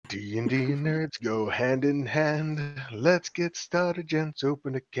D&D nerds go hand in hand. Let's get started, gents.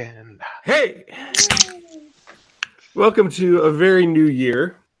 Open a can. Hey! Welcome to a very new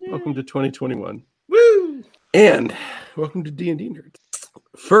year. Welcome to 2021. Woo! And welcome to D&D Nerds.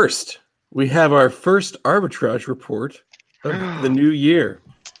 First, we have our first arbitrage report of the new year.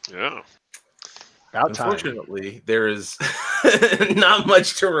 Yeah. About time. Unfortunately, there is not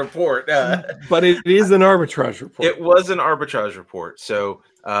much to report. But it is an arbitrage report. It was an arbitrage report. So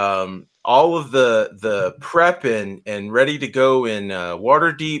all of the prep and ready to go in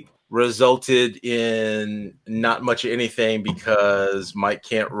Waterdeep resulted in not much of anything because Mike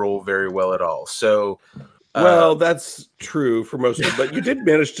can't roll very well at all. So well, that's true for most of it, but you did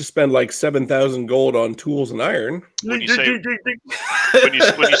manage to spend like 7,000 gold on tools and iron. When you say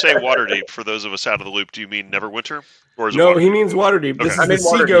Waterdeep, for those of us out of the loop, do you mean Neverwinter? Or is it No, Waterdeep? he means Waterdeep. Okay. This I is mean the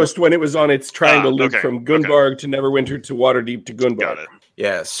Sea Waterdeep. Ghost when it was on its triangle loop okay, from Gunbarg to Neverwinter to Waterdeep to Gunbarg. Got it.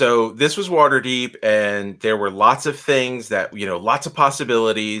 Yeah, so this was Waterdeep, and there were lots of things that, lots of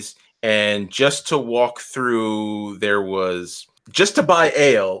possibilities. And just to walk through, there was just to buy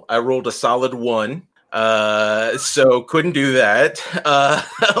ale, I rolled a solid 1. So couldn't do that.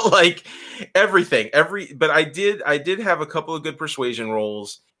 Like everything, but I did have a couple of good persuasion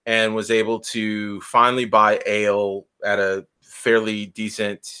rolls and was able to finally buy ale at a fairly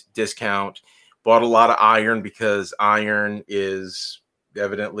decent discount. Bought a lot of iron because iron is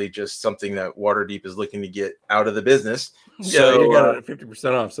evidently just something that Waterdeep is looking to get out of the business. Yeah, So you got it at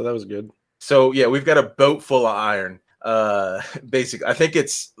 50% off, so that was good. So yeah, we've got a boat full of iron. Basically, I think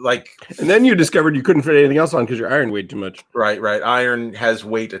it's like. And then you discovered you couldn't fit anything else on because your iron weighed too much. Right. Iron has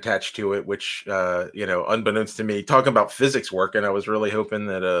weight attached to it, which unbeknownst to me, talking about physics working, I was really hoping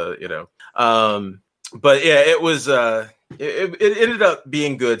that but yeah, it was it ended up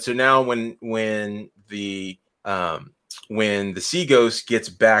being good. So now when the Sea Ghost gets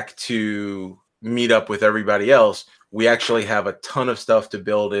back to meet up with everybody else, we actually have a ton of stuff to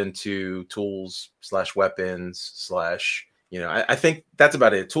build into tools/weapons/ I think that's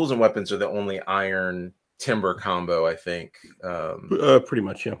about it. Tools and weapons are the only iron timber combo, I think. Pretty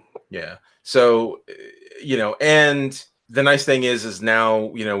much, yeah. Yeah. So, and the nice thing is now,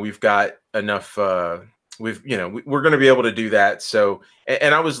 we've got enough, we're going to be able to do that. So,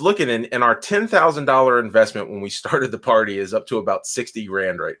 and I was looking and our $10,000 investment when we started the party is up to about 60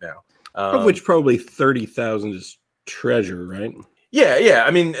 grand right now. Of which probably 30,000 is treasure, right? Yeah.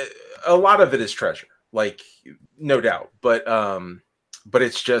 I mean, a lot of it is treasure, like no doubt, but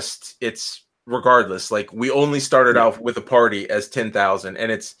it's regardless. Like we only started off with a party as 10,000,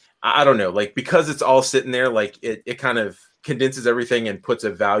 and I don't know, like because it's all sitting there, like it kind of condenses everything and puts a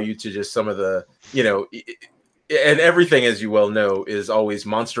value to just some of the, and everything, as you well know, is always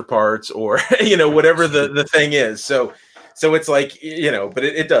monster parts or whatever the thing is. So it's like, but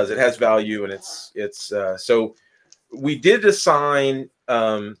it does. It has value, and it's so we did assign.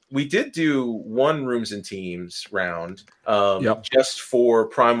 We did do one rooms and teams round just for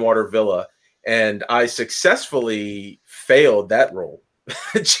Prime Water Villa, and I successfily failed that roll.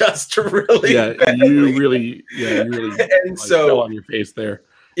 Just really, you really and so fell on your face there.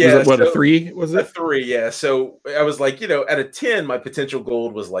 Yeah, was it, a 3? Was it a 3? Yeah. So I was like, at a 10, my potential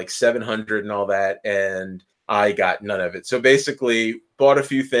gold was like 700 and all that, and I got none of it. So basically, bought a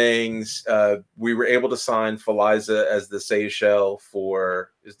few things. We were able to sign Feliza as the Seychelles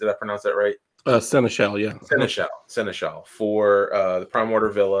for. Did I pronounce that right? Seneschal, yeah. Seneschal for the Prime Water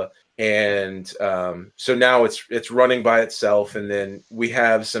Villa. And so now it's running by itself, and then we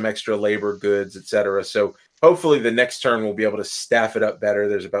have some extra labor goods, etc. So hopefully the next turn we'll be able to staff it up better.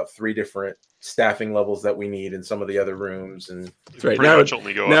 There's about 3 different staffing levels that we need in some of the other rooms, and that's right. Now it's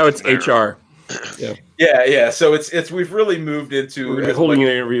HR. Yeah. So it's we've really moved into holding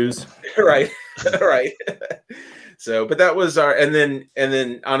interviews. Right. So, but that was and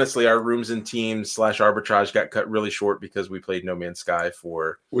then honestly, our rooms and teams / arbitrage got cut really short because we played No Man's Sky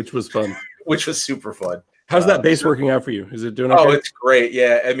which was fun, which was super fun. How's that base working out for you? Is it doing okay? Oh, it's great.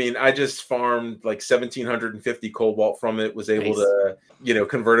 Yeah. I mean, I just farmed like 1,750 cobalt from it, was able to,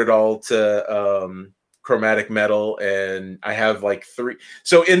 convert it all to chromatic metal, and I have like 3.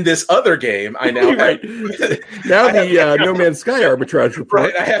 So in this other game, I now have No Man's Sky arbitrage report.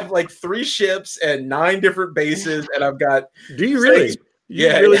 Right, I have like 3 ships and 9 different bases, and I've got. Do you really?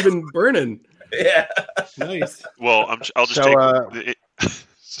 You've really been burning. Yeah. Nice. Well, I'll just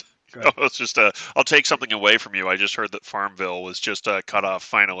I'll take something away from you. I just heard that Farmville was just cut off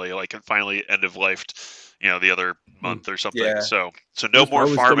finally, end of life, the other month or something. Yeah. So no more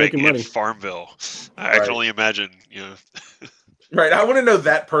farming in Farmville. I can only imagine, Right. I want to know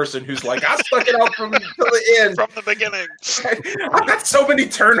that person who's like, I stuck it out from the end. From the beginning. I've got so many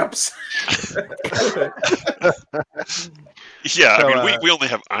turnips. Yeah, So, I mean, we only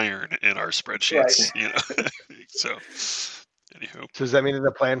have iron in our spreadsheets, you know. So, anywho. So does that mean that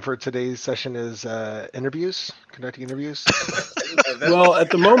the plan for today's session is conducting interviews? Well, at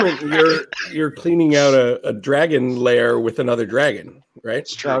the moment, you're cleaning out a dragon lair with another dragon, right?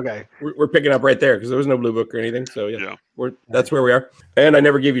 It's true. Okay. We're picking up right there because there was no blue book or anything. So Yeah. that's where we are. And I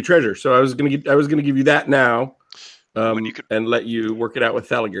never gave you treasure, so I was gonna give you that now, and let you work it out with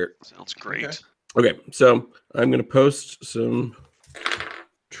Thalagert. Sounds great. Okay, so I'm gonna post some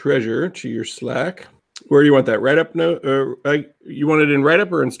treasure to your Slack. Where do you want that? Write up? No, you want it in write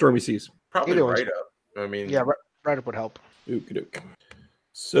up or in Stormy Seas? Probably Either right one's- up. I mean, Yeah, write up would help. Okey-doke.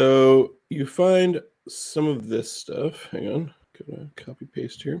 So you find some of this stuff. Hang on, gonna copy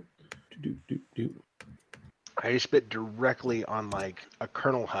paste here. Do. I just bit directly on like a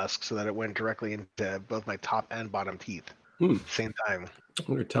kernel husk so that it went directly into both my top and bottom teeth. Same time.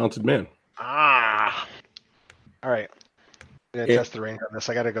 You're a talented man. Ah. All right. I'm gonna Yeah. test the range on this.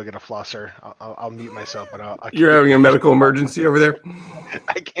 I gotta go get a flosser. I'll mute myself, but I'll You're having a medical emergency over there.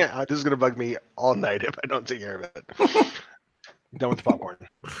 I can't. This is gonna bug me all night if I don't take care of it. Done with the popcorn.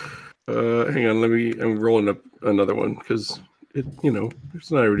 Hang on, I'm rolling up another one because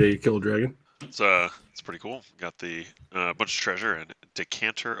it's not every day you kill a dragon. It's pretty cool. Got the bunch of treasure and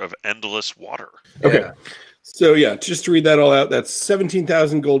decanter of endless water. Okay. Yeah. So yeah, just to read that all out, that's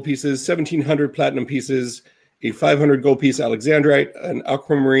 17,000 gold pieces, 1,700 platinum pieces, a 500 gold piece alexandrite, an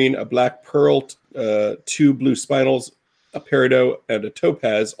aquamarine, a black pearl, 2 blue spinels, a peridot, and a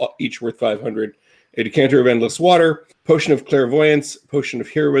topaz, each worth 500. A decanter of endless water, potion of clairvoyance, potion of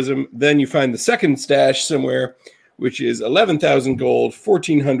heroism. Then you find the second stash somewhere, which is 11,000 gold,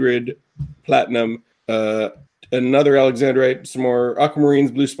 1,400 platinum, another alexandrite, some more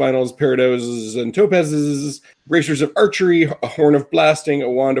aquamarines, blue spinels, peridots, and topazes, bracers of archery, a horn of blasting, a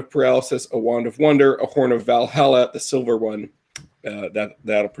wand of paralysis, a wand of wonder, a horn of Valhalla, the silver one.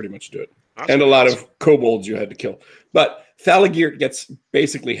 That'll pretty much do it. That's And a pretty lot awesome. of kobolds you had to kill. But Thalagert gets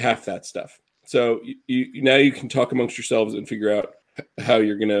basically half that stuff. So you now you can talk amongst yourselves and figure out how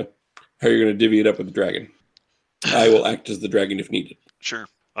you're gonna divvy it up with the dragon. I will act as the dragon if needed. Sure.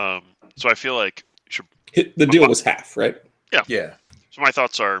 So I feel like you should. The deal was half, right? Yeah. So my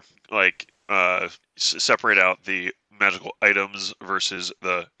thoughts are like separate out the magical items versus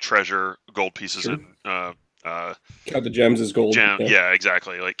the treasure, gold pieces, Sure. and Count the gems as gold. gem. Yeah,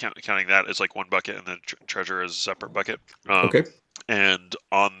 exactly. Like counting that as like one bucket, and then treasure as a separate bucket. Okay. And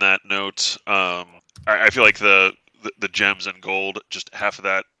on that note, I feel like the gems and gold, just half of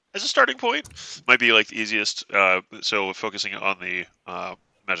that as a starting point, might be like the easiest. So focusing on the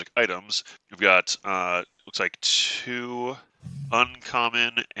magic items, we've got looks like 2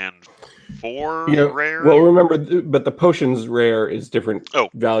 uncommon and 4 rare. Well, remember, but the potions rare is different Oh.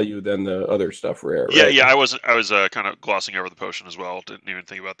 value than the other stuff rare. Yeah, right? yeah. I was kind of glossing over the potion as well. Didn't even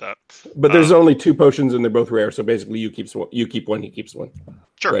think about that. But there's only 2 potions and they're both rare, so basically you keep one, he keeps one.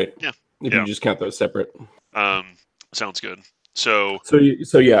 Sure. Right. Yeah. If Yeah. you just count those separate. Sounds good. So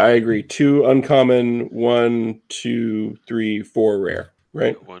So yeah, I agree. 2 uncommon, 1, 2, 3, 4 rare.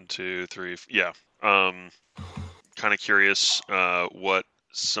 Right. 1, 2, 3. Yeah. Kind of curious what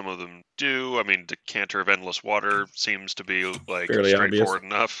some of them do. I mean, decanter of endless water seems to be like Fairly straightforward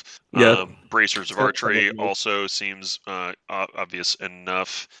enough. Yeah. Bracers of Some archery of them. also seems obvious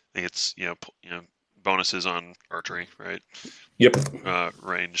enough. I think it's bonuses on archery, right? Yep.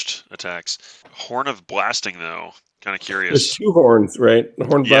 Ranged attacks. Horn of blasting though. Kind of There's curious. 2 horns, right? The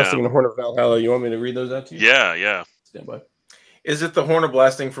horn of Yeah. blasting and the horn of Valhalla. You want me to read those out to you? Yeah. Stand by. Is it the Horn of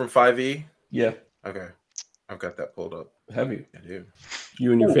Blasting from 5e? Yeah. Okay. I've got that pulled up. Have you? I do.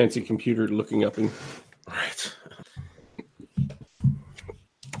 You and your fancy computer looking up and Right.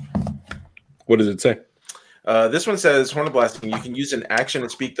 what does it say? This one says Horn of Blasting. You can use an action to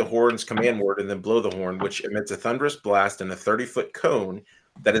speak the horn's command word and then blow the horn, which emits a thunderous blast in a 30-foot cone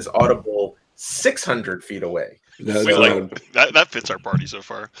that is audible 600 feet away. That's, We like that fits our party so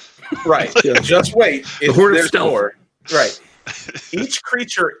far. Right. Yeah. Just wait. The Horn of there's Stealth. more. Right. Each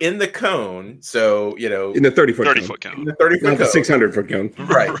creature in the cone, so, in the 30-foot 30-foot in count. the 30-foot Not the cone. 600-foot cone.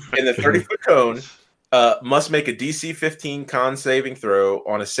 Right. In the 30-foot cone, must make a DC 15 con saving throw.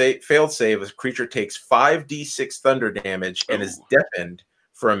 On a failed save, a creature takes 5d6 thunder damage and is deafened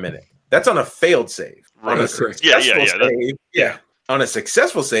for a minute. That's on a failed save. On a That's correct. Yeah. successful save, yeah. On a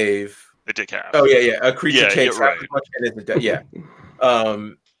successful save, They take half. oh yeah, a creature Yeah, takes yeah, half as much and isn't dead. Yeah.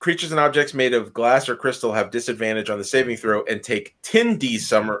 creatures and objects made of glass or crystal have disadvantage on the saving throw and take 10d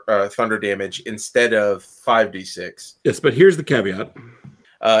thunder damage instead of 5d6. Yes, but here's the caveat.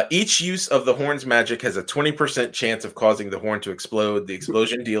 Each use of the horn's magic has a 20% chance of causing the horn to explode. The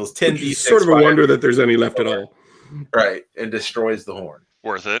explosion deals 10d6. Sort of a wonder that there's any left at all. Right, and destroys the horn.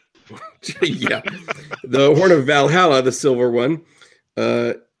 Worth it. Yeah. The Horn of Valhalla, the silver one.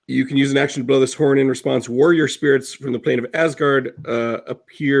 You can use an action to blow this horn in response. Warrior spirits from the plane of Asgard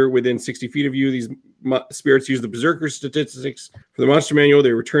appear within 60 feet of you. These spirits use the Berserker statistics for the monster manual.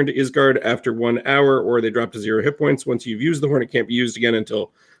 They return to Isgard after 1 hour, or they drop to 0 hit points. Once you've used the horn, it can't be used again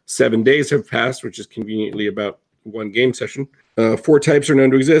until 7 days have passed, which is conveniently about 1 game session. 4 types are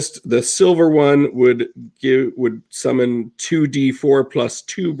known to exist. The silver one would summon 2d4 plus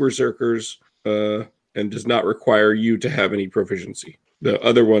 2 berserkers and does not require you to have any proficiency. The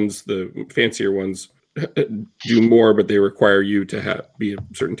other ones, the fancier ones, do more, but they require you to be a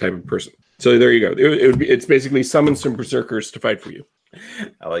certain type of person. So there you go. It's basically summon some berserkers to fight for you.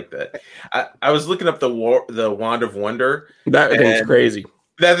 I like that. I was looking up the Wand of Wonder. That thing's crazy.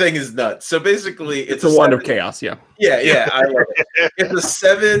 That thing is nuts. So basically, it's a wand of chaos. Yeah. Yeah. I love it. It's a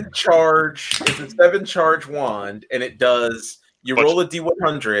 7 charge. It's a 7 charge wand, and it does. You roll a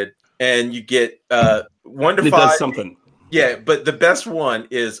d100, and you get 1 to 5. It does something. Yeah, but the best one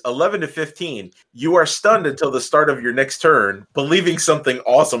is 11 to 15. You are stunned until the start of your next turn, believing something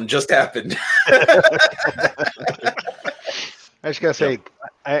awesome just happened. I just gotta say,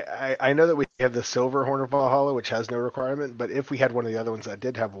 I know that we have the silver Horn of Valhalla, which has no requirement, but if we had one of the other ones that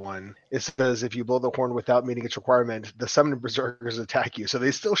did have one, it says if you blow the horn without meeting its requirement, the summoned berserkers attack you. So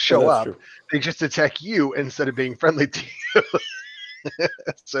they still show up. True. They just attack you instead of being friendly to you.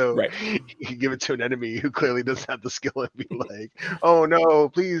 So you can give it to an enemy who clearly doesn't have the skill and be like, oh no,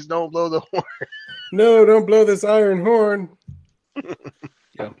 please don't blow the horn. No, don't blow this iron horn.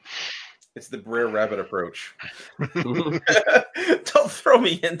 Yeah. It's the Brer Rabbit approach. Don't throw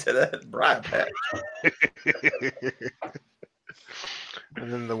me into that bribe pack.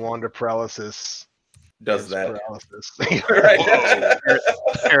 And then the Wand of Paralysis does that.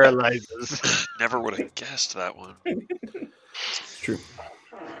 Paralyzes. Never would have guessed that one. It's true.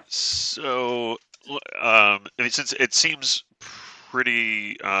 So, since it seems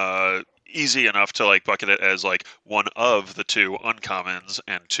pretty easy enough to bucket it as one of the 2 uncommons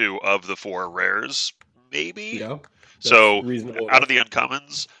and 2 of the 4 rares, maybe. Yeah. So out of the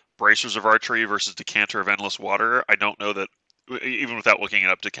uncommons, Bracers of Archery versus Decanter of Endless Water. I don't know that, even without looking it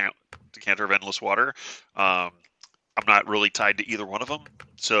up, Decanter of Endless Water. I'm not really tied to either one of them,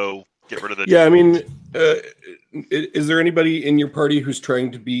 so get rid of the. Yeah, I mean, is there anybody in your party who's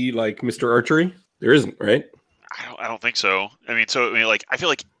trying to be like Mr. Archery? There isn't, right? I don't think so. I feel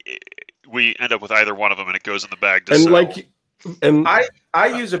like we end up with either one of them, and it goes in the bag. And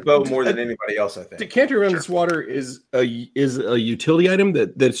I use a bow more than anybody else. I think Decanter of Endless Water is a utility item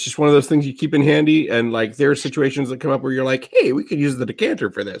that's just one of those things you keep in handy. And there are situations that come up where you're like, hey, we could use the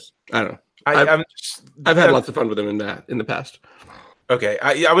decanter for this. I don't know. I've had lots of fun with them in the past. Okay,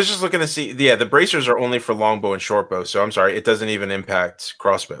 I was just looking to see. Yeah, the bracers are only for longbow and shortbow. So I'm sorry, it doesn't even impact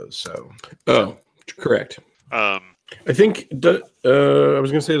crossbows. So correct. I think I was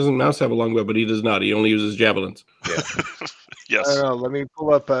going to say, doesn't Mouse have a longbow, but he does not. He only uses javelins. Yeah. Yes. I don't know. Let me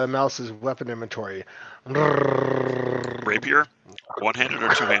pull up Mouse's weapon inventory. Rapier, one-handed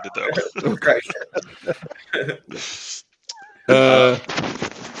or two-handed though. Okay.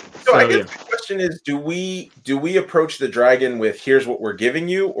 So I guess the question is, do we approach the dragon with here's what we're giving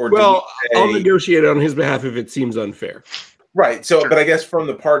you, or I'll negotiate on his behalf if it seems unfair. Right. So, but I guess from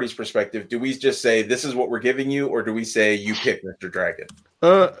the party's perspective, do we just say this is what we're giving you, or do we say you pick Mr. Dragon?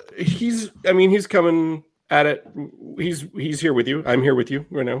 He's coming at it. He's here with you. I'm here with you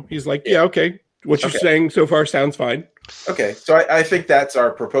right now. He's like, yeah, okay. What you're saying so far sounds fine. Okay. So I think that's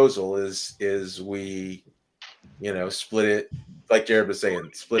our proposal is we, split it like Jared was saying.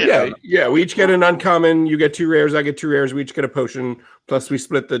 Split it. Yeah. We each get an uncommon. You get 2 rares. I get 2 rares. We each get a potion. Plus we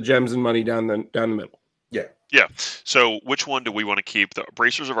split the gems and money down the middle. Yeah. Yeah. So which one do we want to keep? The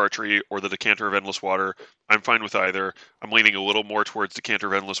Bracers of Archery or the Decanter of Endless Water? I'm fine with either. I'm leaning a little more towards Decanter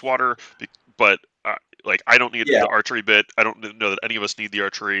of Endless Water, but I don't need the archery bit. I don't know that any of us need the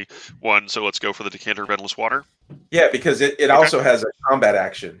archery one, so let's go for the Decanter of Endless Water. Yeah, because it also has a combat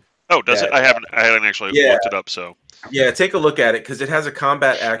action. Oh, does it? I haven't actually looked it up, so. Yeah, take a look at it because it has a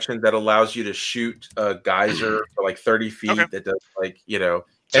combat action that allows you to shoot a geyser for 30 feet. Okay. That does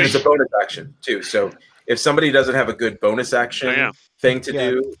and it's a bonus action too. So if somebody doesn't have a good bonus action thing to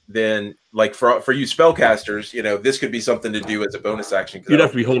do, then for you spellcasters, this could be something to do as a bonus action. You'd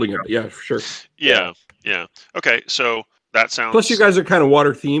have to be holding it. Yeah, for sure. Yeah. Okay. So That sounds. Plus, you guys are kind of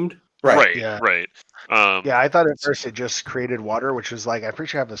water themed. Right. Yeah. Right. Yeah, I thought at first it just created water, which was like, I'm pretty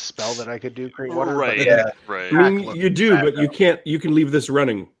sure I have a spell that I could do create water. Right. But Yeah. Right. I mean, you do, but you can't. You can leave this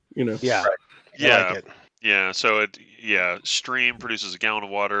running. You know. yeah, Right. I Yeah. like it. Yeah, so stream produces a gallon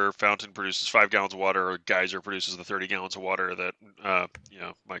of water, fountain produces 5 gallons of water, or geyser produces the 30 gallons of water that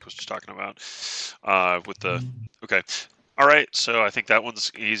Mike was just talking about. Okay. All right, so I think that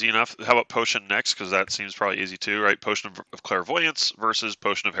one's easy enough. How about potion next? Because that seems probably easy too, right? Potion of clairvoyance versus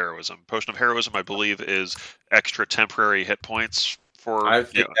potion of heroism. Potion of heroism, I believe, is extra temporary hit points for I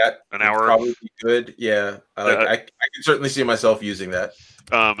think that an would hour. probably be good. Yeah, I can certainly see myself using that.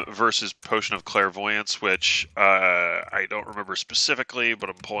 Versus Potion of Clairvoyance, which I don't remember specifically, but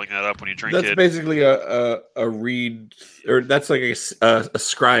I'm pulling that up when you drink That's it. basically a read, or that's like a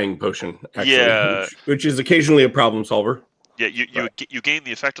scrying potion. Actually, Yeah. which is occasionally a problem solver. Yeah, you gain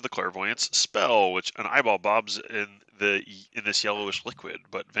the effect of the Clairvoyance spell, which an eyeball bobs in this yellowish liquid,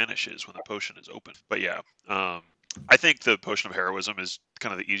 but vanishes when the potion is open. But yeah, I think the Potion of Heroism is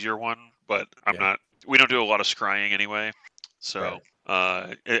kind of the easier one, but we don't do a lot of scrying anyway, so.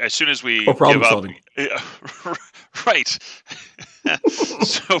 Right. As soon as we Or problem give solving. up, right?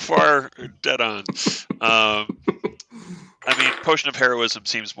 So far, dead on. I mean, Potion of Heroism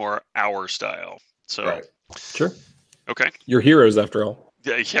seems more our style. So, Right. Sure, okay, you're heroes after all.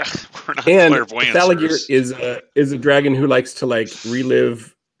 yeah, we're not And clairvoyancers. Thalagir is a dragon who likes to like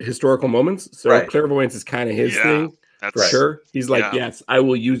relive historical moments. So Right. clairvoyance is kind of his Yeah. thing That's for sure. He's like, Yeah. yes, I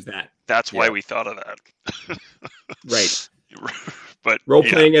will use that. That's why Yeah. we thought of that. Right. But Role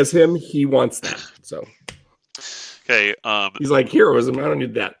playing as him, he wants that. So Okay. he's like, heroism, I don't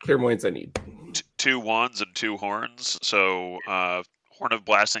need that. Clairvoyance, I need. 2 wands and 2 horns. So horn of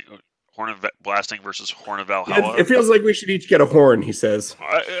blasting versus horn of Valhalla. It feels like we should each get a horn, he says.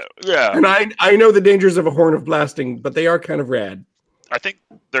 Yeah. And I know the dangers of a horn of blasting, but they are kind of rad. I think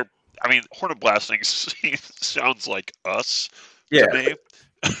horn of blasting sounds like us Yeah. to me.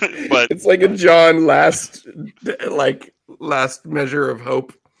 But It's like a John last measure of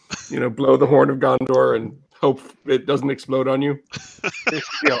hope. Blow the horn of Gondor and hope it doesn't explode on you. Yeah,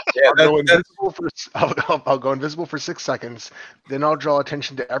 I'll go invisible for 6 seconds. Then I'll draw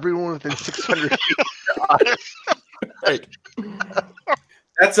attention to everyone within 600 feet. Right.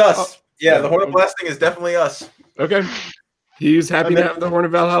 that's us. Yeah, the horn of blasting is definitely us. Okay. He's happy to have the horn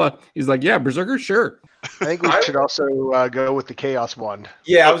of Valhalla. He's like, yeah, Berserker, sure. I think we should also go with the Chaos Wand.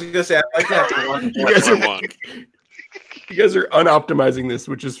 Yeah, I was gonna say I like that one. You guys, That's one. you guys are unoptimizing this,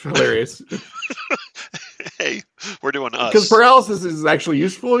 which is hilarious. Hey, we're doing us. Because paralysis is actually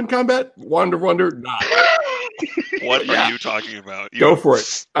useful in combat. Wand of Wonder, not. What are you talking about? Go for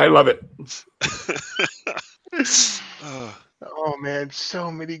it. I love it. Oh man,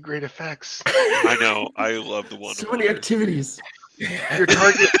 so many great effects. I know. I love the one. So many activities. Your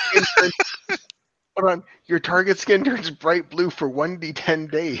target skin hold on. Your target skin turns bright blue for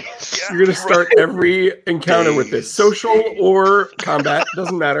 1d10 days. You're going to start every encounter with this. Social or combat,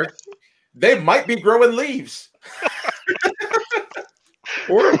 doesn't matter. They might be growing leaves.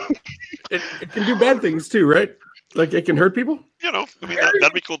 Or it can do bad things too, right? Like it can hurt people.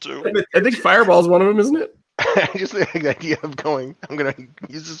 That'd be cool too. I think Fireball's one of them, isn't it? I just like the idea of going, I'm going to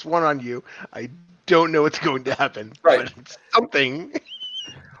use this one on you. I don't know what's going to happen. Right. But it's something.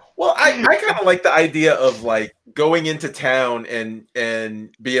 Well, I kind of like the idea of like going into town and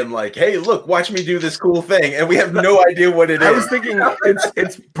being like, hey, look, watch me do this cool thing. And we have no idea what it is. I was thinking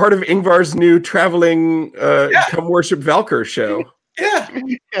it's part of Ingvar's new traveling come worship Valkyr show. Yeah.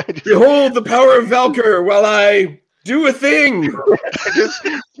 Behold the power of Valkyr while I do a thing.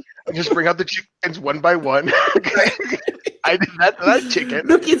 I just bring out the chickens one by one. I did that chicken.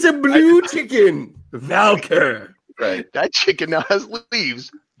 Look, it's a blue chicken. Valkyr. Right. That chicken now has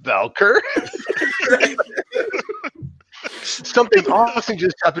leaves. Valkyr. Something awesome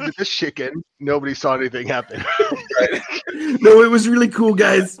just happened to this chicken. Nobody saw anything happen. Right. No, it was really cool,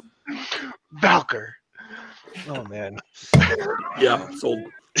 guys. Valkyr. Oh man. Yeah, sold.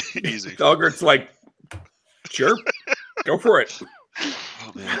 Easy. Dalgert's like, sure, go for it.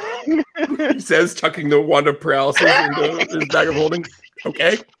 Oh, man. He says, tucking the wand of paralysis into his bag of holding.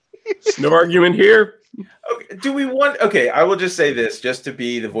 Okay, no argument here. Okay. Do we want? Okay, I will just say this, just to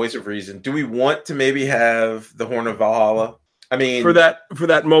be the voice of reason. Do we want to maybe have the Horn of Valhalla? I mean, For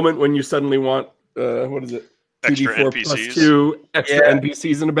that moment when you suddenly want, what is it? Extra 2d4 NPCs. plus 2 extra Yeah.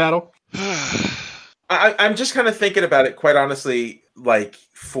 NPCs in a battle. I'm just kind of thinking about it, quite honestly, like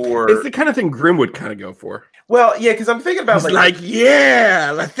for It's the kind of thing Grim would kind of go for. well, yeah, because I'm thinking about He's like,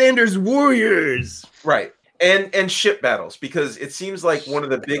 yeah, Lathander's warriors. right. and ship battles, because it seems like one of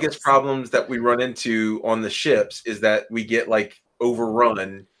the biggest problems that we run into on the ships is that we get like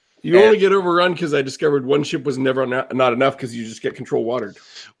overrun. You only get overrun because I discovered one ship was never not enough because you just get control watered.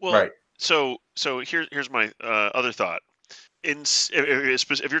 Well, Right. So here's my other thought.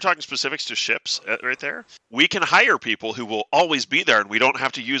 If you're talking specifics to ships right there, we can hire people who will always be there, and we don't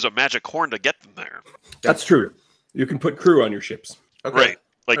have to use a magic horn to get them there. That's true. You can put crew on your ships. Okay. Right.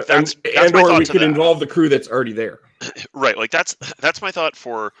 Like that's my or thought we to could that. involve the crew that's already there. Right. Like that's my thought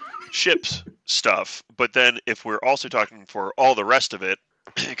for ships stuff. But then if we're also talking for all the rest of it,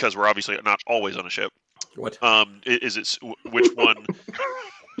 because we're obviously not always on a ship. What? Which one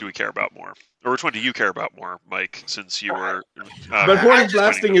do we care about more, or which one do you care about more, Mike? Since you were, But horn just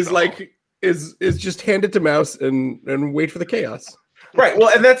blasting finding is the like is just hand it to Mouse and wait for the chaos. Right. Well,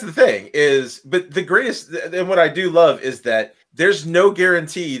 and that's the thing but the greatest, and what I do love is that there's no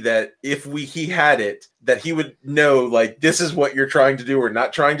guarantee that if he had it, that he would know, like, this is what you're trying to do or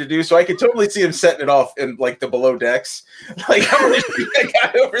not trying to do. So I could totally see him setting it off in like the below decks. Like, I'm gonna shoot that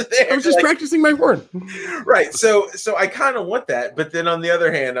guy over there. I was just practicing my horn. Right. So I kind of want that, but then on the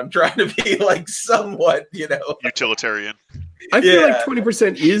other hand, I'm trying to be like somewhat, utilitarian. I feel like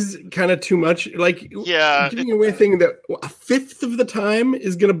 20% is kind of too much. Like, giving away a thing that a fifth of the time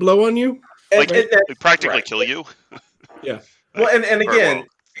is going to blow on you. Like, practically kill you. Yeah. Well, and again,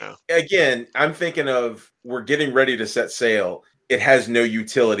 yeah. Again, I'm thinking of, we're getting ready to set sail. It has no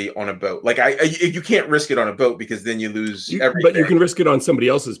utility on a boat. Like you can't risk it on a boat because then you lose everything. But you can risk it on somebody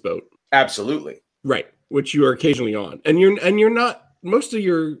else's boat. Absolutely. Right. Which you are occasionally on. And you're not, most of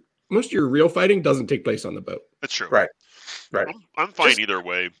your real fighting doesn't take place on the boat. That's true. Right. I'm fine either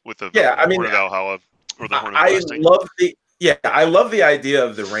way with the Horn of Valhalla or the Horn of I Blasting. I love the idea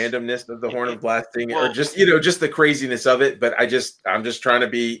of the randomness of the Horn of Blasting, or just the craziness of it. But I'm just trying to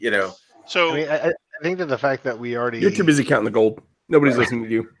be, So I think that the fact that we already You're too busy counting the gold. Nobody's listening to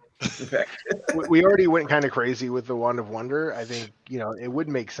you. we already went kind of crazy with the Wand of Wonder. I think it would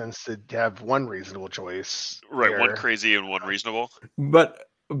make sense to have one reasonable choice. right, one here. crazy and one reasonable.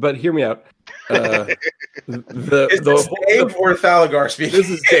 But hear me out. Is this Dave or Thalagar speaking? This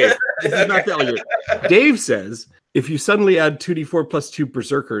is Dave. This is not Thalagar. Dave says if you suddenly add 2d4 plus 2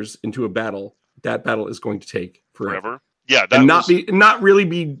 berserkers into a battle, that battle is going to take forever. Yeah, and not really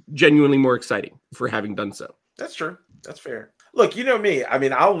be genuinely more exciting for having done so. That's true. That's fair. Look, you know me. I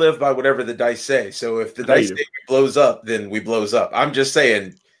mean, I'll live by whatever the dice say. So if the dice say we blows up, then we blows up. I'm just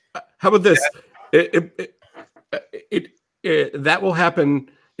saying. How about this? That will happen.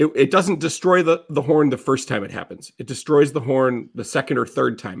 It doesn't destroy the horn the first time it happens. It destroys the horn the second or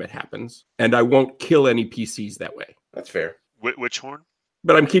third time it happens. And I won't kill any PCs that way. That's fair. Which horn?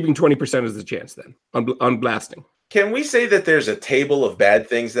 But I'm keeping 20% as the chance then on blasting. Can we say that there's a table of bad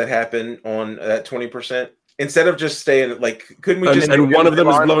things that happen on that 20%? Instead of just staying, like, couldn't we just... And one of them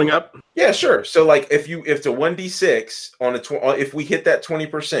is blowing up? Yeah, sure. So, like, if it's a 1d6 on if we hit that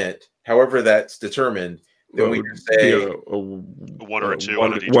 20%, however that's determined, then we just say... a 1 or a 2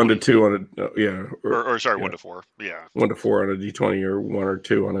 on a D20. 1 to 2 on a... yeah. Or sorry, 1 to 4. Yeah. 1 to 4 on a D20 or 1 or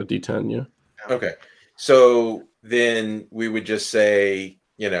 2 on a D10, yeah. Okay. So then we would just say...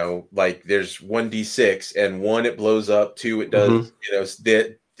 like there's 1d6 and 1 it blows up, 2 it does, because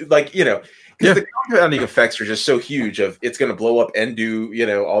the compounding effects are just so huge of it's going to blow up and do,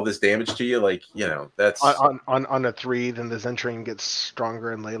 all this damage to you. Like, that's on a 3, then the Zentrain gets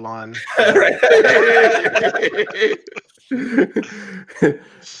stronger and Leylon.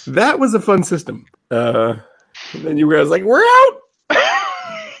 That was a fun system. And then you realize, like, we're out.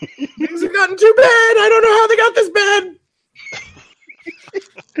 Things have gotten too bad. I don't know how they got this bad.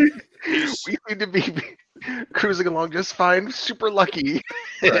 We seem to be cruising along just fine, super lucky.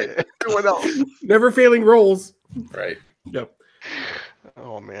 Right. Everyone else. Never failing rolls. right. Yep.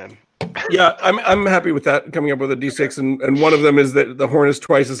 Oh man. Yeah, I'm happy with that, coming up with a D6, and one of them is that the horn is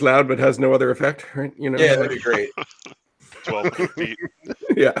twice as loud but has no other effect, right? Yeah, that'd be great. 12 feet.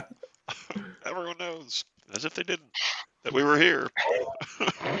 Yeah. Everyone knows, as if they didn't, that we were here.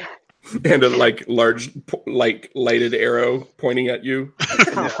 And a large lighted arrow pointing at you.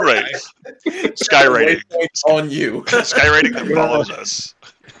 Right. Skywriting. On you. Skywriting that follows us.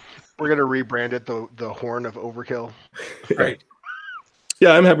 We're gonna rebrand it the Horn of Overkill. Right.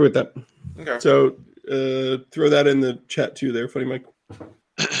 Yeah, I'm happy with that. Okay. So throw that in the chat too there, Funny Mike.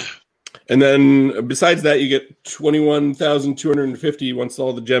 And then besides that, you get 21,250 once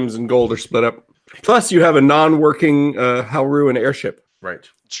all the gems and gold are split up. Plus, you have a non-working Halruan airship. Right.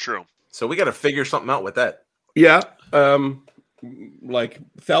 It's true. So we got to figure something out with that. Yeah. Like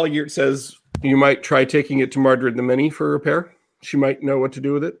Thalagirt says, you might try taking it to Mardred the Many for repair. She might know what to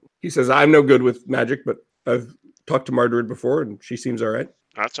do with it. He says, I'm no good with magic, but I've talked to Margaret before, and she seems all right.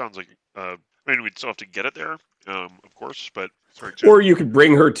 That sounds like. I mean, we'd still have to get it there, of course, but sorry, Or you could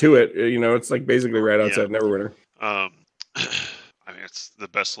bring her to it. It's like basically right outside Neverwinter. I mean, it's the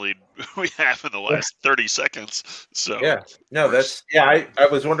best lead we have in the last 30 seconds. So Yeah, no, that's I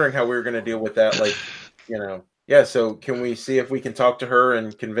was wondering how we were going to deal with that. Like, yeah. So can we see if we can talk to her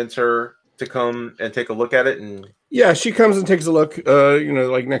and convince her to come and take a look at it? And yeah, she comes and takes a look.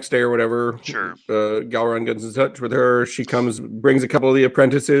 Like next day or whatever. Sure. Galron gets in touch with her. She comes, brings a couple of the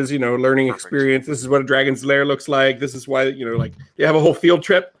apprentices. Learning experience. This is what a dragon's lair looks like. This is why like they have a whole field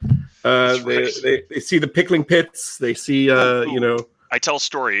trip. They see the pickling pits. They see I tell a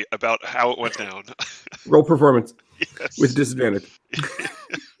story about how it went down. Roll performance Yes. with disadvantage.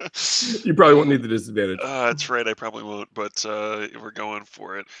 You probably won't need the disadvantage. That's right. I probably won't, but we're going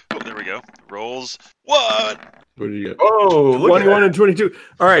for it. Oh, there we go. Rolls. What? What did you get? oh, look at 21 and 22.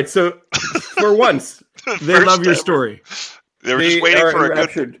 All right, so for once, they First love your ever. story. They were just waiting are for a good.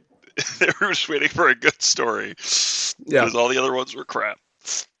 enraptured. They were just waiting for a good story. Yeah. Because all the other ones were crap.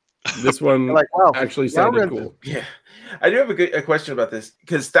 This one Like, wow, actually sounded Galron's- cool. Yeah, I do have a question about this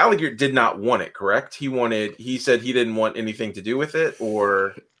because Thaliger did not want it, correct? He said he didn't want anything to do with it,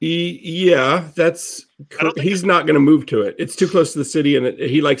 or Yeah, that's. I don't think He's not going to move to it. It's too close to the city, and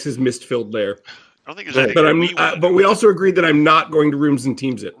he likes his mist-filled lair. I don't think there's But anything but we also agreed that I'm not going to rooms and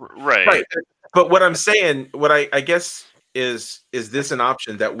teams it. right. right. But what I'm saying, what I guess is this an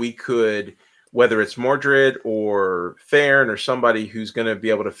option that we could, whether it's Mordred or Farron or somebody who's going to be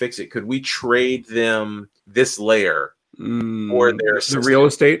able to fix it, could we trade them this layer or their the real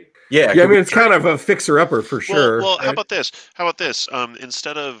estate. Yeah, Yeah, I could mean we it's kind of a fixer-upper for sure. Well, how right? about this?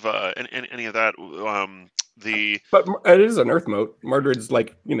 Instead of any of that, But it is an Earth moat. Mardred's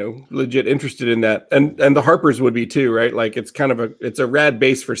legit interested in that, and the Harpers would be too, right? Like it's kind of it's a rad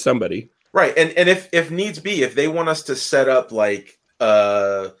base for somebody. Right, and if needs be, if they want us to set up like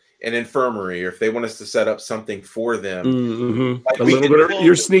an infirmary, or if they want us to set up something for them, Mm-hmm. Like A we little could- bit.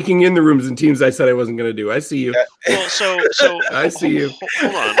 You're sneaking in the rooms and teams. I said I wasn't going to do. I see you. well, so I see you.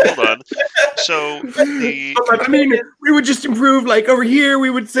 Hold on. So the I mean, we would just improve. Like over here, we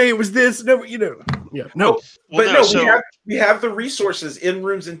would say it was this. No, yeah, no. but well, no, so we have the resources in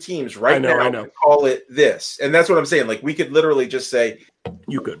rooms and teams right I now know. to call it this, and that's what I'm saying. Like we could literally just say,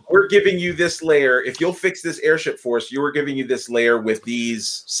 You could. we're giving you this layer. If you'll fix this airship for us, you are giving you this layer with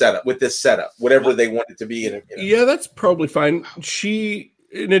this setup, whatever they want it to be. Yeah, that's probably fine.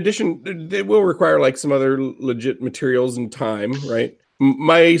 In addition, they will require like some other legit materials and time, right?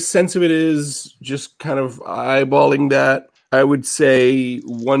 My sense of it is just kind of eyeballing that. I would say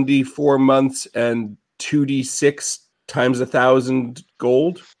 1d4 months and 2d6 times 1,000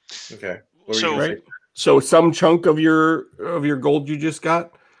 gold. Okay. So- Right. So some chunk of your gold you just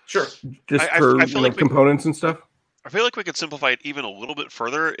got, Sure. just I for feel like we- components and stuff. I feel like we could simplify it even a little bit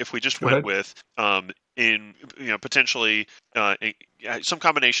further if we just Go went ahead. with potentially some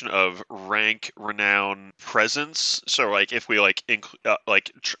combination of rank, renown, presence. So like if we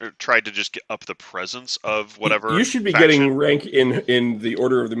tried to just get up the presence of whatever. You should be faction. getting rank in the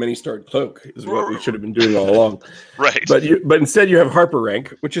Order of the Many-Starred Cloak is what we should have been doing all along. right. But instead you have Harper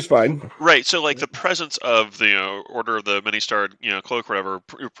rank, which is fine. Right, so like the presence of the Order of the Many-Starred Cloak, or whatever,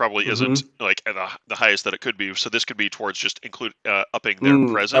 probably isn't like at the highest that it could be. So this could be towards just upping their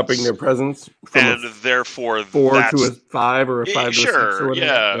presence, Upping their presence from and a therefore 4 that's, to a 5 or a 5 to a 6 or sure,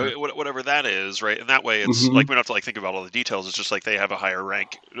 whatever. yeah, whatever that is, right? And that way, it's Mhm. like we don't have to like think about all the details. It's just like they have a higher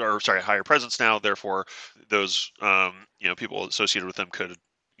rank, or sorry, a higher presence now. Therefore, those people associated with them could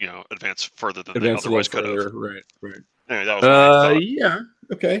advance further than Advance they a otherwise little could have. further. Right. Anyway, that was my thought. Yeah.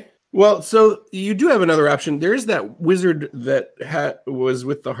 Okay. Well, so you do have another option. There's that wizard that was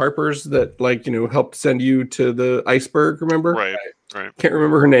with the Harpers that helped send you to the iceberg. Remember? Right. Can't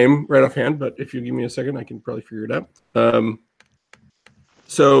remember her name right offhand, but if you give me a second, I can probably figure it out.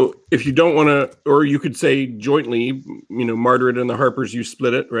 So if you don't want to, or you could say jointly, Margaret and the Harpers, you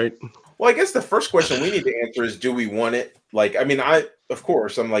split it, right? Well, I guess the first question we need to answer is, do we want it? Like, I mean, of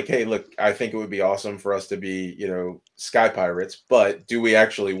course, I'm like, hey, look, I think it would be awesome for us to be, sky pirates, but do we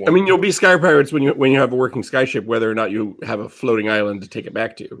actually want? I mean, you'll be sky pirates when you have a working skyship, whether or not you have a floating island to take it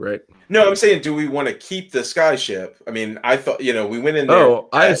back to, right? No, I'm saying, do we want to keep the sky ship? I mean, I thought, we went in there. Oh,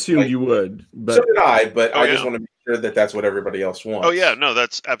 I assumed you would, but So did I, but Oh, I just yeah. want to make sure that that's what everybody else wants. Oh yeah, no,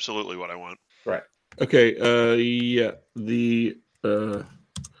 that's absolutely what I want. okay. Yeah,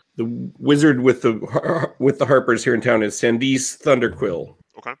 the wizard with the Harpers here in town is Sandise Thunderquill.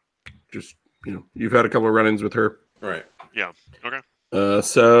 Okay. Just you've had a couple of run-ins with her. Right.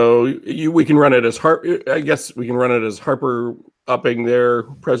 So we can run it as I guess we can run it as Harper upping their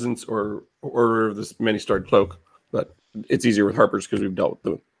presence, or Order this many-starred cloak, but it's easier with Harper's because we've dealt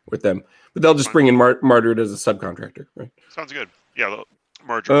with them. But they'll just bring in Margaret as a subcontractor, right? Sounds good. Yeah,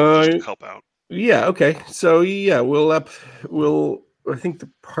 Marjorie just help out. Yeah. Okay. So yeah, we'll. I think the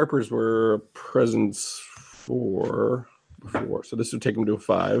Harpers were presents 4 before, so this would take them to a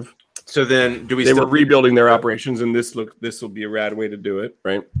 5. So then, do we? They were rebuilding their operations, and this will be a rad way to do it,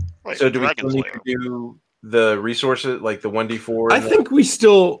 right? So do we still need to do the resources, like the 1d4? I think we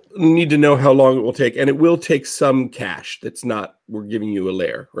still need to know how long it will take, and it will take some cash. That's not we're giving you a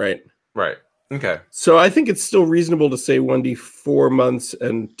layer, right? Right. Okay. So I think it's still reasonable to say 1d4 months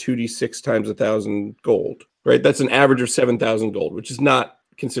and 2d6 times 1,000 gold, right? That's an average of 7,000 gold, which is not,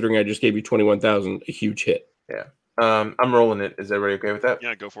 considering I just gave you 21,000, a huge hit. Yeah. I'm rolling it. Is everybody okay with that?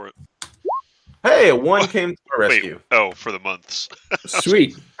 Yeah, go for it. Hey, a 1 came to our rescue. Wait, for the months.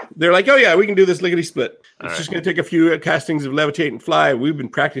 Sweet. They're like, oh yeah, we can do this lickety split. It's All just right. going to take a few castings of levitate and fly. We've been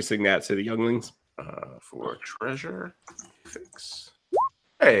practicing that, say the younglings. For treasure, fix.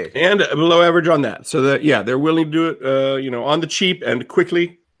 Hey, And below average on that. So that, yeah, they're willing to do it, on the cheap and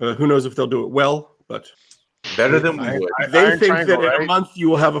quickly. Who knows if they'll do it well, but better than we would. they Iron think Triangle, that in a right? month you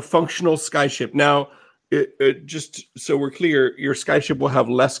will have a functional skyship. Now, just so we're clear, your skyship will have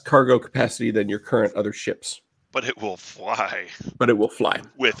less cargo capacity than your current other ships, But it will fly but it will fly.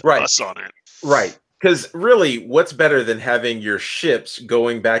 with Right. us on it. Right. Because really, what's better than having your ships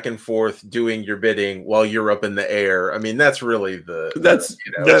going back and forth doing your bidding while you're up in the air? I mean, that's really That's That's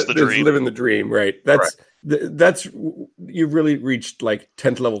the that's dream. living the dream, right? That's you've really reached like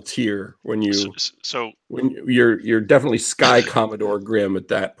 10th level tier when So you're definitely Sky Commodore Grim at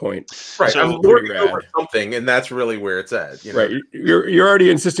that point. right. So- I'm lording over something, and that's really where it's at. You know? Right. You're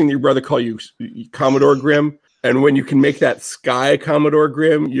already insisting that your brother call you Commodore Grim, and when you can make that Sky Commodore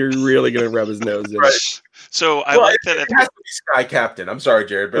Grim, you're really going to rub his nose in. Right. So I Well, like that. It has to be Sky Captain. I'm sorry,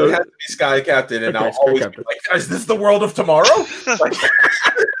 Jared, but it has to be Sky Captain, and Okay, I'll Sky always Captain. be like, "Is this the world of tomorrow?" Like,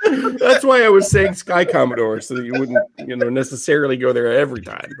 That's why I was saying Sky Commodore, so that you wouldn't, necessarily go there every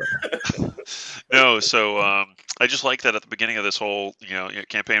time. But. No, so I just like that at the beginning of this whole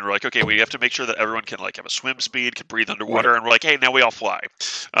campaign, we're like, okay, we have to make sure that everyone can like have a swim speed, can breathe underwater, and we're like, hey, now we all fly.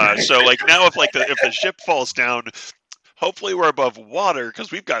 So like now if the ship falls down, hopefully we're above water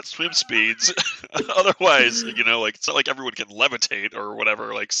because we've got swim speeds. Otherwise, it's not like everyone can levitate or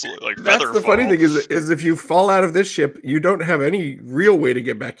whatever. Like That's feather the funny fall. thing is if you fall out of this ship, you don't have any real way to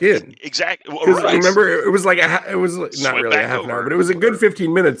get back in. Exactly. Because remember, it was like it was not Swim really a back half an hour, over. but it was a good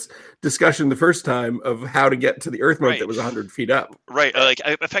 15 minutes discussion the first time of how to get to the Earth moat Right. that was 100 feet up. Right.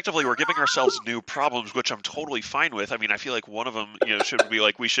 Effectively, we're giving ourselves new problems, which I'm totally fine with. I mean, I feel like one of them, should be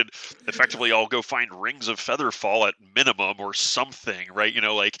like we should effectively all go find rings of Featherfall at minimum or something, right?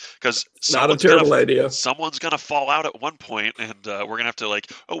 Because Not a terrible idea. someone's gonna fall out at one point, and we're gonna have to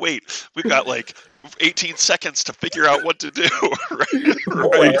oh wait, we've got 18 seconds to figure out what to do. Right?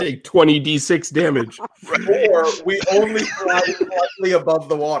 Or you take 20 d6 damage. or we only fly slightly above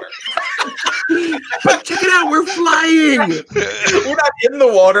the water. But check it out, we're flying. We're not in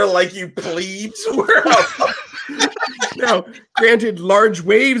the water like you plebes. We're up. Now, granted, large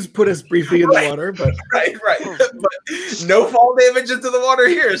waves put us briefly in the water, but Right. But no fall damage into the water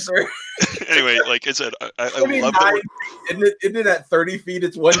here, sir. Anyway, like I said, I love 29 that. feet. Isn't it at 30 feet?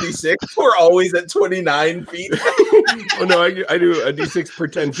 It's 1d6. We're always at 29 feet. oh no, I do a d6 per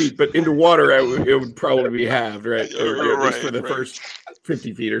 10 feet, but into water, it would probably be halved, right? Or at least for the Right. first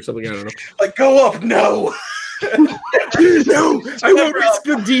 50 feet or something. I don't know. Like, go up. No. No, I won't risk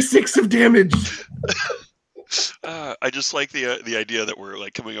a d6 of damage. I just like the idea that we're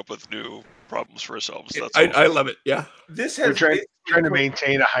coming up with new problems for ourselves. That's I love it. Yeah. This You're has trying to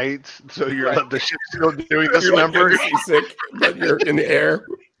maintain a height, so you're Right. the ship's still doing this You're like number. seasick, but you're in the air.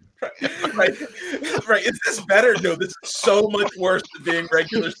 right. Is this better? No, this is so much worse than being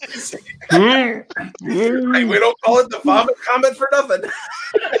regular seasick. Right, we don't call it the vomit comet for nothing.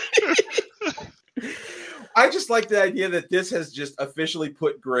 I just like the idea that this has just officially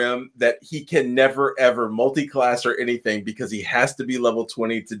put Grim that he can never ever multi-class or anything because he has to be level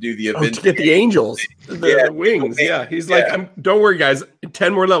 20 to do the event. To get the angels, Yeah. the wings. Yeah, he's like, don't worry, guys.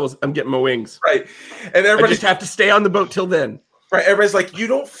 10 more levels. I'm getting my wings. Right. And I everybody, just have to stay on the boat till then. right, everybody's like, you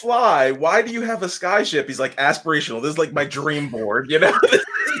don't fly. Why do you have a sky ship? He's like, aspirational. This is like my dream board,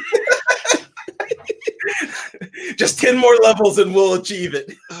 Just 10 more levels and we'll achieve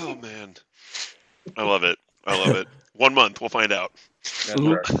it. Oh man, I love it. 1 month, we'll find out.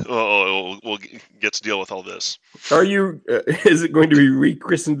 We'll get to deal with all this. Are you? Is it going to be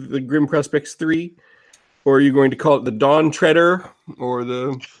rechristened the Grim Prospects 3, or are you going to call it the Dawn Treader, or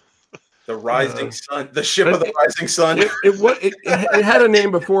the The Rising Sun, the ship of the Rising Sun. It had a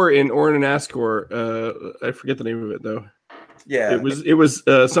name before in Orin and Ascor. I forget the name of it though. Yeah, it was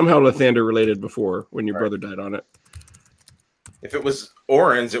somehow Lathander related before when your brother died on it. If it was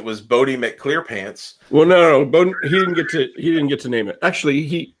Orin's, it was Bodie McClearpants. Well, no, he didn't get to name it.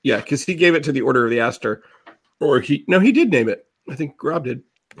 Actually, because he gave it to the Order of the Aster, he did name it. I think Grob did.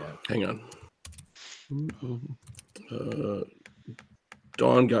 Yeah. Hang on.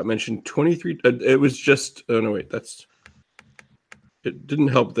 Dawn got mentioned 23. It was just. Oh no, wait. It didn't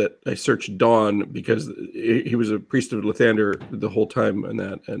help that I searched Dawn because he was a priest of Lathander the whole time,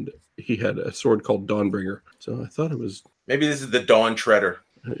 and he had a sword called Dawnbringer. So I thought it was. Maybe this is the Dawn Treader.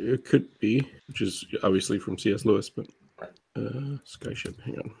 It could be, which is obviously from C.S. Lewis, but Skyship.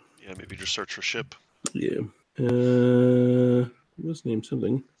 Hang on. Yeah, maybe just search for ship. Yeah. It was named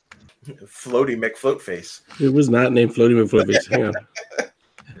something. Floaty McFloatface. It was not named Floaty McFloatface. Hang on.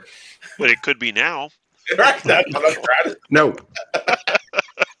 But it could be now. Right, that's what I'm trying to. No.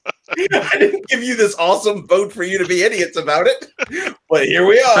 I didn't give you this awesome vote for you to be idiots about it, but here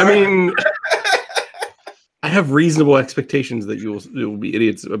we are. I mean, I have reasonable expectations that you will be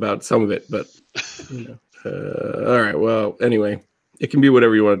idiots about some of it, but all right. Well, anyway, it can be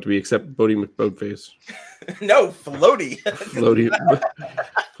whatever you want it to be, except Bodie McBoatface. No, Floaty. Floaty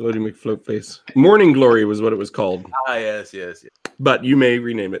McFloatface. Morning Glory was what it was called. Ah, yes. But you may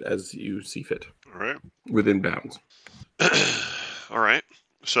rename it as you see fit. All right. Within bounds. All right.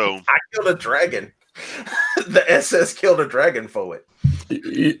 So I killed a dragon. The SS killed a dragon forward.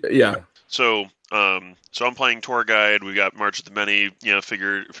 Yeah. So I'm playing tour guide. We got March of the Many,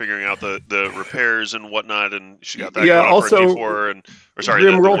 figuring out the repairs and whatnot, and she got that. Yeah. Also,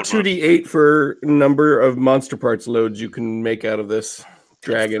 Grim, roll 2d8 for number of monster parts loads you can make out of this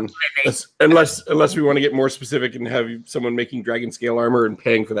dragon. Unless we want to get more specific and have someone making dragon scale armor and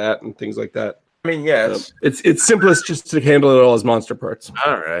paying for that and things like that. I mean, yes. It's simplest just to handle it all as monster parts.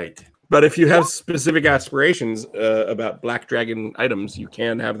 All right. But if you have specific aspirations about black dragon items, you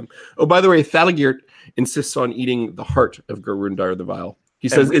can have them. Oh, by the way, Thalagirt insists on eating the heart of Garundar the Vile. He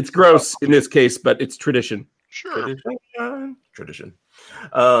says it's gross in this case, but it's tradition. Sure. Tradition.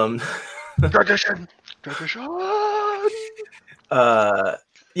 Tradition.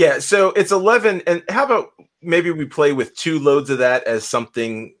 Yeah, so it's 11, and how about maybe we play with 2 loads of that as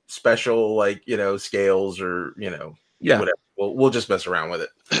something special, like scales or whatever. We'll just mess around with it.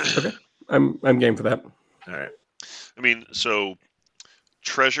 Okay, I'm game for that. All right. I mean, so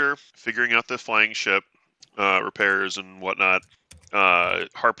treasure, figuring out the flying ship, repairs and whatnot.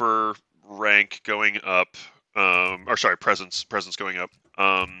 Harper rank going up, presence going up.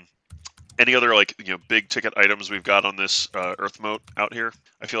 Any other big ticket items we've got on this Earth Moat out here?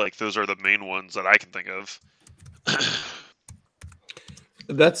 I feel like those are the main ones that I can think of.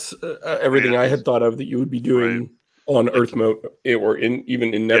 That's everything I had thought of that you would be doing on Earth Moat or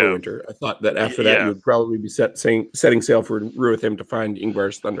even in Neverwinter. I thought that after that you would probably be setting sail for Ruithim to find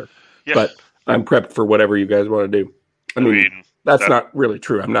Ingvar's Thunder. Yeah. But I'm prepped for whatever you guys want to do. I mean that's not really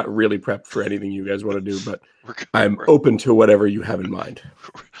true. I'm not really prepped for anything you guys want to do, but I'm open to whatever you have in mind.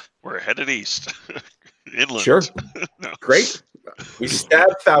 We're headed east. Inland. Sure. No. Great. We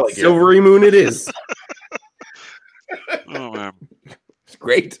stabbed Thalagirt. Silvery Moon it is. Oh, man. It's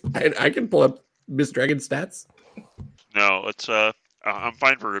great. I can pull up Miss Dragon stats. No, let's. I'm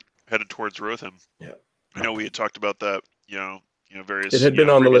fine for headed towards Ruithim. Yeah. I know we had talked about that. Various. It had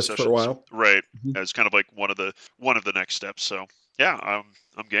been on the list sessions. for a while, right? Mm-hmm. As kind of like one of the next steps. So yeah, I'm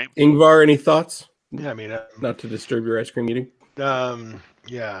game. Ingvar, any thoughts? Yeah, I mean, not to disturb your ice cream eating.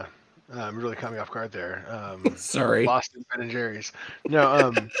 Yeah, really caught me off guard there. Sorry, lost in Ben and Jerry's.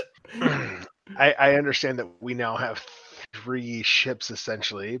 No, I understand that we now have 3 ships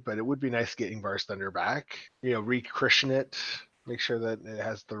essentially, but it would be nice getting Ingvar's Thunder back. Re-christen it, make sure that it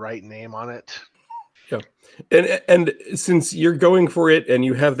has the right name on it. Yeah, and since you're going for it and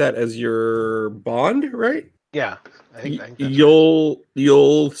you have that as your bond, right? Yeah, I think that's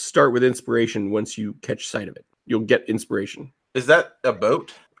you'll start with inspiration once you catch sight of it. You'll get inspiration. Is that a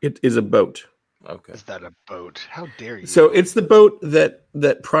boat? It is a boat. Okay. Is that a boat? How dare you? So it's the boat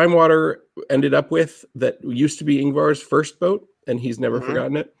that Prime Water ended up with that used to be Ingvar's first boat, and he's never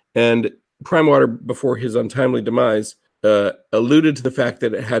forgotten it. And Prime Water, before his untimely demise, alluded to the fact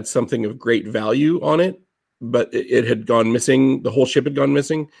that it had something of great value on it, but it had gone missing. The whole ship had gone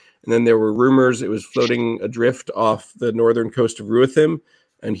missing. And then there were rumors it was floating adrift off the northern coast of Ruithim,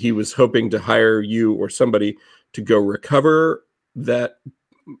 and he was hoping to hire you or somebody to go recover that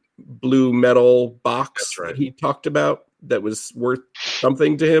blue metal box that he talked about that was worth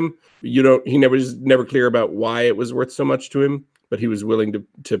something to him. He was never clear about why it was worth so much to him, but he was willing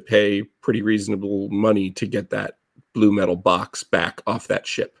to pay pretty reasonable money to get that blue metal box back off that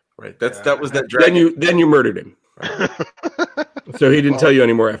ship. Right. That was that dragon. Then you murdered him. So he didn't tell you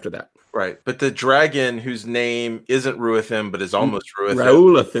anymore after that. Right. But the dragon whose name isn't Ruithim, but is almost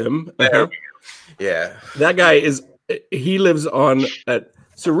Ruithim. Raulathim. Yeah. That guy he lives on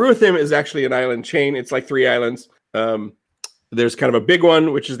so Ruithim is actually an island chain. It's like 3 islands. There's kind of a big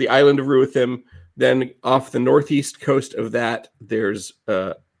one, which is the island of Ruithim. Then off the northeast coast of that, there's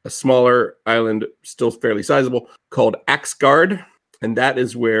a smaller island, still fairly sizable, called Axgard. And that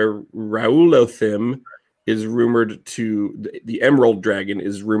is where Raulathim is rumored to, the Emerald Dragon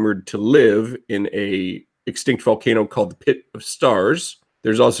is rumored to live in a extinct volcano called the Pit of Stars.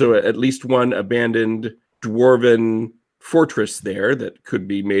 There's also at least one abandoned dwarven fortress there that could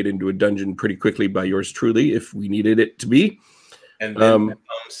be made into a dungeon pretty quickly by yours truly if we needed it to be. And then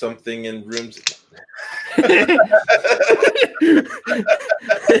something in rooms.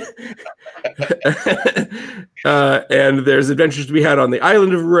 And there's adventures to be had on the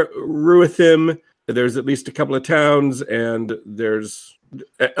island of Ruithim. There's at least a couple of towns, and there's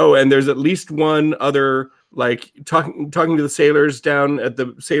at least one other, like talking to the sailors down at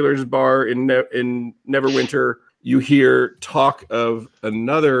the sailors bar in Neverwinter. You hear talk of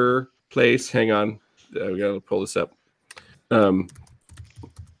another place. Hang on, we gotta pull this up.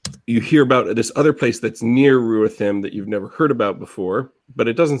 You hear about this other place that's near Ruithim that you've never heard about before, but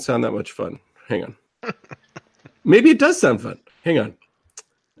it doesn't sound that much fun. Hang on. Maybe it does sound fun. Hang on.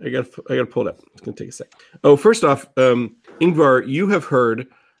 I gotta pull it up. It's gonna take a sec. Oh, first off, Ingvar, you have heard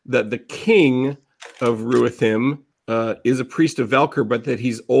that the king of Ruithim is a priest of Valkyr, but that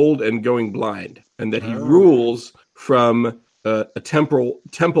he's old and going blind, and that he rules from a temple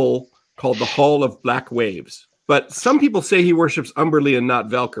called the Hall of Black Waves. But some people say he worships Umberly and not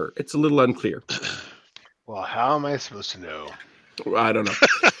Valkyr. It's a little unclear. Well, how am I supposed to know? I don't know.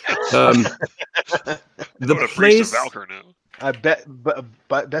 The place of Valkyr now. I bet, but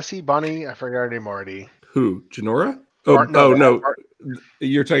Bessie, Bonnie, I forgot her name already. Who? Janora? No.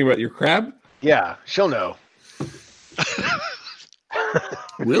 You're talking about your crab? Yeah, she'll know.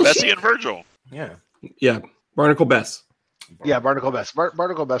 Bessie and Virgil. Yeah. Barnacle Bess. Yeah, Barnacle Bess.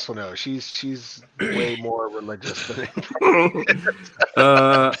 Barnacle Bess will know. She's way more religious than me.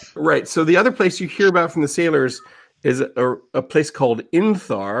 Right. So the other place you hear about from the sailors is a place called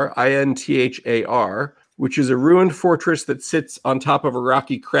Inthar, Inthar, which is a ruined fortress that sits on top of a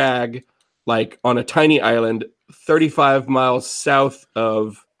rocky crag, like on a tiny island 35 miles south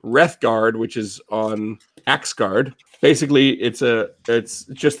of Rethgard, which is on Axgard. Basically, it's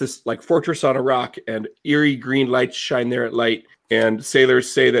just this like fortress on a rock, and eerie green lights shine there at night. And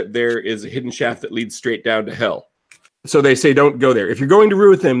sailors say that there is a hidden shaft that leads straight down to hell. So they say don't go there. If you're going to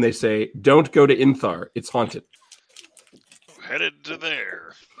Ruithim, they say don't go to Inthar. It's haunted. Headed to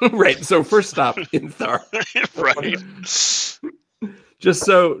there. Right. So first stop, Inthar. Right. Just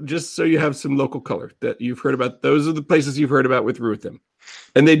so you have some local color that you've heard about. Those are the places you've heard about with Ruithim.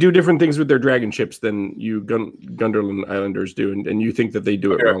 And they do different things with their dragon ships than you Gunderland Islanders do, and you think that they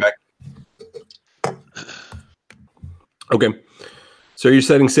do it wrong. Okay. So you're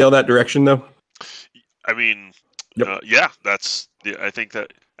setting sail that direction, though? I mean, Yep. I think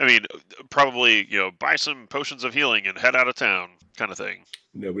that, I mean, probably, buy some potions of healing and head out of town kind of thing.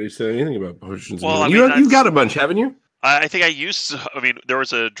 Nobody said anything about potions. Well, You've got a bunch, haven't you? I think there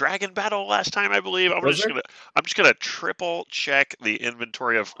was a dragon battle last time, I believe. I'm just gonna triple check the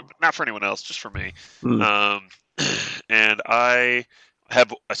inventory of, not for anyone else, just for me. And I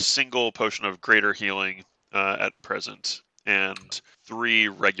have a single potion of greater healing at present, and 3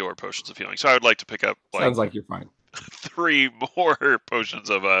 regular potions of healing. So I would like to pick up Sounds like you're fine. 3 more potions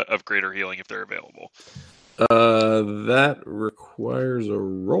of greater healing if they're available. That requires a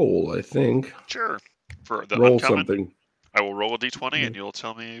roll, I think. Sure. For the roll upcoming, something. I will roll a d20 and you'll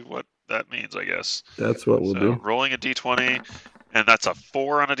tell me what that means, I guess. That's what we'll do. Rolling a d20, and that's a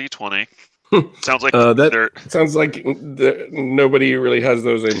 4 on a d20. Sounds like sounds like nobody really has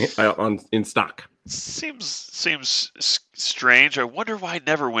those in stock. Seems strange. I wonder why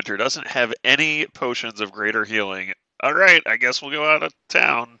Neverwinter doesn't have any potions of greater healing. All right, I guess we'll go out of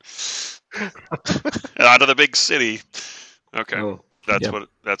town, out of the big city. Okay. Oh. That's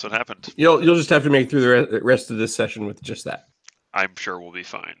what happened. You'll just have to make it through the rest of this session with just that. I'm sure we'll be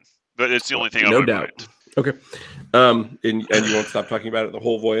fine. But it's the only thing. No doubt. Mind. Okay. And you won't stop talking about it the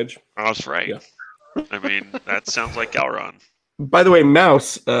whole voyage. That's right. Yeah. I mean, that sounds like Galron. By the way,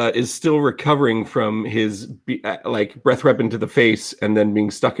 Mouse is still recovering from his breath weapon to the face and then being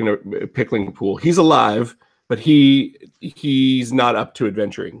stuck in a pickling pool. He's alive, but he's not up to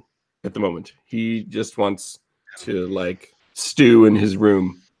adventuring at the moment. He just wants to stew in his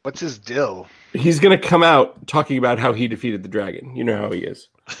room. What's his deal? He's going to come out talking about how he defeated the dragon. You know how he is.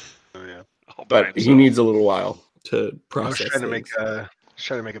 Oh yeah. All by But he himself. needs a little while to I was process trying to make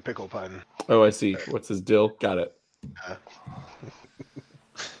things. a pickle pun. Oh, I see. What's his deal? Got it.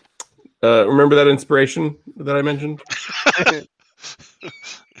 Uh, Remember that inspiration that I mentioned?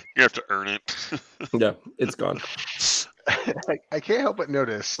 You have to earn it. Yeah, it's gone. I can't help but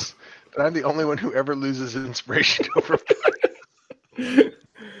notice that I'm the only one who ever loses inspiration over.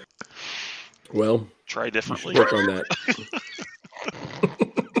 Well, Try we differently. should work on that.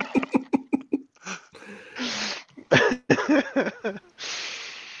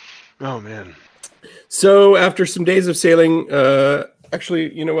 Oh man. So after some days of sailing,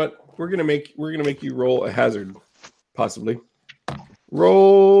 actually, you know what? We're gonna make you roll a hazard, possibly.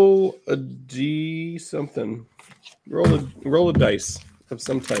 Roll a D something. Roll a dice of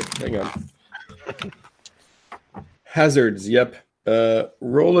some type. Hang on. Hazards. Yep.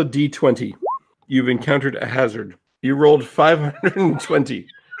 Roll a D20. You've encountered a hazard. You rolled 520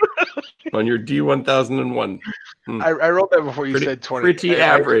 on your D1001. I rolled that before you said 20. Pretty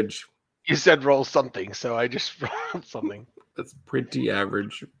average. You said roll something, so I just rolled something. That's pretty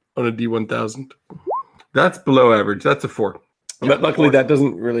average on a D1000. That's below average. That's a 4. But luckily, that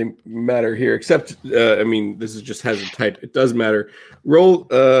doesn't really matter here, except, I mean, this is just hazard type. It does matter. Roll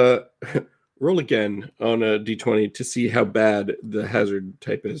again on a D20 to see how bad the hazard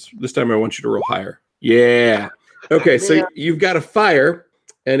type is. This time I want you to roll higher. Yeah. Okay, so you've got a fire,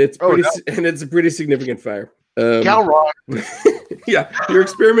 and it's pretty, and it's a pretty significant fire. Galron. Yeah, you're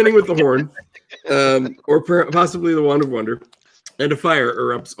experimenting with the horn, or possibly the wand of wonder, and a fire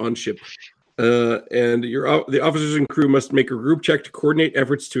erupts on ship. And the officers and crew must make a group check to coordinate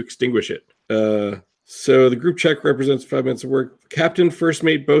efforts to extinguish it. So the group check represents 5 minutes of work. Captain, first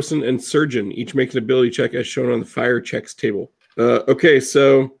mate, bosun, and surgeon each make an ability check as shown on the fire checks table. Okay,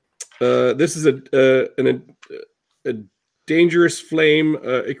 so this is a dangerous flame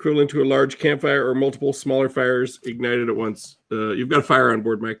equivalent to a large campfire or multiple smaller fires ignited at once. You've got a fire on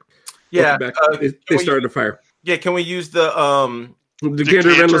board, Mike. Yeah, They started a fire. Yeah, can we use the Decanter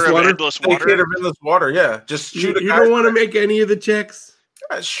of endless water? Decanter of endless water? Yeah, just shoot. You don't want to make any of the checks.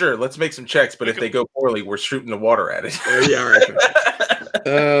 Sure, let's make some checks, but if they go poorly, we're shooting the water at it. Yeah, all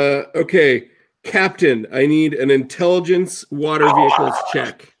right. Okay, Captain, I need an intelligence water vehicles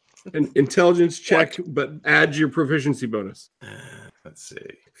check. An intelligence check, but add your proficiency bonus. Let's see.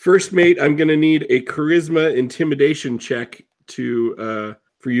 First mate, I'm going to need a charisma intimidation check to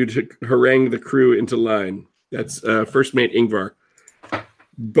for you to harangue the crew into line. That's first mate Ingvar.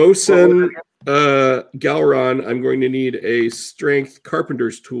 Bosun Galron, I'm going to need a strength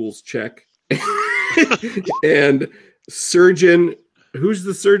carpenter's tools check. And surgeon, who's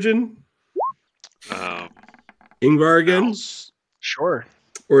the surgeon? Ingvar again? Mouse. Sure.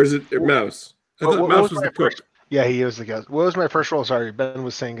 Or is it Mouse? I thought What Mouse was was my the cook. first- Yeah, he was the guy. What was my first roll? Sorry, Ben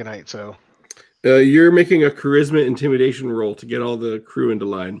was saying goodnight, so. You're making a charisma intimidation roll to get all the crew into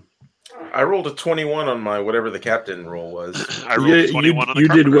line. I rolled a 21 on my whatever the captain roll was. I rolled Yeah, 21 on the you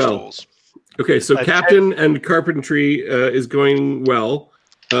did carpenter's well. rolls. Okay, so A captain and carpentry is going well.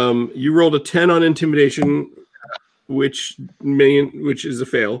 You rolled a 10 on intimidation, which is a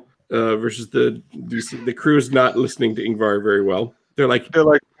fail. Versus the crew is not listening to Ingvar very well. They're like,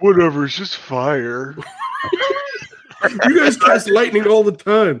 whatever, it's just fire. you guys cast lightning all the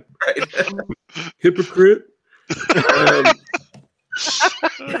time. Hypocrite.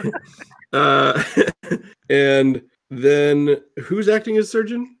 And then who's acting as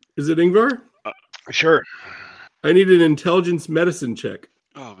surgeon? Is it Ingvar? Sure. I need an intelligence medicine check.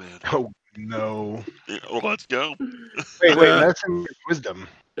 Oh man. Oh no. Yeah, well, let's go. Wait, that's in wisdom.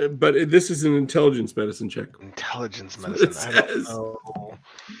 But this is an intelligence medicine check. Intelligence That's what it medicine. I don't says. know.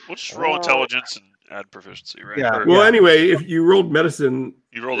 We'll just roll intelligence and add proficiency, right? Yeah. Or Well, anyway, if you rolled medicine,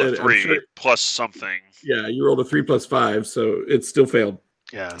 you rolled a I'm 3 sure- plus something. yeah, you rolled a 3 plus 5, so it still failed.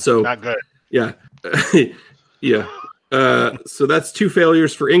 Yeah. So- not good. Yeah. Yeah. So that's 2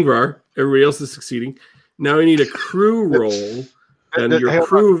 failures for Ingvar. Everybody else is succeeding. Now I need a crew roll. And your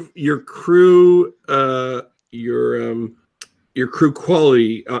crew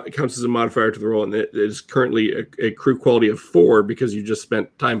quality counts as a modifier to the roll, and it is currently a crew quality of 4 because you just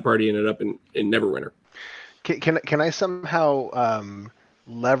spent time partying it up in Neverwinter. Can I somehow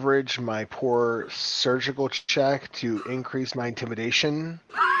leverage my poor surgical check to increase my intimidation?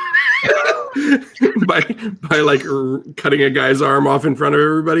 by like cutting a guy's arm off in front of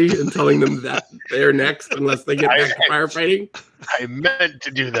everybody and telling them that they're next unless they get back to firefighting. I meant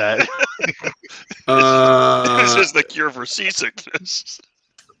to do that. This is the cure for seasickness.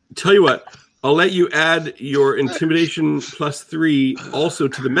 Tell you what, I'll let you add your intimidation +3 also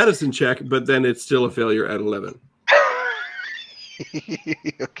to the medicine check, but then it's still a failure at 11.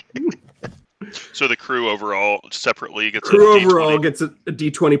 Okay. So the crew overall separately gets Crew a D20. overall gets a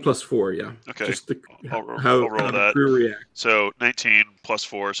D20 +4, yeah. Okay. Just I'll roll how the that. crew react. So 19 plus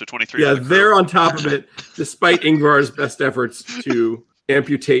 4, so 23. Yeah, on the crew. they're on top of it, despite Ingvar's best efforts to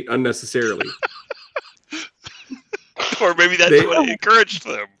amputate unnecessarily. Or maybe that's what encouraged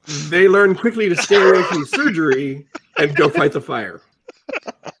them. They learn quickly to stay away from the surgery and go fight the fire.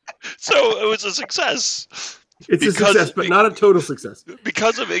 So it was a success. It's a success, but not a total success.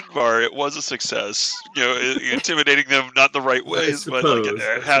 Because of Ingvar, it was a success. You know, intimidating them not the right ways, but like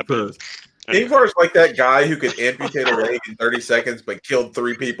it happened. Anyway. Ingvar's like that guy who could amputate a leg in 30 seconds but killed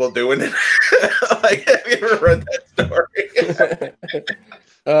 3 people doing it. Like, have you ever read that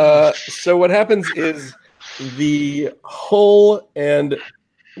story? So what happens is the hull and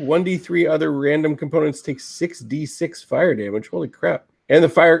 1d3 other random components take 6d6 fire damage. Holy crap. And the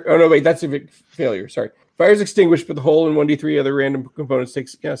fire... Oh, no, wait, that's a failure. Sorry. Fire is extinguished, but the hull and 1d3 other random components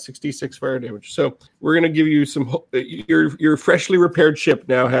takes 6d6 fire damage. So we're going to give you some... Your freshly repaired ship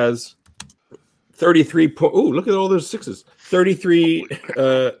now has 33... Oh, look at all those 6s. 33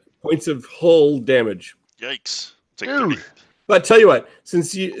 points of hull damage. Yikes. Dude. But tell you what,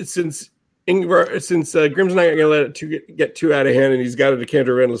 since Ingvar, Grim's not going to let it get too out of hand, and he's got a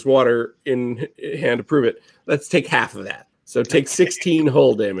decanter of endless water in hand to prove it, let's take half of that. So take 16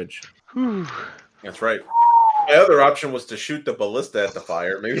 hull damage. That's right. My other option was to shoot the ballista at the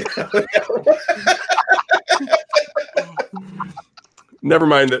fire. Maybe. Never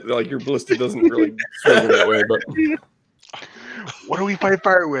mind that, like, your ballista doesn't really swing that way. But What do we fight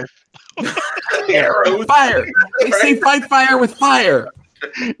fire with? Arrows. fire. They say fight fire with fire.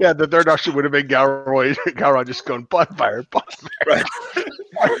 Yeah, the third option would have been Gowron just going bonfire. Right.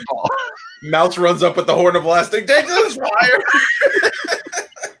 Fireball. Mouse runs up with the horn of blasting. Take this fire.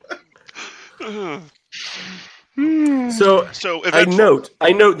 So I eventually,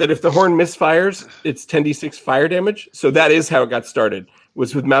 note that if the horn misfires, it's 10d6 fire damage. So that is how it got started.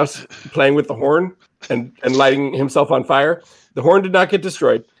 Was with Mouse playing with the horn and lighting himself on fire. The horn did not get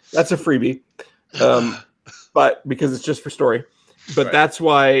destroyed. That's a freebie, but because it's just for story. But Right. that's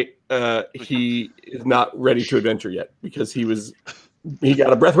why he is not ready to adventure yet, because he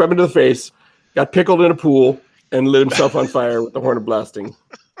got a breath weapon to the face, got pickled in a pool, and lit himself on fire with the horn of blasting.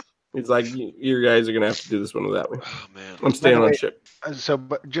 He's like, you guys are gonna have to do this one without me. Oh man. I'm staying on ship. So,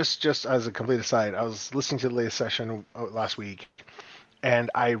 but just as a complete aside, I was listening to the latest session last week, and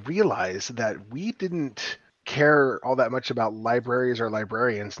I realized that we didn't care all that much about libraries or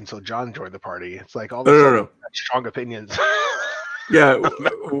librarians until John joined the party. It's like all No. strong opinions. Yeah,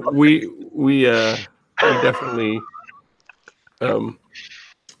 we definitely, yeah.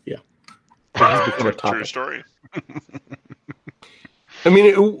 It has become a True topic. story. I mean,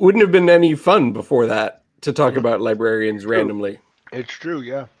 it wouldn't have been any fun before that to talk about librarians randomly. It's true,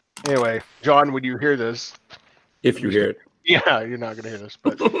 yeah. Anyway, John, when you hear this, If you hear it. yeah, you're not gonna hear this,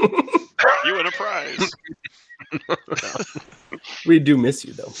 but You win a prize. We do miss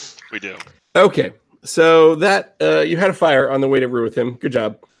you, though. We do. Okay, so that you had a fire on the way to Rue with him. Good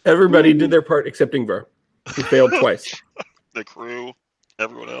job. Everybody did their part except Ingvar, who failed twice. The crew,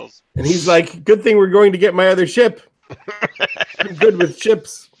 everyone else. And he's like, good thing we're going to get my other ship. I'm good with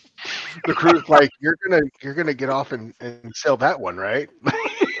ships. the crew's like, you're gonna get off and sail that one, right?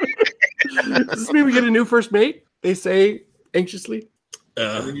 Does this mean we get a new first mate? They say anxiously.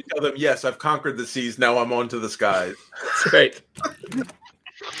 And then you tell them, yes, I've conquered the seas. Now I'm on to the skies. That's right.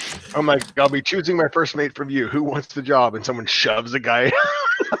 I'm like, I'll be choosing my first mate from you. Who wants the job? And someone shoves a guy.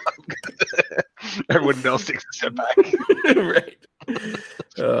 Everyone else takes a step back. Right.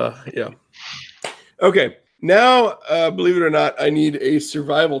 Yeah. Okay. Now, believe it or not, I need a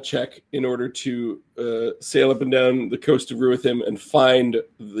survival check in order to sail up and down the coast of Ruithim and find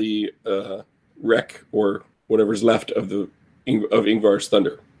the wreck or whatever's left of Ingvar's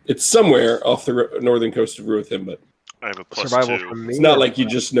Thunder. It's somewhere off the northern coast of Ruithim, but I have a plus Survival 2. from me. it's not like you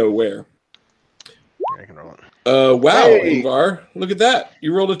just know where. I can roll it. Wow, Hey! Ingvar, look at that!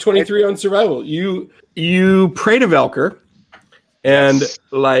 You rolled a 23 on survival. You pray to Velker, and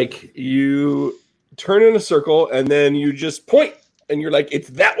like you turn in a circle, and then you just point, and you're like, "It's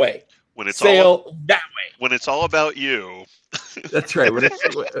that way. When it's Sail that way." when it's all about you. That's right. When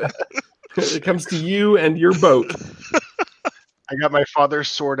it comes to you and your boat, I got my father's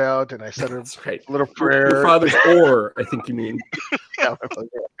sword out, and I said a that's right. little prayer. Your father's oar, I think you mean. Yeah, my father's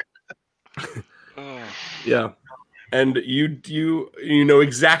oar. Oh, Yeah, and you know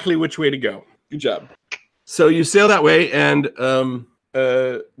exactly which way to go. Good job. So you sail that way, and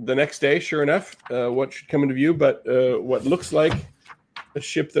the next day, sure enough, what should come into view but what looks like a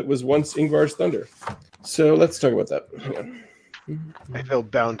ship that was once Ingvar's Thunder. So let's talk about that. Hang on. I feel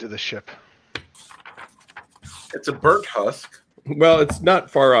bound to the ship. It's a burnt husk. Well, it's not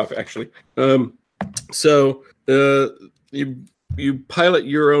far off, actually. So you pilot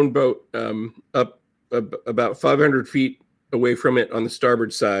your own boat up about 500 feet away from it on the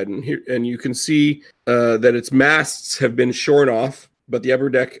starboard side, and you can see that its masts have been shorn off, but the upper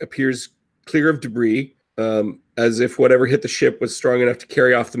deck appears clear of debris, as if whatever hit the ship was strong enough to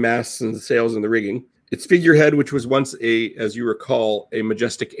carry off the masts and the sails and the rigging. Its figurehead, which was once as you recall, a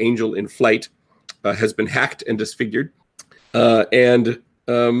majestic angel in flight, has been hacked and disfigured.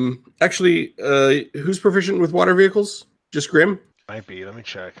 Actually, who's proficient with water vehicles? Just Grim? Might be. Let me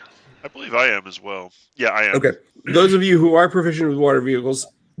check. I believe I am as well. Yeah, I am. Okay. Those of you who are proficient with water vehicles,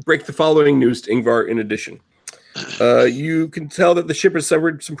 break the following news to Ingvar in addition. You can tell that the ship has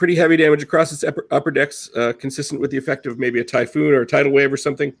suffered some pretty heavy damage across its upper decks, consistent with the effect of maybe a typhoon or a tidal wave or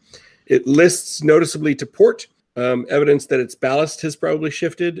something. It lists noticeably to port, evidence that its ballast has probably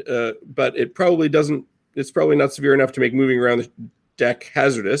shifted, but it probably doesn't. It's probably not severe enough to make moving around the deck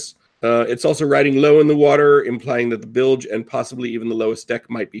hazardous. It's also riding low in the water, implying that the bilge and possibly even the lowest deck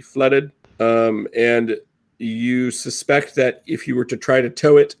might be flooded. And you suspect that if you were to try to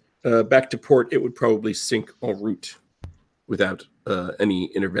tow it back to port, it would probably sink en route without any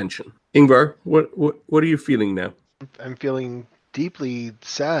intervention. Ingvar, what are you feeling now? I'm feeling deeply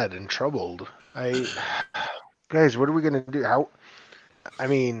sad and troubled. Guys, what are we gonna do? I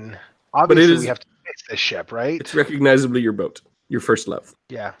mean, obviously we have to fix this ship, right? It's recognizably your boat, your first love.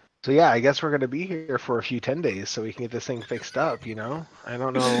 Yeah. So yeah, I guess we're gonna be here for a few 10 days so we can get this thing fixed up. You know, I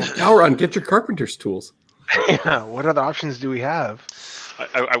don't know. Gowron, get your carpenter's tools. Yeah. What other options do we have?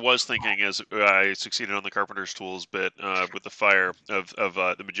 I was thinking as I succeeded on the carpenter's tools bit with the fire of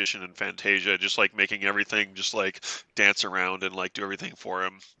the magician and Fantasia, just like making everything just like dance around and like do everything for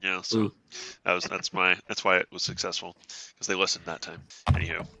him. Yeah, so that's why it was successful, because they listened that time.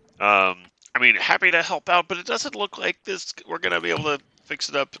 Anywho, I mean, happy to help out, but it doesn't look like we're gonna be able to fix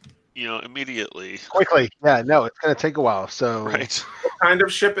it up, immediately. Quickly. Yeah. No, it's gonna take a while. So. Right. What kind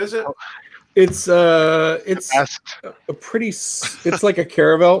of ship is it? It's a pretty. It's like a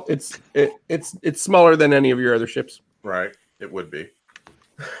caravel. It's smaller than any of your other ships. Right. It would be.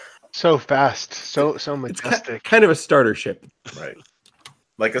 So fast, so majestic. It's kind of a starter ship. Right.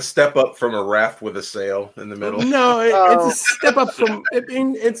 Like a step up from a raft with a sail in the middle. No, it's a step up from. I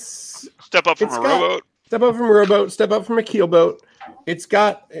mean, it's step up from a rowboat. Step up from a rowboat. Step up from a keelboat. It's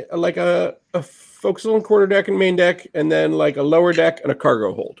got like a forecastle and quarterdeck and main deck, and then like a lower deck and a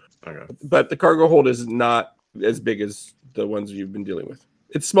cargo hold. Okay. But the cargo hold is not as big as the ones you've been dealing with.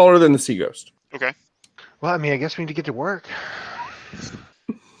 It's smaller than the Sea Ghost. Okay. Well, I mean, I guess we need to get to work.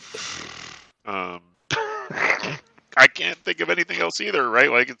 I can't think of anything else either, right?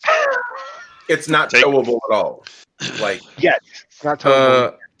 Like it's not towable at all. Like yes, it's not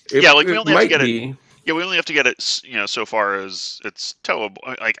towable. Like we only have to get it. Yeah, we only have to get it, so far as it's towable.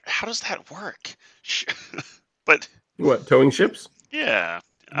 Like, how does that work? But what, towing ships? Yeah.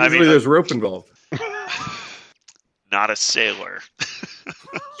 Usually there's rope involved. Not a sailor.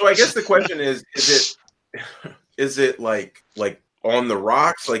 So I guess the question is it like on the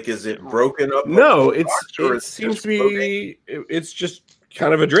rocks? Like, is it broken up? No, it seems to be, it's just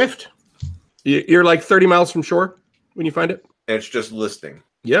kind of adrift. You're like 30 miles from shore when you find it. And it's just listing.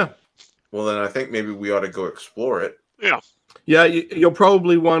 Yeah. Well, then I think maybe we ought to go explore it. Yeah. Yeah, you'll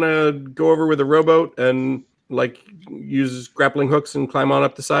probably want to go over with a rowboat and like use grappling hooks and climb on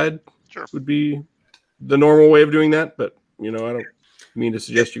up the side. Sure. Would be the normal way of doing that, but I don't mean to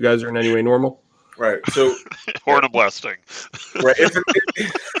suggest you guys are in any way normal. Right. So horn of blasting. Right.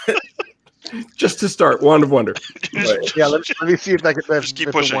 Just to start, Wand of Wonder. Right. Yeah, let me see if I can just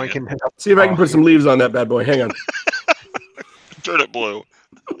keep pushing. See if I can put some leaves on that bad boy. Hang on. Turn it blue.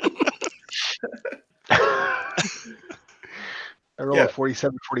 I roll a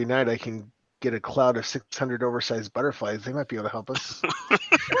 47, 49. I can get a cloud of 600 oversized butterflies. They might be able to help us.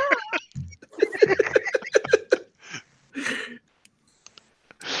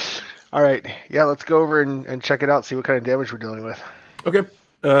 All right. Yeah, let's go over and check it out, see what kind of damage we're dealing with. Okay.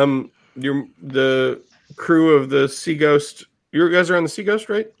 The crew of the Sea Ghost. You guys are on the Sea Ghost,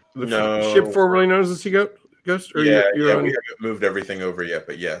 right? The ship formerly known as the Sea Ghost? Or yeah, we haven't moved everything over yet,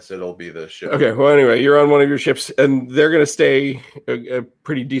 but yes, it'll be the ship. Okay, well, anyway, you're on one of your ships, and they're going to stay a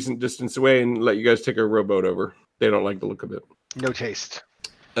pretty decent distance away and let you guys take a rowboat over. They don't like the look of it. No taste.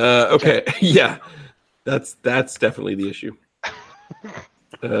 Okay, yeah, that's definitely the issue.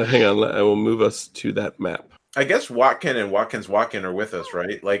 Hang on, I will move us to that map. I guess Watkin and Watkins Watkin are with us,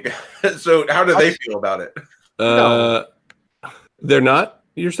 right? Like, so how do they feel about it? They're not.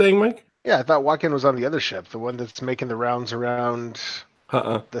 You're saying, Mike? Yeah, I thought Watkin was on the other ship, the one that's making the rounds around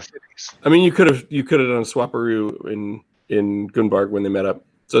Uh-uh. the cities. I mean, you could have done Swapperoo in Gunbarg when they met up.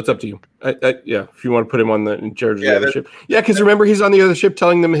 So it's up to you. Yeah, if you want to put him in charge of the other ship. Yeah, because remember, he's on the other ship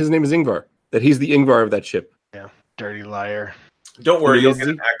telling them his name is Ingvar, that he's the Ingvar of that ship. Yeah, dirty liar. Don't worry, you'll get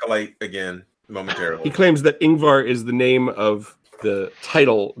an acolyte again momentarily. He claims that Ingvar is the name of the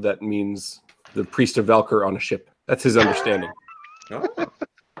title that means the priest of Valkyr on a ship. That's his understanding. Oh,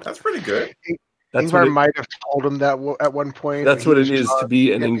 that's pretty good. Ingvar might have told him that at one point. That's what it is to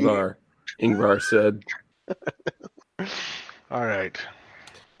be an Ingvar. Ingvar said. All right.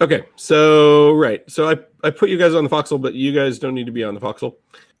 Okay, so I put you guys on the forecastle, but you guys don't need to be on the forecastle.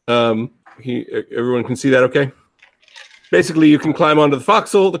 Everyone can see that, okay? Basically, you can climb onto the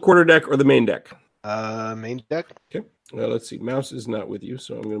forecastle, the quarterdeck, or the main deck. Main deck. Okay. Let's see. Mouse is not with you,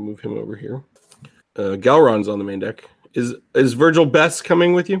 so I'm going to move him over here. Galron's on the main deck. Is Virgil Bess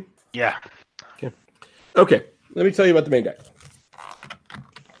coming with you? Yeah. Okay. Let me tell you about the main deck.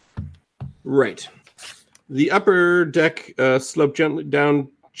 Right. The upper deck slopes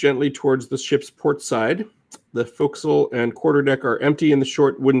gently towards the ship's port side. The forecastle and quarterdeck are empty, and the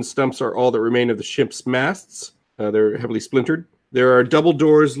short wooden stumps are all that remain of the ship's masts. They're heavily splintered. There are double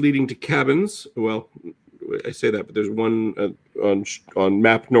doors leading to cabins. Well, I say that, but there's one on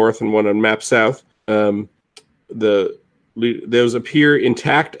map north and one on map south. Those appear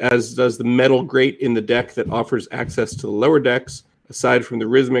intact, as does the metal grate in the deck that offers access to the lower decks. Aside from the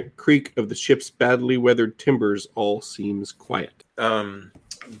rhythmic creak of the ship's badly weathered timbers, all seems quiet.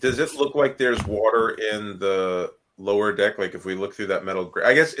 Does it look like there's water in the lower deck? Like if we look through that metal grate,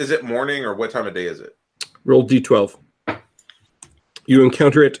 I guess, is it morning or what time of day is it? Roll D12. You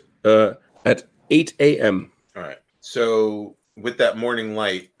encounter it at 8 a.m. All right. So with that morning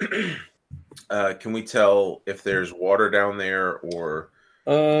light, can we tell if there's water down there or...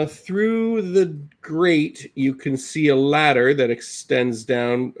 Through the grate, you can see a ladder that extends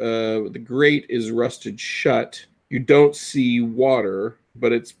down. The grate is rusted shut. You don't see water,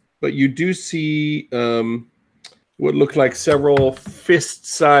 but you do see what look like several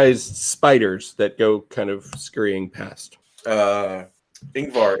fist-sized spiders that go kind of scurrying past.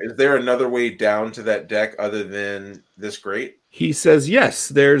 Ingvar, is there another way down to that deck other than this grate? He says yes.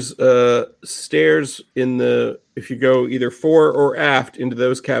 There's stairs if you go either fore or aft into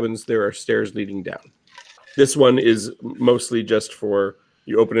those cabins, there are stairs leading down. This one is mostly just for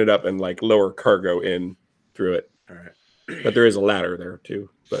you open it up and like lower cargo in through it. All right. But there is a ladder there too.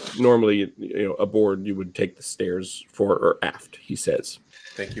 But normally, aboard you would take the stairs fore or aft, he says.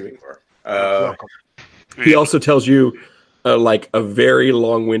 Thank you, Ingvar. Welcome. He also tells you like a very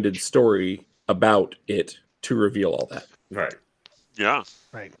long-winded story about it to reveal all that. Right. Yeah.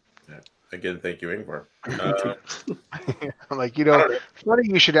 Right. Again, thank you, Ingvar. I'm like, funny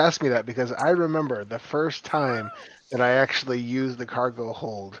you should ask me that, because I remember the first time that I actually used the cargo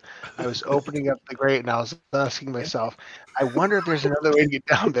hold. I was opening up the grate and I was asking myself, I wonder if there's another way to get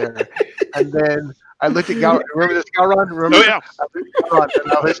down there. And then I looked at Galron. Remember this, Galron? Remember? Oh, yeah. I looked at Galron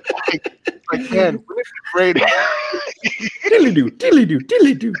and I was like, man, wouldn't it be great? Diddly-doo, diddly-doo,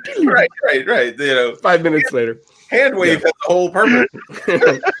 diddly-doo, diddly-doo. Right. 5 minutes later. Hand wave has the whole purpose.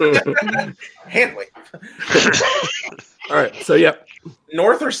 Hand wave. All right, so yeah.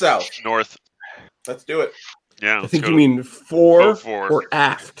 North or south? North. Let's do it. Yeah. I think you mean fore or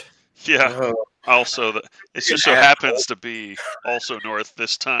aft. Yeah. Also, it just so happens to be also north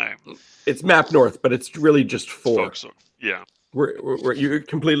this time. It's map north, but it's really just fore. Folks, yeah. You're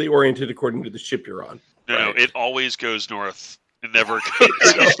completely oriented according to the ship you're on. No, it always goes north. It never goes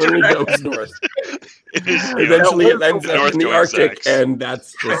It only goes north. It is, Eventually, it ends up north in the going Arctic, south. and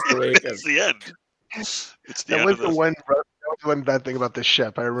that's just the way it It's goes. the end. It's the That end was of the the one bad thing about this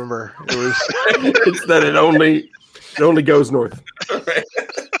ship. I remember it was. It's that it only goes north.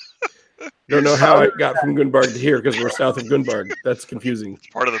 Don't know how it got from Gunbarg to here because we're south of Gunbarg. That's confusing.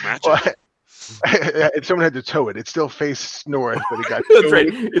 part of the magic. Well, someone had to tow it. It still faced north, but it got. That's right.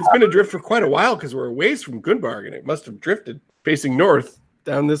 It's been adrift for quite a while because we're a ways from Gunbarg, and it must have drifted facing north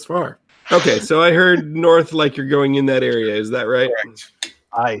down this far. Okay, so I heard north like you're going in that area. Is that right?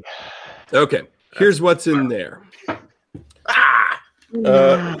 Correct. Okay, here's what's in there.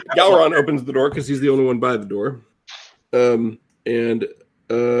 Galron opens the door because he's the only one by the door. You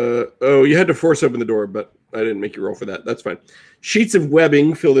had to force open the door, but I didn't make you roll for that. That's fine. Sheets of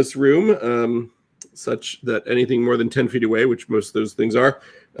webbing fill this room, such that anything more than 10 feet away, which most of those things are,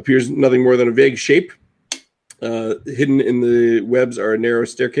 appears nothing more than a vague shape. Hidden in the webs are a narrow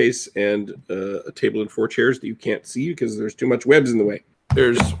staircase and a table and 4 chairs that you can't see because there's too much webs in the way.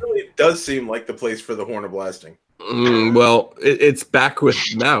 There's It really does seem like the place for the Horn of Blasting. well, it's back with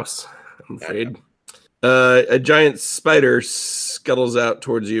Mouse, I'm afraid. A giant spider scuttles out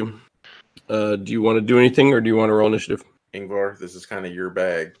towards you. Do you want to do anything, or do you want to roll initiative? Ingvar, this is kind of your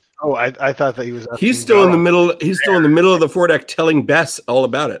bag. Oh, I thought that he was. He's still in the middle. He's still in the middle of the foredeck, telling Bess all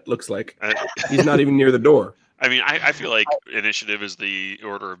about it. Looks like he's not even near the door. I mean, I feel like initiative is the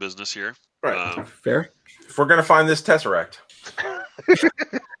order of business here. Right. Fair. If we're gonna find this Tesseract,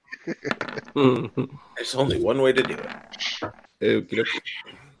 Mhm. there's only one way to do it. Okey-doke.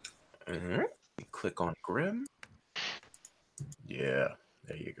 Click on Grim. Yeah,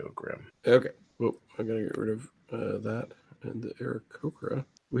 there you go, Grim. Okay. Well, I'm gonna get rid of that and the Aarakocra.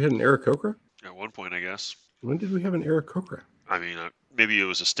 We had an Aarakocra? At one point, I guess. When did we have an Aarakocra? I mean, maybe it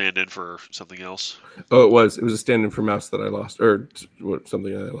was a stand-in for something else. Oh, it was. It was a stand-in for Mouse that I lost, or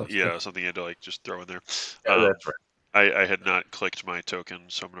something that I lost. Yeah, something you had to like just throw in there. Yeah, that's right. I had not clicked my token,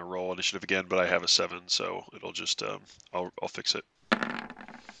 so I'm going to roll initiative again, but I have a 7, so it'll just I'll fix it.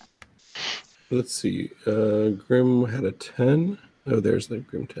 Let's see. Grim had a 10. Oh, there's the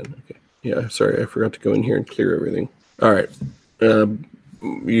Grim 10. Okay. Yeah, sorry, I forgot to go in here and clear everything. All right. Do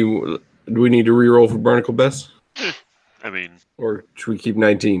we need to re-roll for Barnacle Bess? I mean, Or should we keep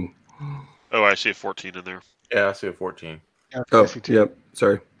 19? oh, I see a 14 in there. Yeah, I see a 14. Oh, yep.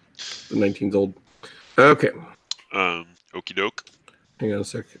 Sorry. The 19's old. Okay. Okie doke. Hang on a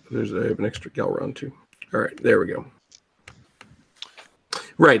sec. I have an extra Galron too. All right, there we go.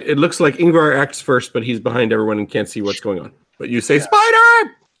 Right. It looks like Ingvar acts first, but he's behind everyone and can't see what's going on. But you say,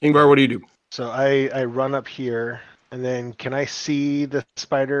 Spider! Ingvar, what do you do? So I run up here, and then can I see the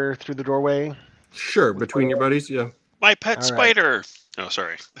spider through the doorway? Sure, between your buddies, yeah. My pet All right. spider. Oh,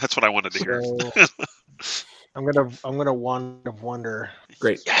 sorry. That's what I wanted to hear. So I'm gonna Wand of Wonder.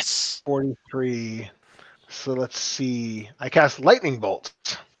 Great. Yes. 43. So let's see. I cast lightning bolt.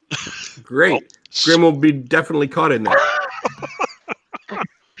 Great. Grim will be definitely caught in there.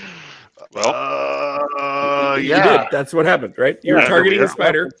 Well, You yeah. did. That's what happened, right? You were Yeah, targeting yeah. the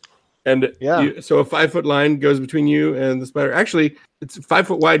spider, and Yeah. so a 5-foot line goes between you and the spider. Actually, it's 5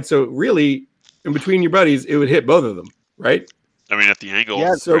 foot wide, so really, in between your buddies, it would hit both of them, right? I mean, at the angle.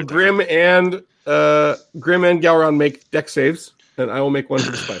 Yeah, So right there. Grim and Galron make deck saves, and I will make one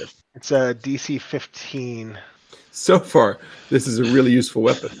for the spider. It's a DC 15. So far, this is a really useful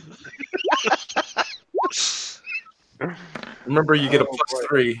weapon. Remember, you get a Oh, plus boy.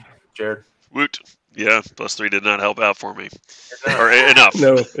 3, Jared. Woot. Yeah, +3 did not help out for me. Or enough.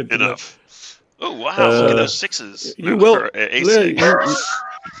 No, it did not. Enough. Oh, wow. Look at Uh, those 6s. You will. Or, AC.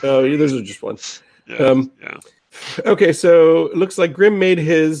 Oh, those are just one. Yeah. Yeah. Okay, so it looks like Grim made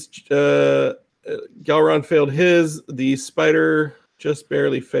his. Galron failed his. The spider just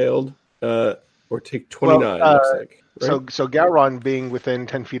barely failed. Or take 29. Well, looks like. Right? So Galron being within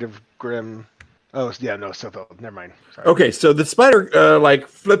 10 feet of Grim. Oh yeah, no, so never mind. Sorry. Okay, so the spider like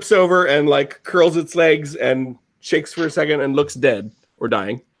flips over and like curls its legs and shakes for a second and looks dead or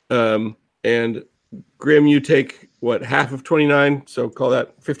dying. And Grim, you take what, half of 29, so call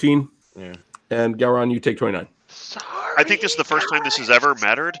that 15. Yeah. And Galron, you take 29. Sorry. I think this is the first time this has ever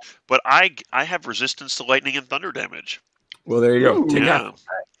mattered, but I have resistance to lightning and thunder damage. Well, there you go. Ooh. Take half. Yeah.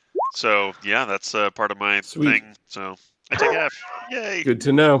 So, yeah, that's part of my Sweet. thing. So, I take half. Yay. Good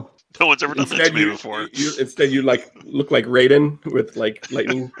to know. No one's ever done that to me before. Instead, you like look like Raiden with like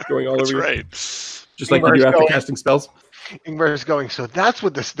lightning going all That's over you, right. just like you do after Going- casting spells. Ingvar's going, so that's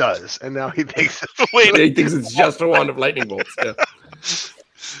what this does. And now he thinks Wait. He thinks it's just a wand of lightning bolts. Yeah.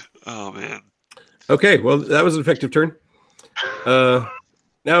 Oh, man. Okay, well, that was an effective turn.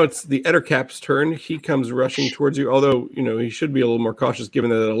 Now it's the Ettercap's turn. He comes rushing towards you, although, you know, he should be a little more cautious given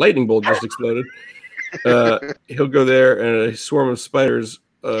that a lightning bolt just exploded. He'll go there, and a swarm of spiders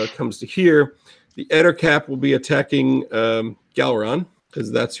comes to here. The Ettercap will be attacking Galron,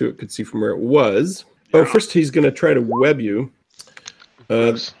 because that's who it could see from where it was. Oh, first he's going to try to web you.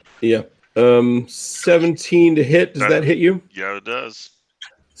 Yeah. 17 to hit. Does that hit you? Yeah, it does.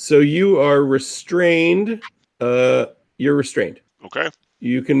 So you are restrained. You're restrained. Okay.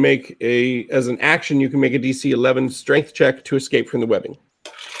 You can make as an action, you can make a DC 11 strength check to escape from the webbing.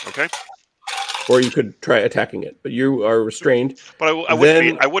 Okay. Or you could try attacking it, but you are restrained. But I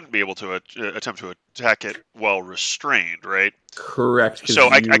wouldn't be able to attempt to attack it while restrained, right? Correct. 'cause So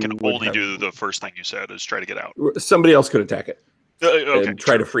I you can would only have- do the first thing you said, is try to get out. Somebody else could attack it Okay. and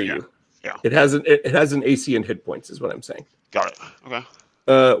try to free Yeah. you. Yeah. It has an AC and hit points, is what I'm saying. Got it.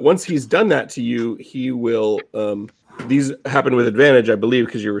 Okay. Once he's done that to you, he will. These happen with advantage, I believe,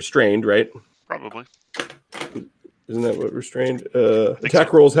 because you're restrained, right? Probably. Isn't that what restrained?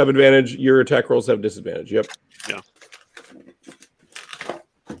 Attack rolls have advantage. Your attack rolls have disadvantage. Yep. Yeah.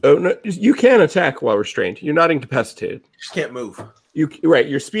 Oh no, you can attack while restrained. You're not incapacitated. Just can't move. Right.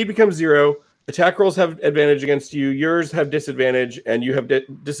 Your speed becomes 0. Attack rolls have advantage against you. Yours have disadvantage, and you have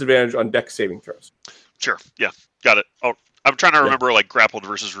disadvantage on dex saving throws. Sure. Yeah. Got it. I'm trying to remember like grappled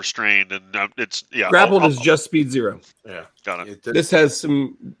versus restrained, and it's Grappled is just speed 0. Yeah, got it. This has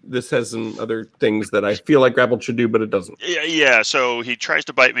some other things that I feel like grappled should do, but it doesn't. Yeah. So he tries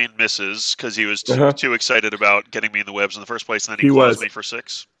to bite me and misses because he was too excited about getting me in the webs in the first place, and then he claws me for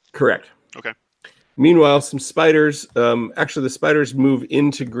 6. Correct. Okay. Meanwhile, some spiders. Actually, the spiders move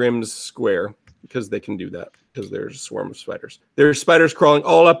into Grimm's square because they can do that because there's a swarm of spiders. There's spiders crawling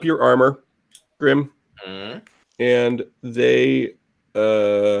all up your armor, Grimm. Mm-hmm. And they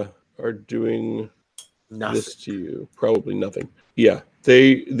are doing Nothing. this to you. Probably nothing. Yeah,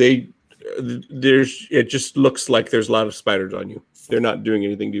 there's. It just looks like there's a lot of spiders on you. They're not doing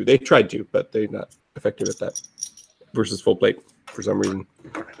anything to you. They tried to, but they're not effective at that. Versus full plate for some reason.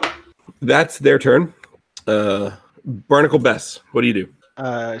 That's their turn. Barnacle Bess, what do you do?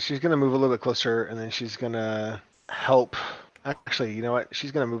 She's gonna move a little bit closer, and then she's gonna help. Actually, you know what?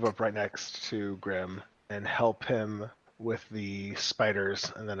 She's gonna move up right next to Grimm and help him with the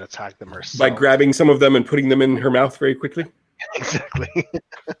spiders, and then attack them herself. By grabbing some of them and putting them in her mouth very quickly? Exactly.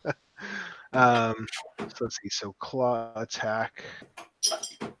 So let's see. So claw attack,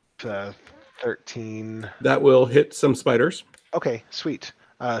 13. That will hit some spiders. Okay, sweet.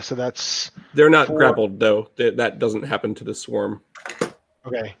 So that's... They're not 4. grappled, though. That doesn't happen to the swarm.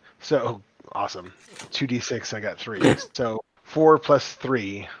 Okay, so awesome. 2d6, I got 3. So 4 plus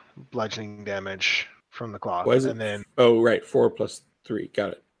 3 bludgeoning damage from the claw. Why is it? And then, oh, right. 4 plus 3.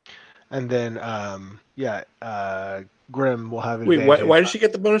 Got it. and then Grimm will have Wait, advantage. why did she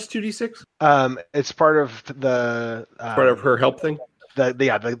get the bonus 2d6? It's part of the... Part of her help thing?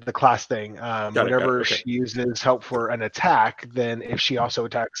 The class thing. Whenever okay. she uses help for an attack, then if she also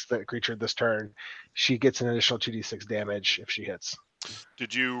attacks the creature this turn, she gets an additional 2d6 damage if she hits.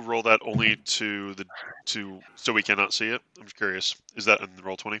 Did you roll that only to so we cannot see it? I'm curious. Is that in the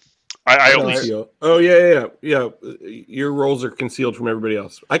roll 20? I only Oh yeah. Your rolls are concealed from everybody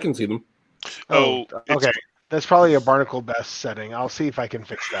else. I can see them. Okay. That's probably a Barnacle Best setting. I'll see if I can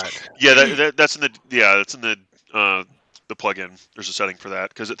fix that. Yeah, that's in the plugin. There's a setting for that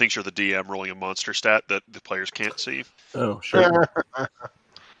because it thinks you're the DM rolling a monster stat that the players can't see. Oh, sure.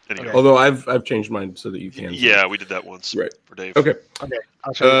 Anyway. Okay. Although I've changed mine so that you can. Yeah, we did that once. Right. For Dave. Okay.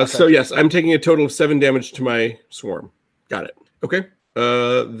 I'll try. So yes, I'm taking a total of 7 damage to my swarm. Got it. Okay.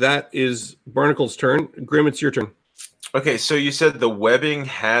 That is Barnacle's turn. Grimm, it's your turn. Okay, so you said the webbing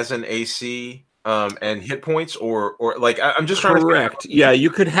has an AC and hit points, or like I'm just trying to. Correct. Yeah, you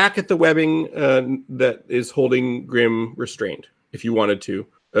could hack at the webbing that is holding Grimm restrained if you wanted to,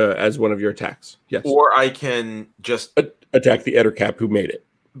 as one of your attacks. Yes. Or I can just attack the Ettercap who made it.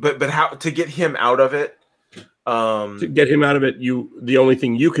 But how to get him out of it? To get him out of it, the only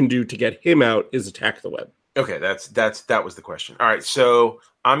thing you can do to get him out is attack the web. Okay, that was the question. All right, so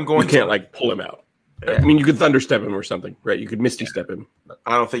I'm going. You can't pull him out. Yeah. I mean, you could thunderstep him or something, right? You could misty step him.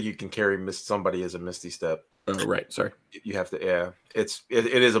 I don't think you can carry somebody as a misty step. Oh, right. Sorry. You have to. Yeah,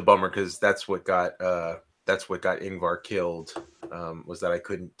 it is a bummer because that's what got Ingvar killed. Was that I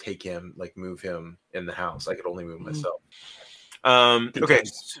couldn't take him, move him in the house. I could only move myself. Okay,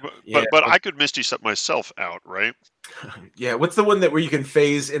 but I could misty step myself out, right? Yeah. What's the one where you can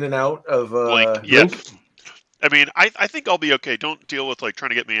phase in and out of? Blink. Yeah. I mean, I think I'll be okay. Don't deal with trying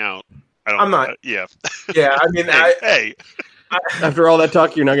to get me out. I'm not. Yeah. Yeah. I mean, hey. After all that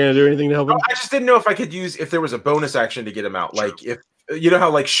talk, you're not going to do anything to help him? I just didn't know if I could use if there was a bonus action to get him out. Sure. Like if you know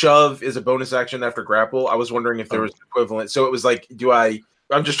how shove is a bonus action after grapple. I was wondering if there was an equivalent. So it was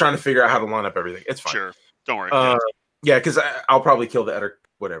I'm just trying to figure out how to line up everything. It's fine. Sure. Don't worry. Yeah, because I'll probably kill the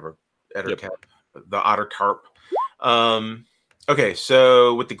Ettercap, the Otter Carp. Okay,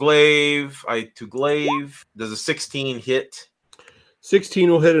 so with the glaive, does a 16 hit? 16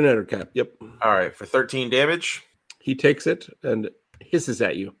 will hit an Ettercap. Yep. All right, for 13 damage. He takes it and hisses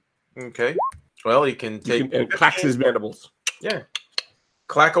at you. Okay. Well, he can take and clacks his mandibles. Yeah.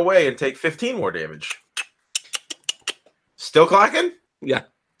 Clack away and take 15 more damage. Still clacking? Yeah,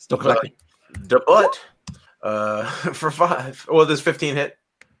 still clacking. But for 5. Well, does 15 hit?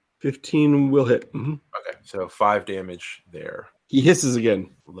 15 will hit. Mm-hmm. Okay, so 5 damage there. He hisses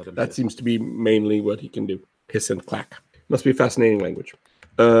again. That hiss. Seems to be mainly what he can do. Hiss and clack. Must be a fascinating language.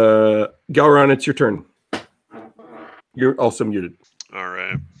 Galron, it's your turn. You're also muted. All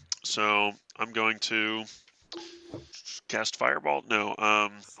right. So I'm going to Cast Fireball? No.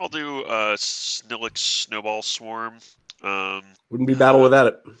 I'll do Snillix Snowball Swarm. Wouldn't be battle without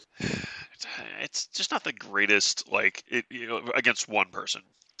it. It's just not the greatest, like it against one person.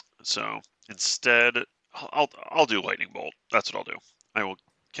 So instead, I'll do Lightning Bolt. That's what I'll do. I will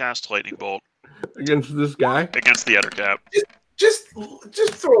cast Lightning Bolt Against this guy? against the Ettercap. Just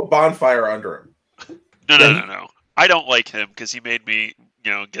throw a bonfire under him. No. I don't like him because he made me,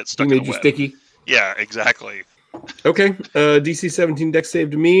 get He stuck in made a you web. sticky. Yeah, exactly. Okay. DC 17 dex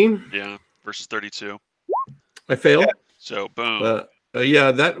save to me. Yeah, versus 32. I fail. So boom.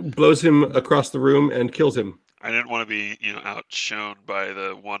 Yeah, that blows him across the room and kills him. I didn't want to be, outshone by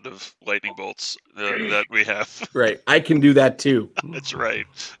the wand of lightning bolts that we have. Right. I can do that too. That's right.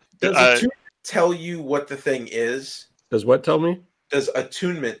 Does attunement tell you what the thing is? Does what tell me? Does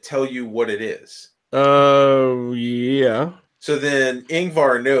attunement tell you what it is? Yeah. So then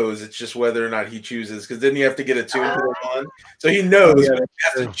Ingvar knows, it's just whether or not he chooses, because then you have to get attuned to the one. So he knows, Yeah, but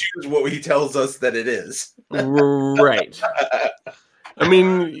he has to choose what he tells us that it is. Right. I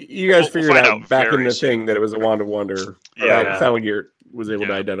mean, you guys We'll figured find out out back in very the soon. thing that it was a Wand of Wonder. Yeah. Falgear was able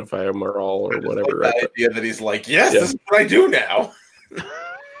to Yeah. identify them or all or I just whatever. like Right? the idea that he's like, yes, Yeah. this is what I do now.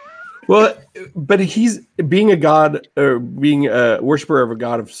 Well, but he's being a god or being a worshiper of a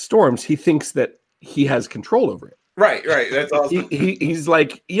god of storms. He thinks that he has control over it. Right. That's awesome. He's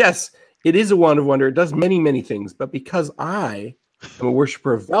like, yes, it is a wand of wonder. It does many, many things. But because I am a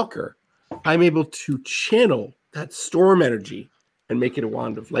worshiper of Valkyr, I'm able to channel that storm energy and make it a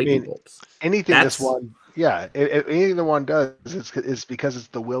wand of lightning bolts. Anything That's- this one, yeah, anything the one does is because it's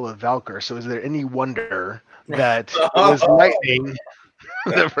the will of Valkyr. So is there any wonder that it was lightning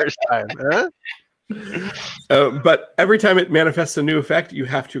the first time? Huh? But every time it manifests a new effect, you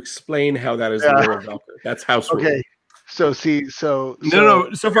have to explain how that is the will of Valkyr. That's how. Okay. So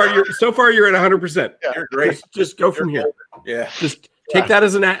No. So far you're at 100%. You're great. Just go from here. Yeah. Just take that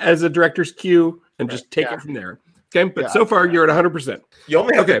as a director's cue and just take it from there. Okay, but Yeah. so far you're at 100%. You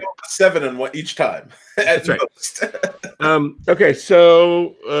only have Okay. to go with 7 on one each time. At That's right. most. Okay,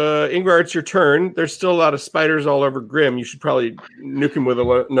 so Ingvar, it's your turn. There's still a lot of spiders all over Grim. You should probably nuke him with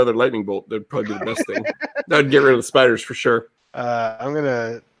another lightning bolt. That'd probably be the best thing. That would get rid of the spiders for sure. I'm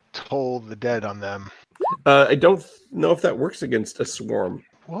gonna toll the dead on them. I don't know if that works against a swarm.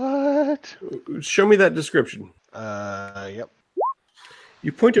 What? Show me that description. Yep.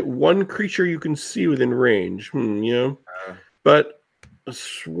 You point at one creature you can see within range. But a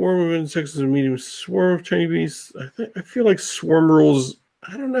swarm of insects is a medium. Swarm of tiny beasts. I feel like swarm rules.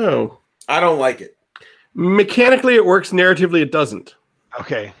 I don't know. I don't like it. Mechanically, it works. Narratively, it doesn't.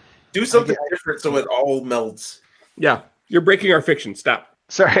 Okay. Do something different so it all melds. Yeah, you're breaking our fiction. Stop.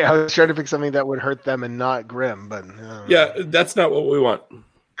 Sorry, I was trying to pick something that would hurt them and not Grim, but Yeah, that's not what we want.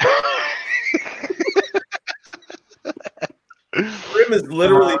 Grim is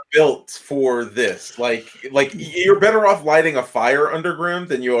literally built for this. Like you're better off lighting a fire under Grim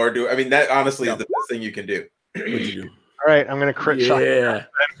than you are doing. I mean, that honestly is the best thing you can do. What'd you do? All right, I'm gonna crit shock.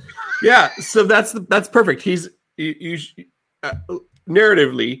 Yeah. So that's perfect.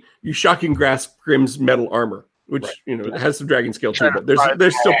 Narratively, you shocking grasp Grim's metal armor, which it has some dragon scale too, but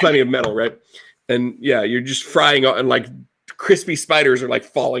there's still plenty of metal, right? And yeah, you're just frying out, and like crispy spiders are like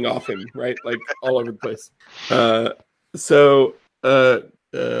falling off him, right? Like all over the place. So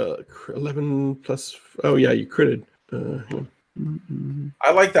 11 plus. Oh yeah, you critted.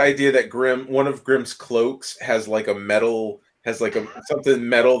 I like the idea that one of Grim's cloaks has like a metal, something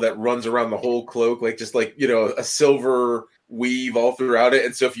metal that runs around the whole cloak, like just like a silver weave all throughout it.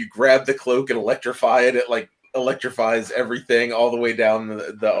 And so if you grab the cloak and electrify it, it like electrifies everything all the way down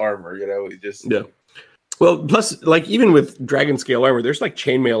the armor. It just Well, plus, like even with dragon scale armor, there's like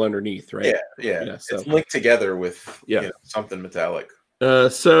chainmail underneath, right? Yeah. So. It's linked together with something metallic.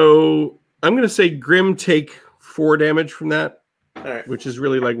 So I'm gonna say Grim take 4 damage from that. All right. Which is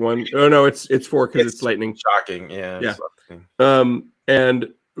really like 1. Oh no, it's 4 because it's lightning. Shocking, yeah. And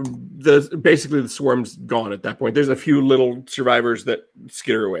basically the swarm's gone at that point. There's a few little survivors that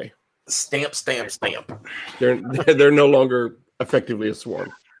skitter away. Stamp. They're no longer effectively a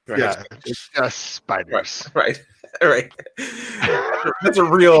swarm. Right. Yeah, it's just spiders. Right. That's a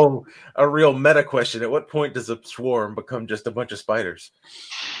real meta question. At what point does a swarm become just a bunch of spiders?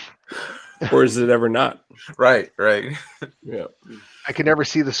 Or is it ever not? Right. Yeah. I can never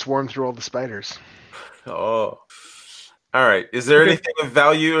see the swarm through all the spiders. Oh. All right. Is there anything of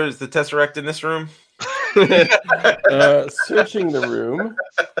value, or is the Tesseract in this room? Searching the room,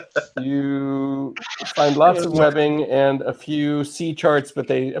 you find lots of webbing and a few sea charts, but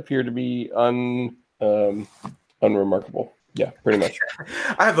they appear to be unremarkable. Yeah, pretty much.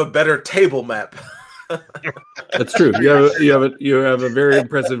 I have a better table map. That's true. You have a very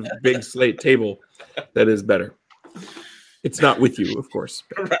impressive big slate table that is better. It's not with you, of course.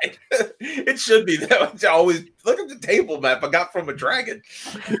 Right. It should be though. It's always look at the table map I got from a dragon.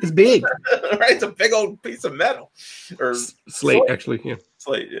 It's big. Right, it's a big old piece of metal or Slate, actually. Yeah.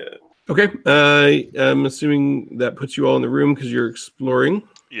 slate. Yeah. Okay. I'm assuming that puts you all in the room because you're exploring.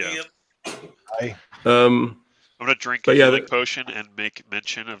 Yeah. Hi. I'm gonna drink But a yeah, healing potion and make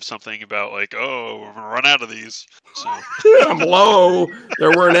mention of something about like, oh, we're gonna run out of these. So I'm low.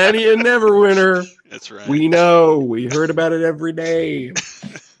 There weren't any in Neverwinter. that's right. We know. We heard about it every day.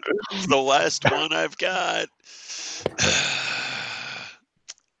 It's the last one I've got.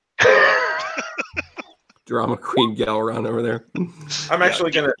 Drama Queen Galron over there. I'm actually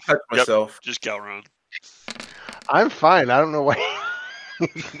gonna touch myself. Just Galron. I'm fine. I don't know why.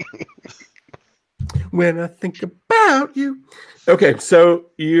 When I think about you. Okay, so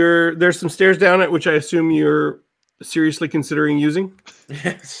there's some stairs down it, which I assume you're seriously considering using.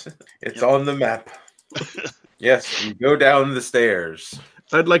 Yes, it's on the map. Yes, you go down the stairs.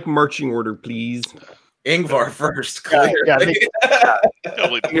 I'd like marching order, please. Ingvar first. Yeah, Clearly.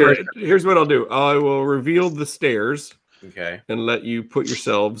 Totally Here's what I'll do. I will reveal the stairs Okay. and let you put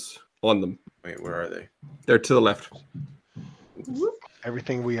yourselves on them. Wait, where are they? They're to the left.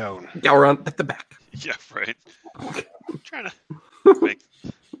 Everything we own. Galron at the back. Yeah, right. I'm trying to make.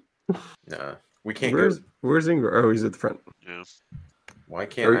 No, we can't Where's go. Ingvar? Oh, he's at the front. Yeah. Why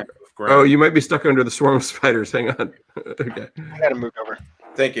can't I move Oh, ground? you might be stuck under the swarm of spiders. Hang on. Okay. I gotta move over.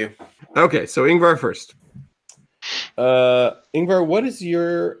 Thank you. Okay, so Ingvar first. Ingvar, what is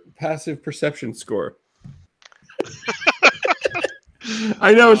your passive perception score?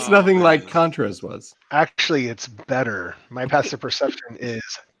 I know it's nothing like Contra's was. Actually, it's better. My passive perception is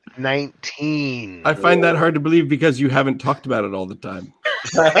 19. I find that hard to believe because you haven't talked about it all the time.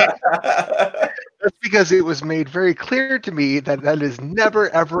 That's because it was made very clear to me that that is never,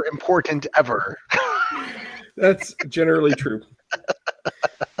 ever important, ever. That's generally true.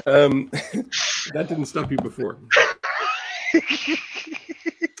 That didn't stop you before.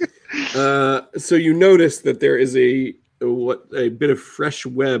 So you notice that there is a bit of fresh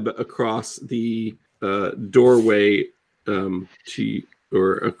web across the doorway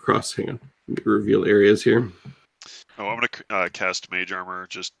or across. Hang on, let me reveal areas here. Oh, I'm gonna cast Mage Armor,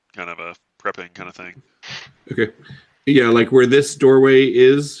 just kind of a prepping kind of thing. Okay, yeah, like where this doorway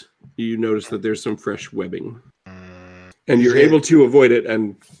is, you notice that there's some fresh webbing, and you're able to avoid it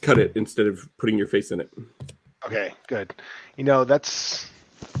and cut it instead of putting your face in it. Okay, good. You know, that's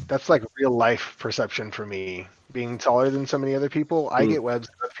like real life perception for me. Being taller than so many other people, I get webs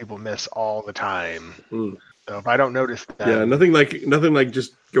that other people miss all the time. So if I don't notice that, Yeah, nothing like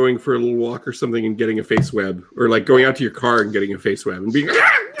just going for a little walk or something and getting a face web, or like going out to your car and getting a face web and being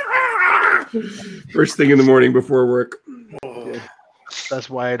first thing in the morning before work. that's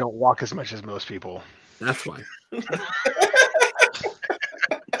why I don't walk as much as most people. That's why.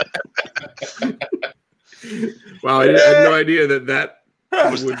 Wow, I had no idea that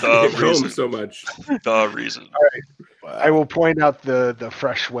Was would the hit home reason. so much. The reason. I will point out the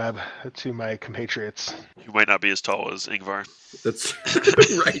fresh web to my compatriots. You might not be as tall as Ingvar. That's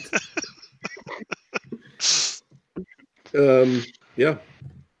right. Yeah.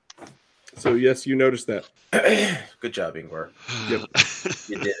 So yes, you noticed that. Good job, Ingvar. Yep.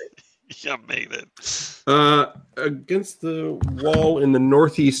 You did it. You made it. Against the wall in the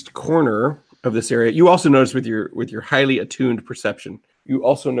northeast corner of this area, you also notice with your highly attuned perception, you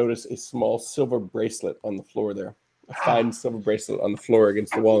also notice a small silver bracelet on the floor there. A fine silver bracelet on the floor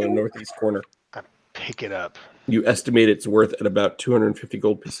against the wall in the northeast corner. Pick it up. You estimate its worth at about 250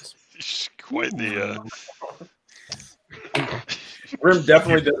 gold pieces. Quite the. Rim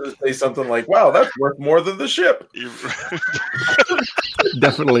definitely doesn't say something like, "Wow, that's worth more than the ship."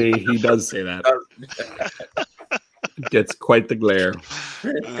 Definitely, he does say that. Gets quite the glare.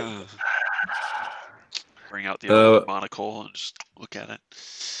 Bring out the monocle and just look at it.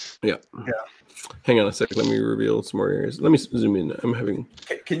 Yeah. Hang on a second. Let me reveal some more areas. Let me zoom in. I'm having.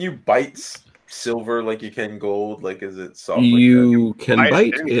 Can you bite silver like you can gold? Like, is it soft? You can I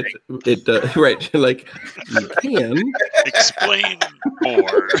bite do it. It right. Like you can. Explain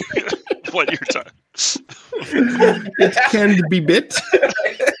more what you're talking. It can be bit.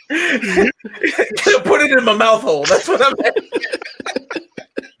 Put it in my mouth hole. That's what I'm.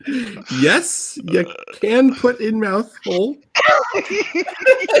 Yes, you can put in mouth hole.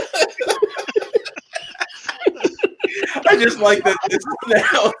 I just like that this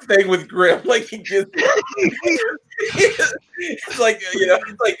now thing with Grim. Like he just it's like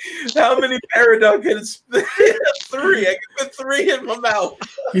it's like how many Paradugans? 3. I can put 3 in my mouth.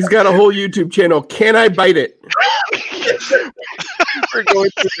 He's got a whole YouTube channel. Can I bite it? We're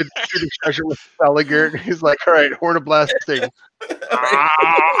going through the treasure with Salinger. He's like, all right, horn of blasting.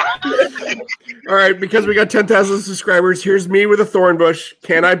 All right, because we got 10,000 subscribers, here's me with a thorn bush.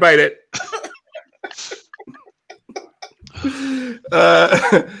 Can I bite it?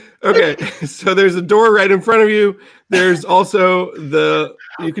 Okay, so there's a door right in front of you. There's also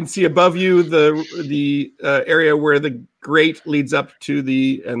you can see above you the area where the grate leads up to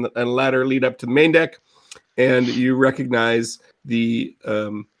and ladder lead up to the main deck, and you recognize the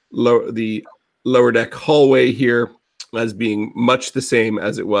lower deck hallway here as being much the same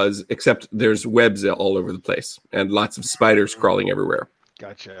as it was, except there's webs all over the place and lots of spiders crawling everywhere.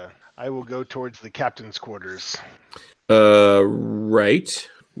 Gotcha. I will go towards the captain's quarters. Right.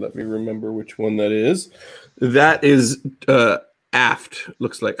 Let me remember which one that is. That is aft,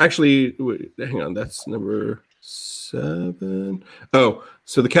 looks like. Actually, wait, hang on. That's number 7. Oh,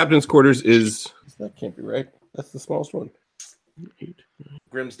 so the captain's quarters is... That can't be right. That's the smallest one. 8.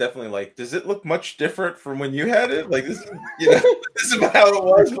 Grim's definitely like, does it look much different from when you had it? Like, this is how it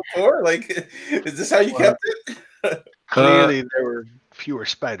was before? Like, is this how you kept it? Clearly, there were fewer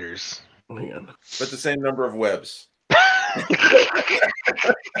spiders. Hang on. But the same number of webs.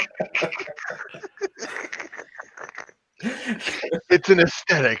 It's an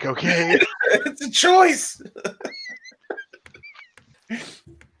aesthetic, okay? It's a choice.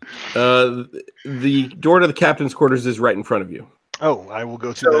 The door to the captain's quarters is right in front of you. Oh, I will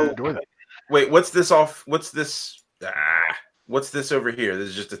go through the door then. Wait, what's this off? What's this? What's this over here? This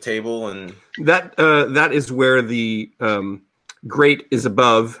is just a table and that is where the grate is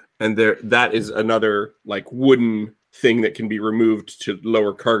above, and that is another like wooden thing that can be removed to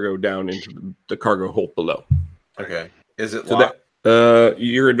lower cargo down into the cargo hold below. Okay, is it so locked?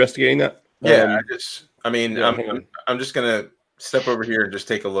 You're investigating that? Yeah, I'm just gonna step over here and just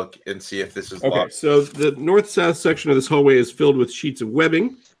take a look and see if this is okay. locked. So the north-south section of this hallway is filled with sheets of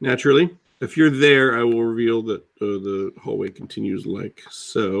webbing. Naturally, if you're there, I will reveal that the hallway continues like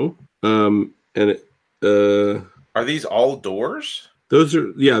so. Are these all doors? Those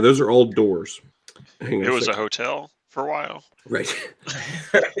are all doors. Hang on it was a hotel for a while. Right.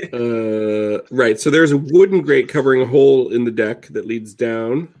 Right. So there's a wooden grate covering a hole in the deck that leads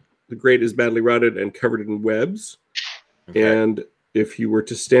down. The grate is badly rotted and covered in webs. Okay. And if you were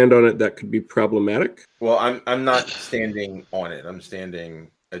to stand on it, that could be problematic. Well, I'm not standing on it. I'm standing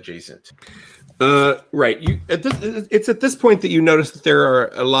adjacent. Right. It's at this point that you notice that there are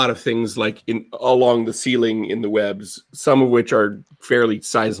a lot of things like along the ceiling in the webs, some of which are fairly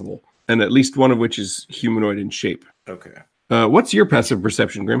sizable, and at least one of which is humanoid in shape. Okay. What's your passive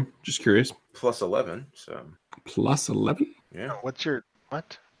perception, Grim? Just curious. Plus 11. So. Plus 11? Yeah. What's your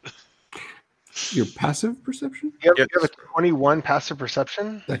what? Your passive perception? You have a 21 passive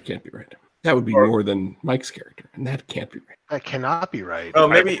perception? That can't be right. That would be more than Mike's character, and that can't be right. That cannot be right. Oh,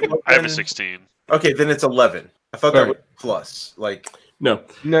 maybe I have a 16. Okay, then it's 11. I thought that was plus. Like no.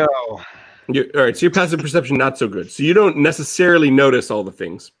 All right. So your passive perception not so good. So you don't necessarily notice all the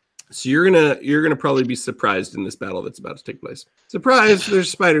things. So you're gonna probably be surprised in this battle that's about to take place. Surprise!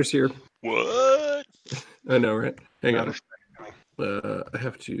 There's spiders here. What? I know, right? Hang on. I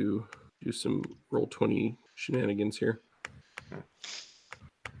have to do some Roll20 shenanigans here.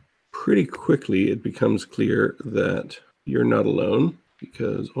 Pretty quickly, it becomes clear that you're not alone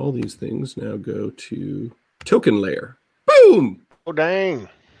because all these things now go to token layer. Boom! Oh, dang.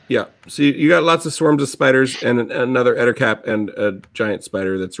 Yeah. So you got lots of swarms of spiders and another ettercap and a giant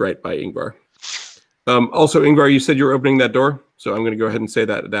spider that's right by Ingvar. Also, Ingvar, you said you were opening that door, so I'm going to go ahead and say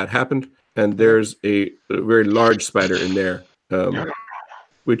that happened. And there's a very large spider in there,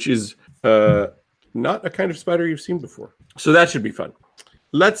 which is not a kind of spider you've seen before. So that should be fun.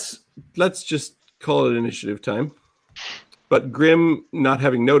 Let's just call it initiative time. But Grim, not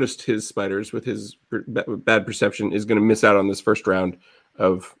having noticed his spiders with his bad perception, is going to miss out on this first round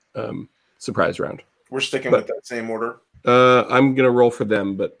of surprise round. We're sticking with that same order. I'm going to roll for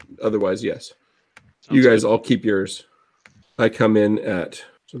them, but otherwise, yes. Sounds you guys good. All keep yours. I come in at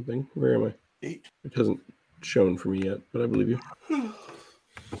something. Where am I? 8. It hasn't shown for me yet, but I believe you.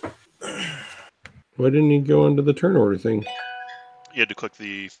 Why didn't he go onto the turn order thing? You had to click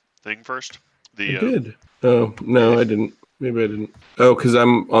the thing first. I did. Oh, no, I didn't. Maybe I didn't. Oh, because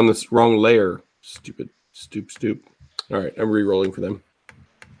I'm on this wrong layer. Stupid. Stoop. All right, I'm re-rolling for them.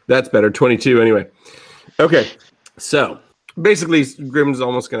 That's better. 22 anyway. Okay, so basically Grim's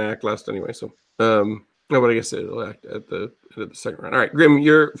almost going to act last anyway. So No, but I guess it'll act at the end of the second round. All right, Grim,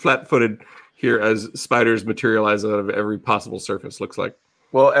 you're flat-footed here as spiders materialize out of every possible surface. Looks like.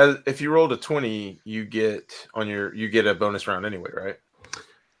 Well, if you rolled a 20, you get a bonus round anyway, right?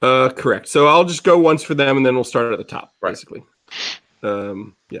 Correct. So I'll just go once for them, and then we'll start at the top, Right. basically.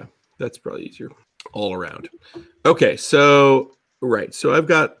 Yeah, that's probably easier all around. Okay, so right. So I've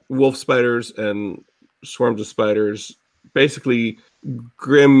got wolf spiders and swarms of spiders. Basically,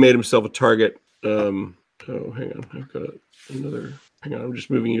 Grim made himself a target. Oh, hang on. I've got another. Hang on. I'm just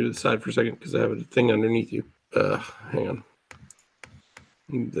moving you to the side for a second because I have a thing underneath you. Hang on.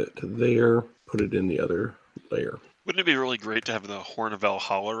 Move that to there. Put it in the other layer. Wouldn't it be really great to have the Horn of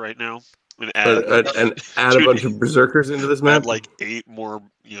Valhalla right now and add Add a bunch of berserkers into this map? add like 8 more,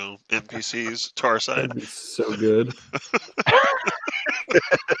 NPCs to our side? That'd be so good.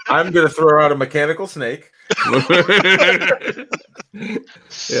 I'm gonna throw out a mechanical snake. Yep.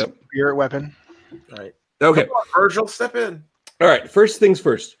 Spirit weapon. Right. Okay. Come on, Virgil, step in. All right. First things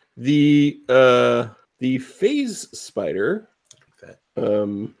first. The phase spider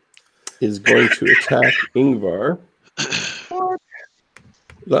is going to attack Ingvar. What?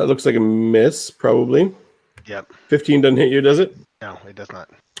 That looks like a miss, probably. Yep. 15 doesn't hit you, does it? No, it does not.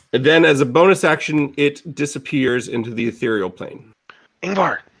 And then, as a bonus action, it disappears into the ethereal plane.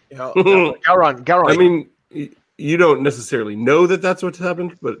 Ingvar. Yeah. Gowron. I mean, you don't necessarily know that that's what's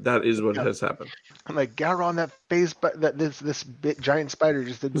happened, but that is what has happened. I'm like, Gowron, that phase, but that this big giant spider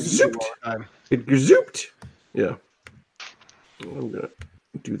just did Zooped. all the time. It gazooped. Yeah. I'm going to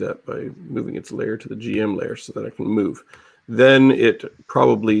do that by moving its layer to the GM layer so that I can move. Then it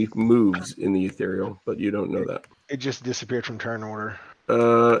probably moves in the ethereal, but you don't know that. It just disappeared from turn order.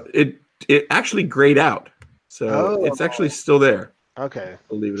 It actually grayed out. So it's actually still there. Okay.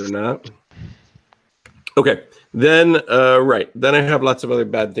 Believe it or not. Okay. Then, right. Then I have lots of other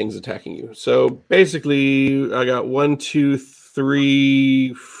bad things attacking you. So basically, I got 1, 2,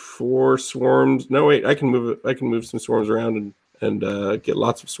 3, 4 swarms. No, wait. I can move some swarms around and get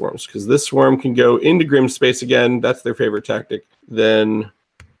lots of swarms because this swarm can go into Grim space again. That's their favorite tactic. Then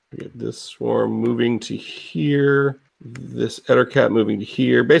I get this swarm moving to here. This Ettercat moving to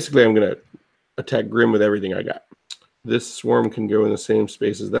here. Basically, I'm going to attack Grim with everything I got. This swarm can go in the same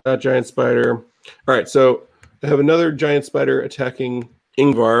space as that giant spider. All right, so I have another giant spider attacking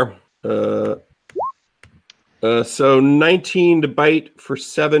Ingvar. So 19 to bite for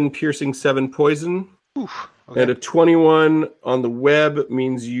 7 piercing, 7 poison. Oof. Okay. And a 21 on the web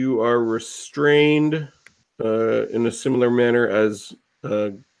means you are restrained in a similar manner as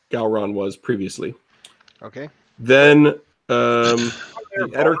Gowron was previously. Okay. Then Ability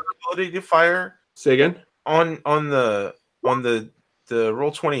to fire. say again. On the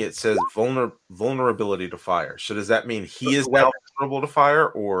roll 20, it says vulnerability to fire. So does that mean he is now vulnerable to fire,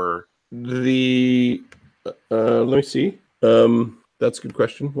 or The let me see. That's a good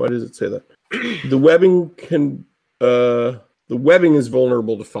question. Why does it say that? The webbing is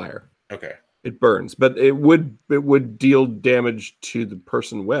vulnerable to fire. okay? It burns, but it would deal damage to the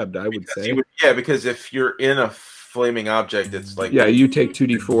person webbed, I would say. Because if you're in a flaming object, it's like Yeah, you take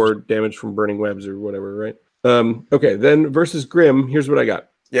 2d4 damage from burning webs or whatever, right? Okay, then versus Grim, here's what I got.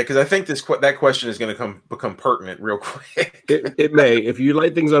 Yeah, because I think that question is going to become pertinent real quick. It may. If you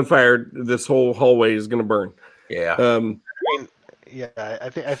light things on fire, this whole hallway is going to burn. Yeah.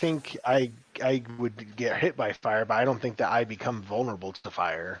 I think I would get hit by fire, but I don't think that I become vulnerable to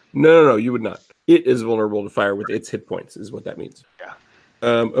fire. No, you would not. It is vulnerable to fire with its hit points, is what that means. Yeah.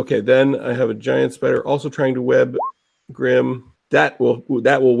 Okay, then I have a giant spider also trying to web Grim. That will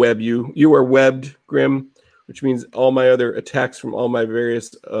web you. You are webbed, Grim, which means all my other attacks from all my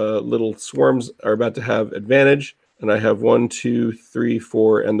various little swarms are about to have advantage. And I have 1, 2, 3,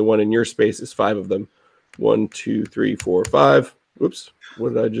 4, and the one in your space is 5 of them. 1, 2, 3, 4, 5. Whoops!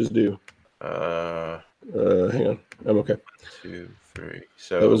 What did I just do? Hang on. I'm okay. 2, 3.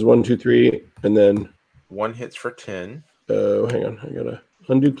 So That was 1, 2, 3, and then 1 hits for 10. hang on. I gotta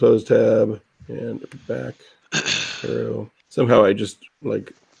undo close tab and back arrow. Somehow I just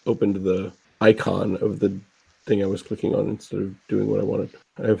opened the icon of the thing I was clicking on instead of doing what I wanted.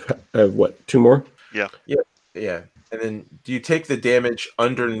 I have what? 2 more? Yeah. And then do you take the damage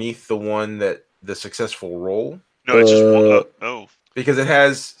underneath the one that the successful roll? No, it's just one. Oh. Because it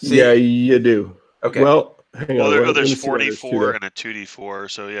has. Yeah, you do. Okay. Well, hang on. Let me There's see why there's 2 44 there. and a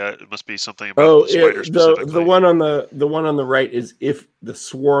 2d4. So yeah, it must be something about the spider specifically. the one on the right is if the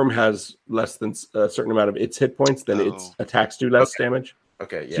swarm has less than a certain amount of its hit points, then its attacks do less damage.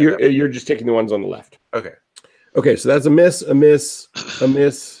 Okay. Yeah. So you're just taking the ones on the left. Okay. Okay, so that's a miss,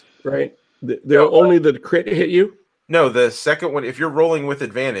 right? Only the crit hit you. No, the second one, if you're rolling with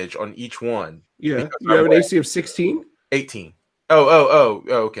advantage on each one, Yeah, you have an AC of 16. 18. Oh,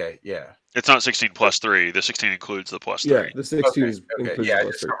 okay, yeah. It's not 16 plus 3. The 16 includes the plus 3. Yeah, the 16 Okay, includes yeah, the I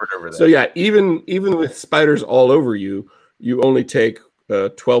plus just 3. covered over that. So yeah, even with spiders all over you, you only take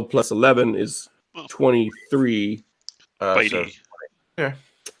 12 plus 11 is 23. Bitey. So,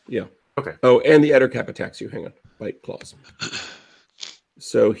 Yeah. Okay. Oh, and the Ettercap attacks you. Hang on, bite claws.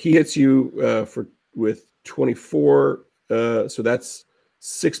 So he hits you with 24. So that's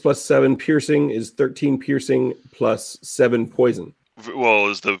 6 plus 7 piercing is 13 piercing plus 7 poison. Well,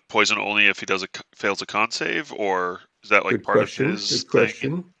 is the poison only if he fails a con save, or is that like Good part question. of his Good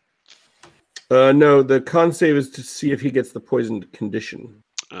question. No, the con save is to see if he gets the poisoned condition.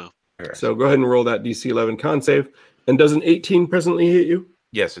 Oh. Okay. So go ahead and roll that DC 11 con save. And does an 18 presently hit you?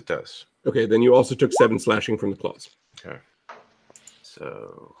 Yes, it does. Okay, then you also took 7 slashing from the claws. Okay.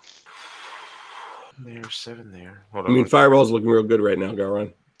 So there's 7 there. Hold I on. mean, Fireball's looking real good right now,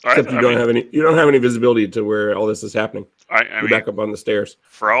 Garon. All right, Except you don't have any visibility to where all this is happening. I You're mean, back up on the stairs.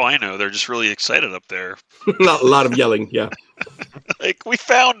 for all I know, they're just really excited up there. Not a lot of yelling, yeah. Like, we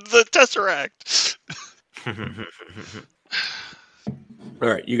found the Tesseract. All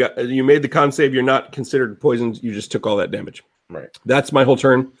right, you made the con save. You're not considered poisoned. You just took all that damage. Right. That's my whole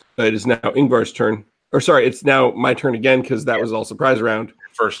turn. It is now Ingvar's turn. Or sorry, it's now my turn again because that was all surprise round.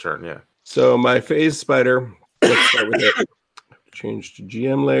 First turn, yeah. So my phase spider. Let's start with it. Change to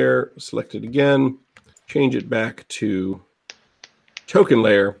GM layer. Select it again. Change it back to token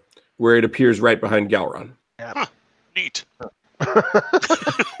layer, where it appears right behind Galron. Neat.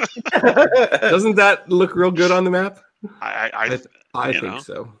 Doesn't that look real good on the map? I think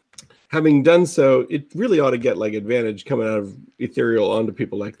so. Having done so, it really ought to get like advantage coming out of Ethereal onto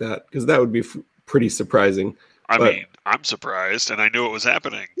people like that, because that would be pretty surprising. I mean, I'm surprised, and I knew it was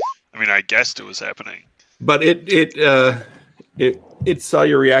happening. I mean, I guessed it was happening. But it saw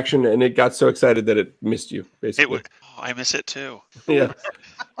your reaction and it got so excited that it missed you. Basically, I miss it too. Yeah.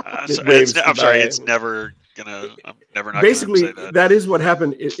 I'm sorry. It's never gonna. I'm never not. Basically, gonna say that. that is what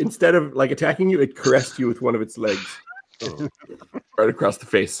happened. Instead of like attacking you, it caressed you with one of its legs, right across the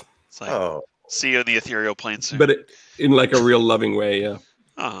face. It's like, see you in the ethereal plane soon. But in like a real loving way, yeah.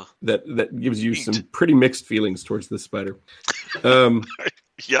 That gives you Neat. some pretty mixed feelings towards this spider.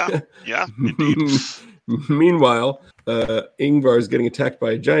 Yeah, indeed. Meanwhile, Ingvar is getting attacked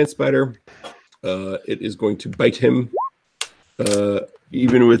by a giant spider. It is going to bite him.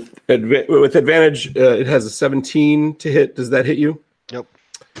 Even with advantage, it has a 17 to hit. Does that hit you? Nope.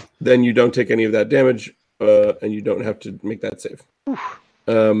 Then you don't take any of that damage, and you don't have to make that save.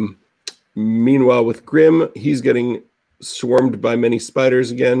 Meanwhile, with Grim, he's getting swarmed by many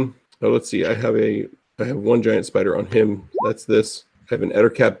spiders again. Oh, let's see. I have one giant spider on him. That's this. I have an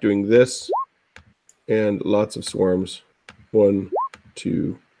Ettercap doing this, and lots of swarms. 1,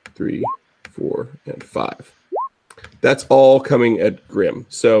 2, 3, 4, and 5. That's all coming at Grim.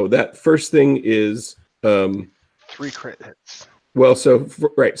 So that first thing is 3 crit hits. well, so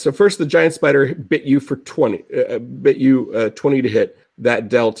first the giant spider bit you for 20. Bit you 20 to hit. That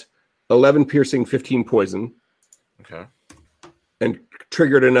dealt 11 piercing, 15 poison. Okay. And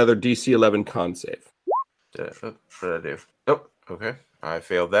triggered another DC 11 con save. What did I do? Oh, okay. I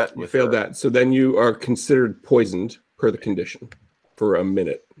failed that. You failed that. So then you are considered poisoned per the condition for a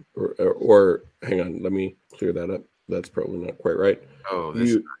minute. Or hang on, let me clear that up. That's probably not quite right. Oh, this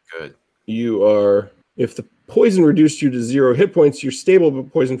is not good. You are, if the poison reduced you to 0 hit points, you're stable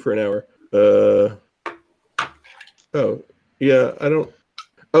but poisoned for an hour. Oh, yeah, I don't.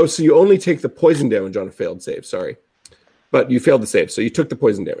 Oh, so you only take the poison damage on a failed save. Sorry. But you failed the save, so you took the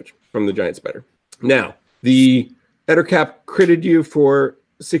poison damage from the giant spider. Now, the Ettercap critted you for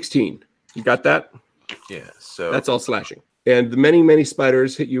 16. You got that? Yeah, so That's all slashing. And the many, many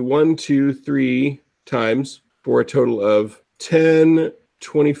spiders hit you 1, 2, 3 times for a total of 10,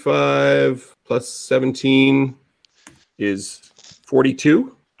 25 plus 17 is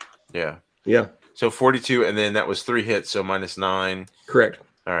 42. yeah. Yeah, So 42, and then that was 3 hits, so minus 9. correct.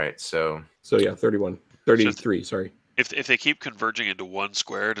 All right, so So yeah, 33, sorry. If they keep converging into one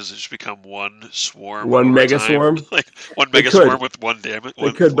square, does it just become one swarm? One over mega time? swarm? Like one They mega could. swarm with one damage.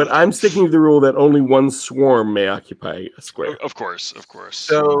 They could, but I'm sticking to the rule that only one swarm may occupy a square. Of course.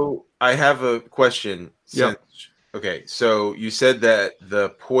 So I have a question. Yeah. Okay, so you said that the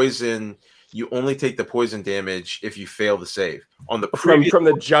poison, you only take the poison damage if you fail the save. On the previous, From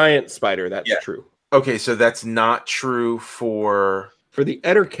the giant spider, that's Yeah. true. okay, so that's not true for. For the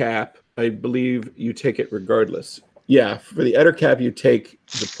Ettercap, I believe you take it regardless. Yeah, for the Ettercap, you take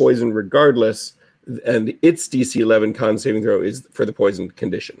the poison regardless, and its DC 11 con saving throw is for the poison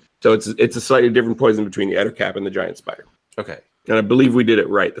condition. So it's a slightly different poison between the Ettercap and the giant spider. Okay. And I believe we did it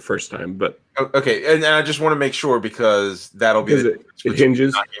right the first time, but Okay, and I just want to make sure because that'll be it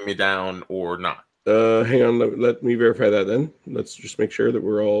hinges. knocking me down or not. Hang on, let me verify that then. Let's just make sure that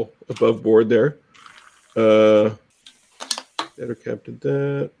we're all above board there. Ettercap did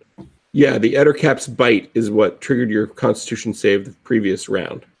that. Yeah, the Ettercap's bite is what triggered your Constitution save the previous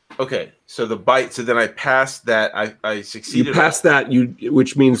round. Okay, so the bite. So then I passed that. I succeeded. You passed that,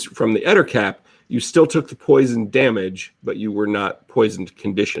 which means from the Ettercap, you still took the poison damage, but you were not poisoned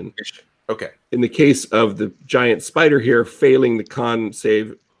condition. Okay. In the case of the giant spider here, failing the con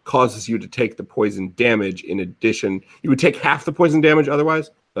save causes you to take the poison damage. In addition, you would take half the poison damage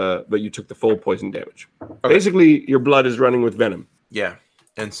otherwise, but you took the full poison damage. Okay. Basically, your blood is running with venom. Yeah,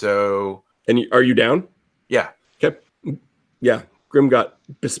 and so. And are you down? Yeah. Okay. Yeah. Grim got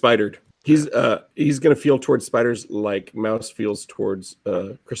bespidered. He's gonna feel towards spiders like Mouse feels towards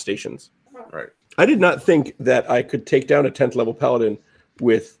crustaceans. Right. I did not think that I could take down a 10th level paladin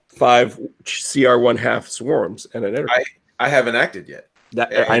with 5 CR1/2 swarms and an Ettercap. I haven't acted yet.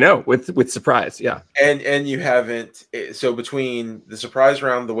 I know, with surprise, yeah. And you haven't. So between the surprise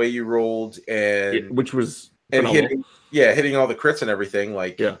round, the way you rolled, and which was and phenomenal. hitting all the crits and everything,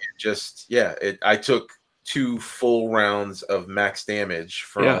 like yeah. I took 2 full rounds of max damage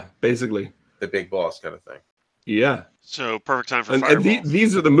from basically the big boss kind of thing. Yeah. So perfect time for and fireball.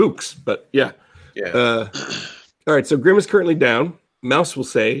 These are the mooks, but yeah. Yeah. All right, so Grim is currently down. Mouse will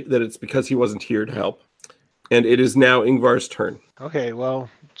say that it's because he wasn't here to help. And it is now Ingvar's turn. Okay, well,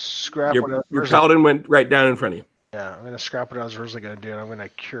 scrap your paladin went right down in front of you. Yeah, I'm going to scrap what I was originally going to do, and I'm going to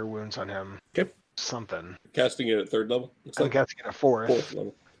cure wounds on him. Okay. Something. Casting it at 3rd level? I'm casting it at 4th. 4th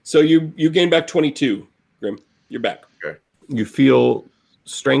level. So you gain back 22, Grim. You're back. Okay. You feel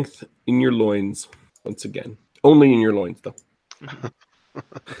strength in your loins once again. Only in your loins, though.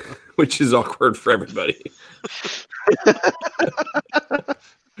 Which is awkward for everybody.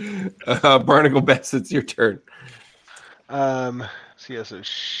 Barnacle Bess, it's your turn. So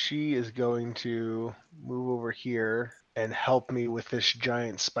she is going to move over here and help me with this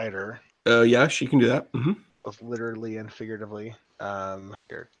giant spider. Yeah, she can do that. Mm-hmm. Both literally and figuratively.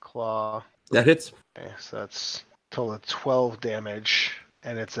 Here, claw. That hits. Okay, so that's total of 12 damage,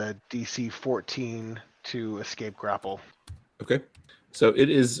 and it's a DC 14 to escape grapple. Okay. So it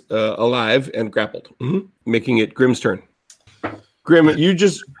is alive and grappled, making it Grim's turn. Grim, you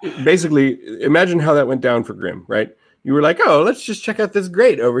just basically imagine how that went down for Grim, right? You were like, oh, let's just check out this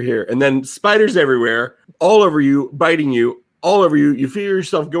grate over here. And then spiders everywhere, all over you, biting you, all over you. You feel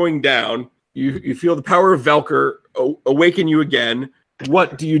yourself going down. You feel the power of Velker awaken you again.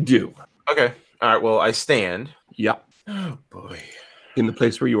 What do you do? Okay. All right. Well, I stand. Yeah. Oh, boy. In the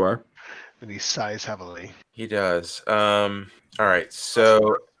place where you are. And he sighs heavily. He does. All right.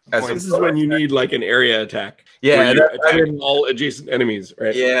 So this is when you need like an area attack. Yeah, attack all adjacent enemies,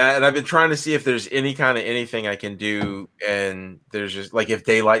 right? Yeah, and I've been trying to see if there's any kind of anything I can do, and there's just like if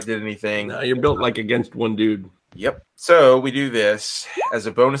daylight did anything. No, you're built like against one dude. Yep. So we do this as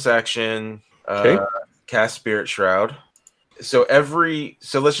a bonus action. Cast Spirit Shroud. So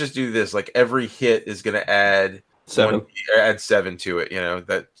let's just do this. Like every hit is going to add 7. Add 7 to it. You know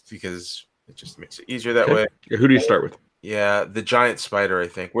that because it just makes it easier that way. Who do you start with? Yeah, the giant spider, I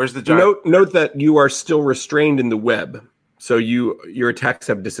think. Where's the giant? Note that you are still restrained in the web, so your attacks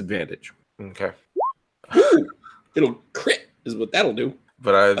have disadvantage. Okay. It'll crit is what that'll do.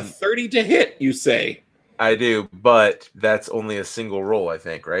 But a 30 to hit, you say? I do, but that's only a single roll, I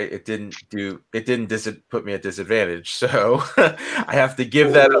think, right? It didn't put me at disadvantage, so I have to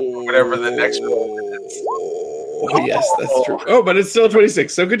give that up for whatever the next roll is. Oh, yes, that's true. Oh, but it's still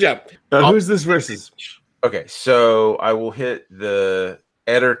 26, so good job. Who's this versus? Okay, so I will hit the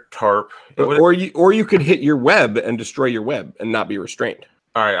Ettertarp. Or you could hit your web and destroy your web and not be restrained.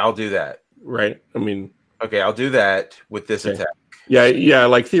 All right, I'll do that. Right? I mean... Okay, I'll do that with this attack. Yeah,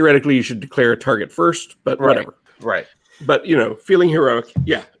 like theoretically you should declare a target first, but whatever. Right. But, feeling heroic,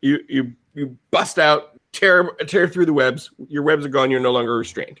 yeah, you bust out, tear through the webs, your webs are gone, you're no longer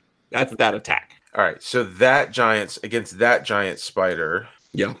restrained. That's that attack. All right, so against that giant spider.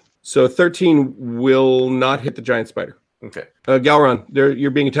 Yeah. So 13 will not hit the giant spider. Okay. Galron, you're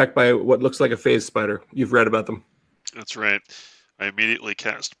being attacked by what looks like a phase spider. You've read about them. That's right. I immediately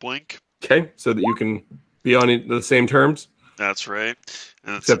cast Blink. Okay, so that you can be on the same terms. That's right.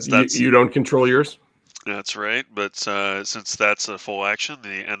 And except you don't control yours. That's right. But since that's a full action, the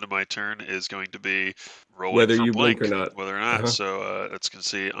end of my turn is going to be rolling whether for you blink blink or not. Whether or not. So it's going to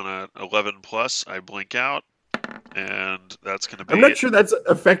see on a 11 plus, I blink out. and that's going to be. I'm not sure that's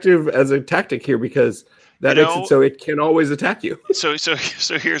effective as a tactic here because that makes it so it can always attack you. So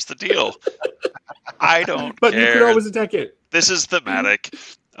here's the deal. I don't But care. you can always attack it. This is thematic.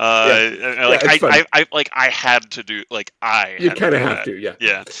 it's I had to do You kind of have to, yeah.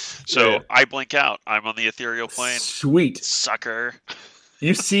 Yeah. So I blink out. I'm on the ethereal plane. Sweet. Sucker.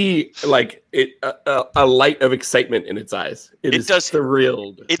 You see, like a light of excitement in its eyes. It is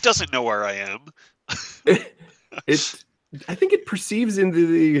thrilled. It doesn't know where I am. I think it perceives into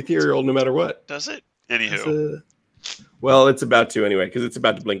the ethereal no matter what. Does it? Anywho. Well, it's about to anyway because it's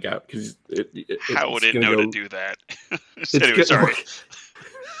about to blink out. Because how would it know to do that? Anyway, sorry.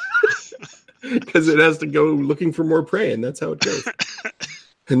 Because it has to go looking for more prey, and that's how it goes.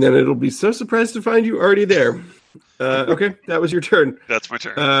 And then it'll be so surprised to find you already there. Okay, that was your turn. That's my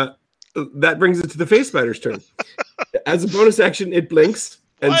turn. That brings it to the face spider's turn. As a bonus action, it blinks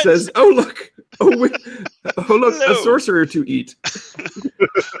and says, "Oh look! Oh look! Hello. A sorcerer to eat."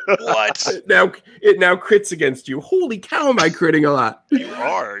 What? It now crits against you. Holy cow! Am I critting a lot? You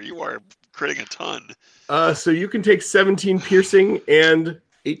are critting a ton. So you can take 17 piercing and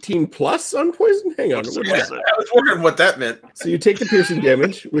 18 plus on poison. Hang on. I was wondering what that meant. So you take the piercing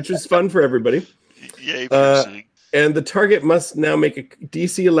damage, which is fun for everybody. Yay, piercing. And the target must now make a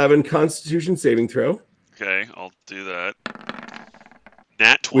DC 11 Constitution saving throw. Okay, I'll do that.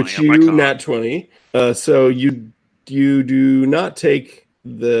 Nat 20. Which you nat 20. So you do not take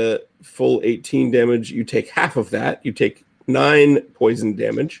the full 18 damage. You take half of that. You take 9 poison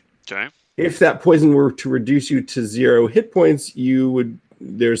damage. Okay. If that poison were to reduce you to 0 hit points,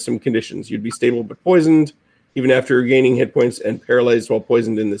 there's some conditions. You'd be stable but poisoned, even after gaining hit points, and paralyzed while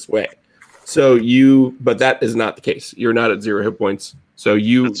poisoned in this way. But that is not the case. You're not at 0 hit points. So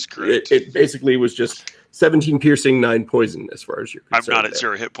That's correct. It basically was just 17 piercing, 9 poison as far as you're concerned. I'm not at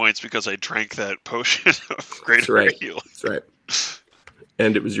 0 hit points because I drank that potion of greater heal. That's right.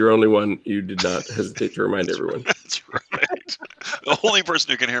 And it was your only one. You did not hesitate to remind everyone. That's right. The only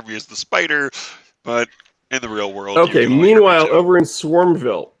person who can hear me is the spider, but in the real world. Okay, meanwhile, over in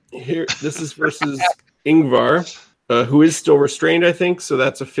Swarmville, this is versus Ingvar, who is still restrained, I think. So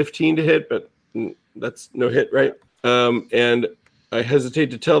that's a 15 to hit, but that's no hit, right? And I hesitate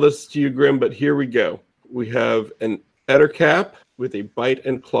to tell this to you, Grim, but here we go. We have an Ettercap with a bite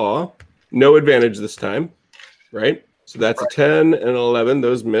and claw. No advantage this time, right? So that's a 10 and an 11.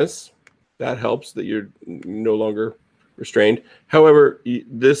 Those miss. That helps that you're no longer restrained. However,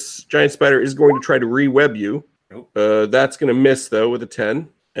 this giant spider is going to try to re-web you. That's going to miss, though, with a 10.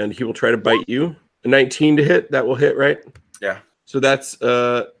 And he will try to bite you. A 19 to hit. That will hit, right? Yeah. So that's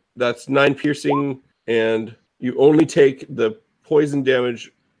 9 piercing, and you only take the poison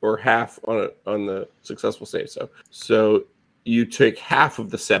damage or half on the successful save. So you take half of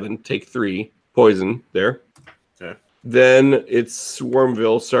the 7, take 3 poison there. Okay. Then it's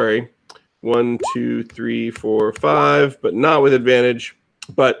Swarmville. Sorry, 1, 2, 3, 4, 5, but not with advantage.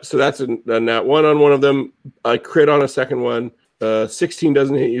 But so that's a nat 1 on one of them. I crit on a second one. 16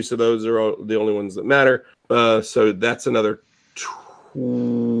 doesn't hit you, so those are all the only ones that matter. So that's another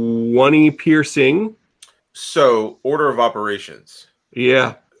 20 piercing. So order of operations.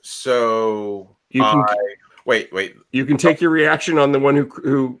 Yeah. So you can wait. You can take your reaction on the one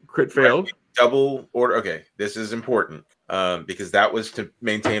who crit failed. Right. Double order. Okay, this is important because that was to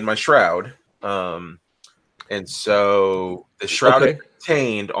maintain my shroud. And so the shroud is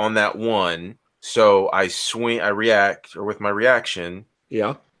maintained on that one. So I react, or with my reaction.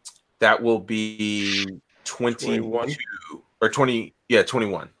 Yeah. That will be 22 or 20. Yeah,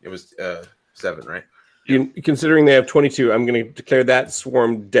 21. It was 7, right? Considering they have 22, I'm going to declare that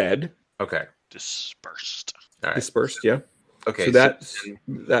swarm dead. Okay. Dispersed. All right. Dispersed, yeah. Okay. So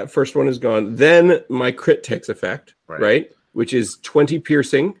that first one is gone. Then my crit takes effect, right? Which is 20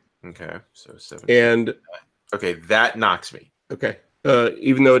 piercing. Okay. So 7. And okay, that knocks me. Okay.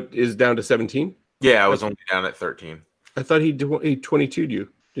 Even though it is down to 17? Yeah, I was only down at 13. I thought he 22'd you.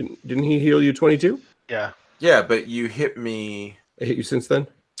 Didn't he heal you 22? Yeah. Yeah, but you hit me. I hit you since then?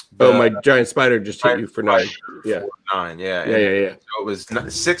 My giant spider just hit you for 9. Yeah. 9, yeah. Yeah. So it was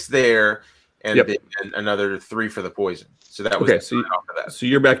 6 there, and then another 3 for the poison. So that was okay. So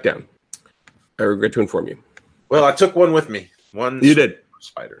you're back down. I regret to inform you. Well, I took one with me. You did.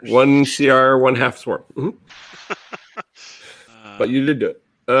 Spiders. 1 CR, 1 half swarm. Mm-hmm. But you did do it.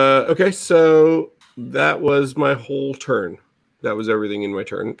 Okay, so that was my whole turn. That was everything in my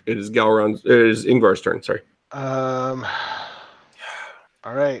turn. It is Ingvar's turn. Sorry. All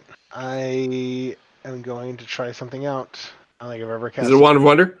right. I am going to try something out. I don't think I've ever cast. Is it a Wand of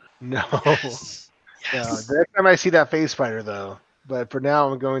Wonder? No. Yes. No. The next time I see that phase spider, though, But for now,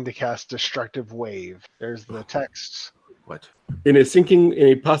 I'm going to cast Destructive Wave. There's the text. What? In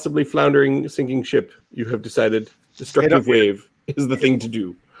a possibly floundering sinking ship, you have decided Destructive Wave is the thing to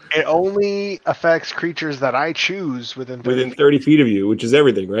do. It only affects creatures that I choose within 30 feet of you, which is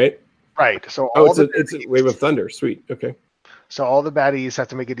everything, right? Right. So it's a Wave of Thunder. Sweet. Okay. So all the baddies have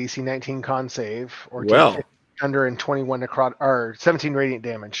to make a DC 19 con save or take Well. 50 thunder and 21 or 17 radiant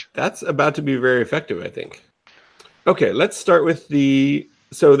damage. That's about to be very effective, I think. Okay, let's start with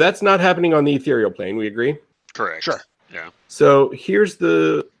so that's not happening on the ethereal plane, we agree? Correct. Sure. Yeah. So here's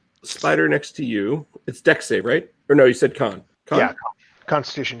the spider next to you. It's Dex save, right? Or no, you said con. Con? Yeah.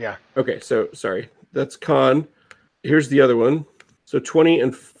 Constitution, yeah. Okay, so sorry. That's con. Here's the other one. So 20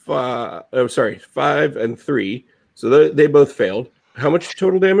 and 5. Oh, sorry, 5 and 3. So they both failed. How much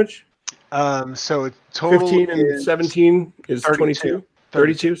total damage? So total 15 and 17 is 32. 22.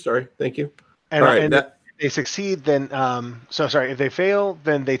 32, sorry. Thank you. And, All right, and if they succeed, then if they fail,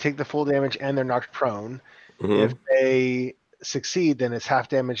 then they take the full damage and they're knocked prone. Mhm. If they succeed, then it's half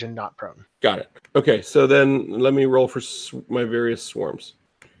damage and not prone. Got it. Okay, so then let me roll for my various swarms.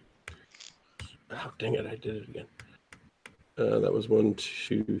 Oh, dang it, I did it again. That was 1,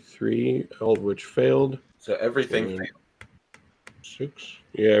 2, 3, all of which failed. So everything failed. 6.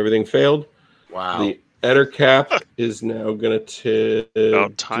 Yeah, everything failed. Wow. The Ettercap is now going to...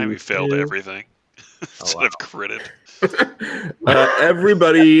 About time we failed everything. Instead wow. of critted.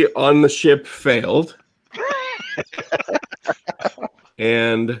 Everybody on the ship failed.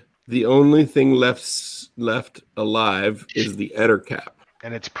 And the only thing left alive is the Ettercap.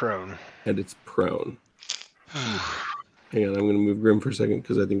 And it's prone. And it's prone. Hang on, I'm going to move Grim for a second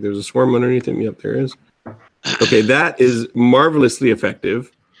because I think there's a swarm underneath him. Yep, there is. Okay, that is marvelously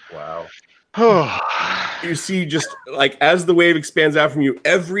effective. Wow. You see, just like as the wave expands out from you,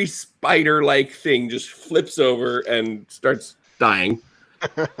 every spider-like thing just flips over and starts dying.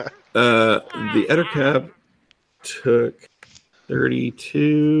 The Ettercap took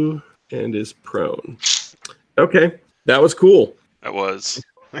 32 and is prone. Okay, that was cool. That was.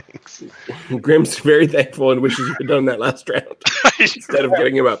 Thanks. Grim's very thankful and wishes you had done that last round instead of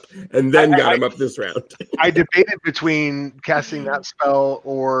getting him up and then got him up this round. I debated between casting that spell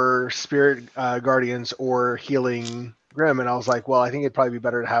or Spirit Guardians or healing Grim, and I was like, well, I think it'd probably be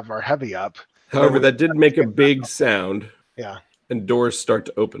better to have our heavy up. However, that did make a big sound. Yeah. And doors start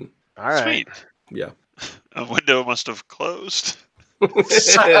to open. All right. Sweet. Yeah. A window must have closed.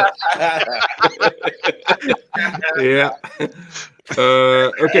 Yeah.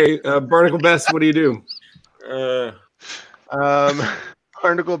 Okay, Barnacle Bess, what do you do?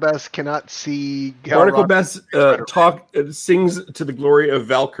 Barnacle Bess cannot see. Barnacle Bess sings to the glory of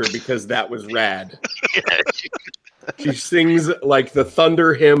Valkyr because that was rad. She sings like the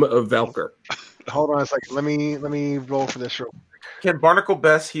thunder hymn of Valkyr. Hold on a second. Let me roll for this real quick. Can Barnacle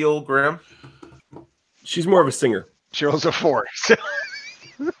Bess heal Grim? She's more of a singer. She rolls a 4. So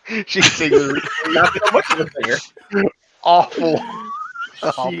she sings Not so much of a singer. awful.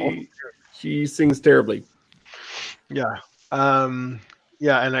 Awful. She sings terribly. Yeah.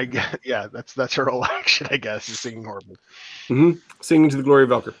 Yeah, and that's her whole action, I guess, is singing horrible. Mm-hmm. Singing to the glory of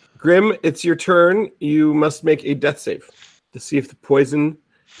Valkyr. Grim, it's your turn. You must make a death save to see if the poison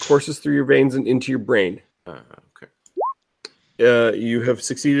courses through your veins and into your brain. Okay. You have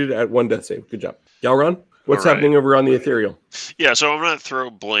succeeded at 1 death save. Good job. Galron, what's All right. happening over on the ethereal? Yeah, so I'm going to throw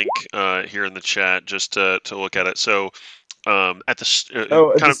Blink here in the chat just to look at it. So at the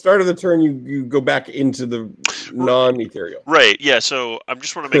start of the turn, you go back into the non-ethereal. Right. Yeah. So I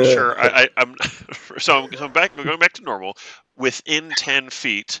just want to make sure I'm going back to normal within 10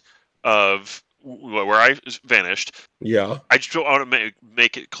 feet of where I vanished. Yeah. I just want to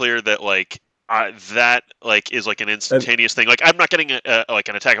make it clear that that is like an instantaneous thing. Like I'm not getting like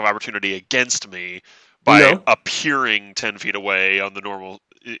an attack of opportunity against me by appearing 10 feet away on the normal,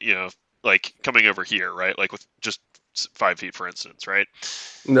 like coming over here, right? Like with just 5 feet, for instance, right?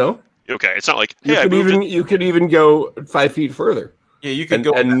 No. Okay, it's not like you could even go 5 feet further. Yeah, you could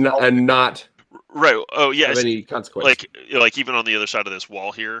go and not right. Oh yeah, have any consequence. Like even on the other side of this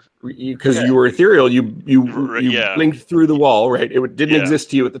wall here, because you were ethereal, you blinked through the wall, right? It didn't exist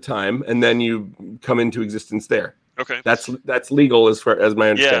to you at the time, and then you come into existence there. Okay, that's legal as far as my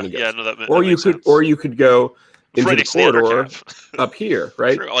understanding goes. Yeah, no, that or makes sense. You could go into the corridor up here,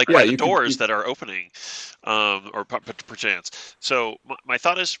 right? True. Like by the doors that are opening, or perchance. So my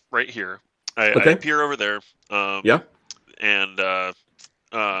thought is right here. I appear over there. And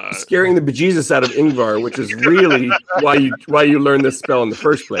scaring the bejesus out of Ingvar, which is really why you learned this spell in the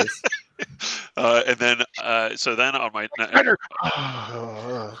first place. And then so then on my then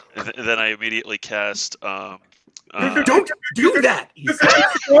I immediately cast Don't do that. He said.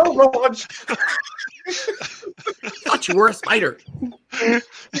 Thought you were a spider.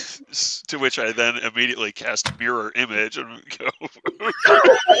 To which I then immediately cast mirror image and go.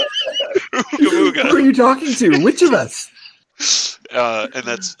 Who are you talking to? Which of us? And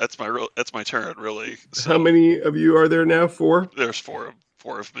that's my turn, really. So How many of you are there now? 4? there's four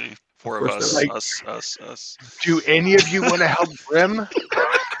of me. Four of course us. there Us. Do any of you want to help Grim?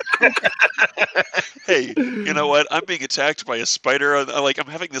 Hey, you know what? I'm being attacked by a spider. I'm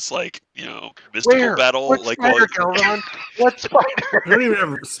having this mystical Where? battle. What spider, Galron? What spider? I don't even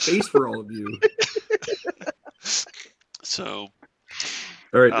have space for all of you. So,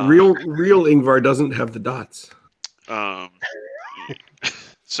 All right, real Ingvar doesn't have the dots.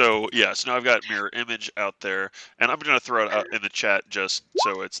 So now I've got mirror image out there, and I'm going to throw it out in the chat just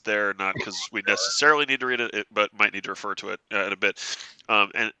so it's there, not because we necessarily need to read it, but might need to refer to it in a bit.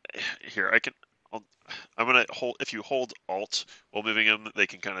 And here I'm going to hold. If you hold Alt while moving them, they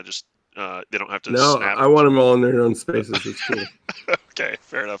can kind of just they don't have to. No, snap. I want them all in their own spaces. It's cool. Okay,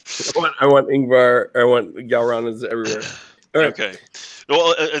 fair enough. I want Ingvar. I want Galranas everywhere. All right. Okay.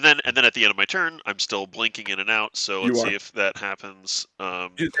 Well, and then at the end of my turn, I'm still blinking in and out. So let's see if that happens. Do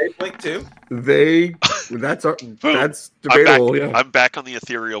they blink too? That's debatable. Yeah. I'm back on the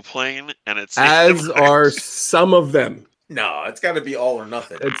ethereal plane, and it's As are some of them. No, it's got to be all or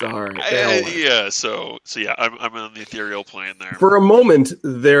nothing. It's all right. Yeah. So yeah, I'm on the ethereal plane there. For a moment,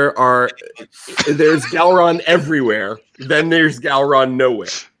 there's Galron everywhere. Then there's Galron nowhere.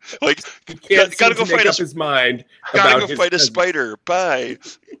 Like, He can't gotta seem go to make fight up his mind. Gotta about go his fight a presence. spider. Bye.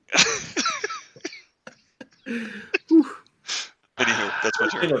 Anywho, that's my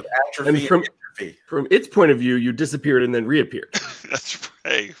turn. Of atrophy And and atrophy. From its point of view, you disappeared and then reappeared. That's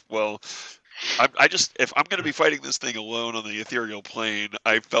right. Well, if I'm going to be fighting this thing alone on the ethereal plane,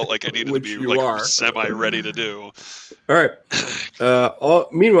 I felt like I needed to Which be you are. semi-ready to do. All right.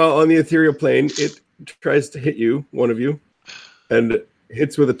 Meanwhile, on the ethereal plane, it tries to hit you, one of you, and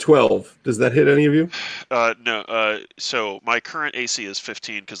hits with a 12. Does that hit any of you? No. So my current AC is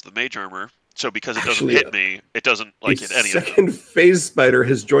 15 because of the mage armor. So because it doesn't Actually, hit me, it doesn't hit any of them. Second phase spider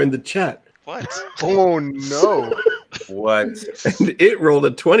has joined the chat, What? Oh no! What? and it rolled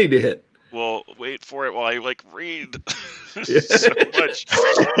a 20 to hit. Well, wait for it while I read Yeah. so much.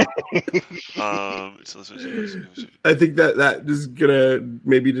 I think that is gonna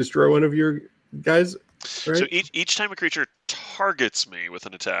maybe destroy one of your guys. Right? So each time a creature targets me with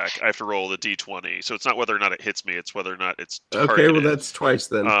an attack, I have to roll the d20. So it's not whether or not it hits me; it's whether or not it's targeted. Okay, well that's twice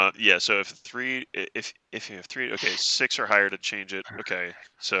then. Yeah. So if you have 3, okay, 6 or higher to change it. Okay.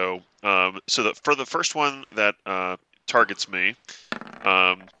 So for the first one that targets me,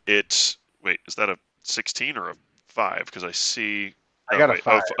 is that a 16 or a 5? Because I see. I got a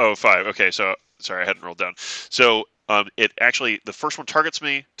 5. Oh, 5. Okay. So sorry, I hadn't rolled down. So it actually, the first one targets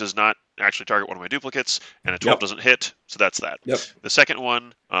me, does not actually target one of my duplicates, and a 12 doesn't hit, so that's that. Yep. The second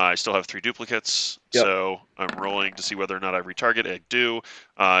one, I still have 3 duplicates, Yep. so I'm rolling to see whether or not I retarget. I do,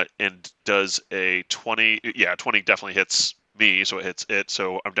 and does a 20. Yeah, 20 definitely hits me, so it hits it.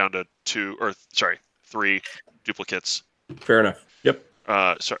 So I'm down to 3 duplicates. Fair enough. Yep.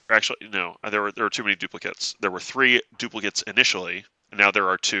 Actually, no, there were too many duplicates. There were 3 duplicates initially, and now there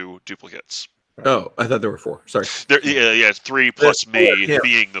are 2 duplicates. Oh, I thought there were 4. Sorry. Yeah, 3 plus me yeah.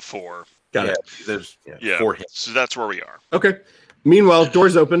 being the 4. Got it. There's Yeah. 4 hits. So that's where we are. Okay. Meanwhile,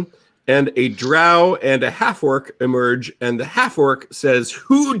 doors open, and a drow and a half-orc emerge, and the half-orc says,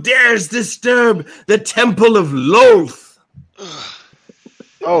 "Who dares disturb the Temple of Loth?"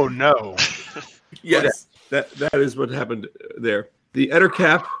 Oh no! Yes, that is what happened there. The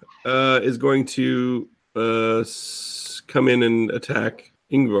Ettercap is going to come in and attack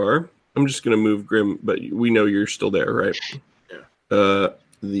Ingvar. I'm just going to move Grim, but we know you're still there, right? Yeah.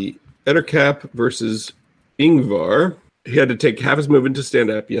 The Ettercap versus Ingvar. He had to take half his movement to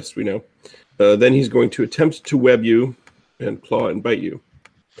stand up. Yes, we know. Then he's going to attempt to web you and claw and bite you.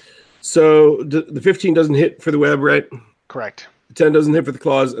 So the 15 doesn't hit for the web, right? Correct. The 10 doesn't hit for the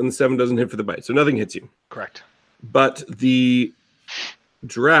claws, and the 7 doesn't hit for the bite. So nothing hits you. Correct. But the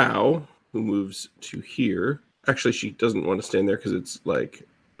drow, who moves to here, actually, she doesn't want to stand there because it's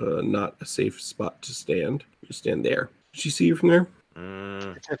not a safe spot to stand. You stand there. Did she see you from there?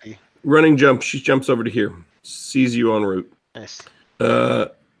 It's iffy. Running jump. She jumps over to here. Sees you en route. Nice.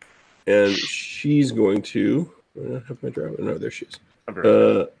 And she's going to. I have my drow. No, there she is.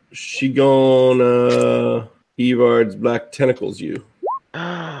 She gonna Evard's black tentacles you.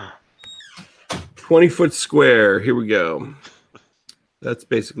 20-foot square. Here we go. That's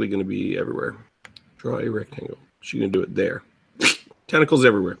basically going to be everywhere. Draw a rectangle. She's going to do it there. Tentacles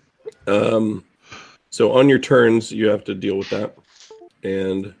everywhere. So on your turns, you have to deal with that.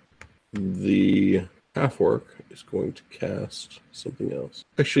 And the half-orc is going to cast something else.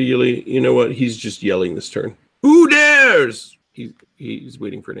 Actually, you know what? He's just yelling this turn. Who dares? He's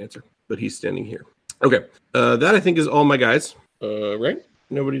waiting for an answer, but he's standing here. Okay. That, I think, is all my guys. Right?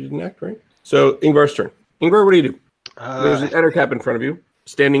 Nobody didn't act, right? So, Ingvar's turn. Ingvar, what do you do? There's an Ettercap in front of you,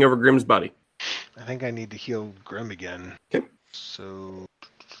 standing over Grimm's body. I think I need to heal Grim again. Okay. So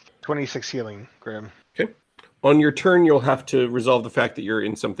 26 healing, Grim. Okay. On your turn, you'll have to resolve the fact that you're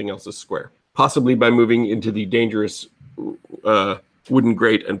in something else's square, possibly by moving into the dangerous wooden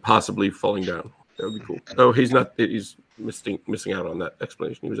grate and possibly falling down. That would be cool. Oh, he's not. He's missing out on that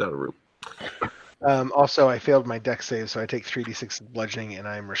explanation. He was out of room. Also, I failed my deck save, so I take 3d6 bludgeoning, and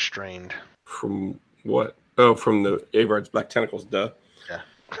I'm restrained. From what? Oh, from the Avard's Black Tentacles, duh. Yeah.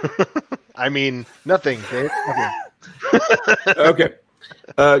 I mean, nothing, Dave. Okay.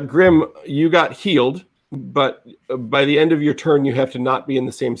 Grim, you got healed, but by the end of your turn, you have to not be in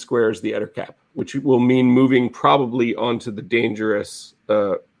the same square as the Ettercap, which will mean moving probably onto the dangerous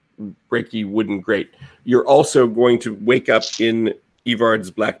breaky wooden grate. You're also going to wake up in Evard's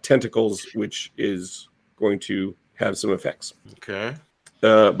Black Tentacles, which is going to have some effects. Okay.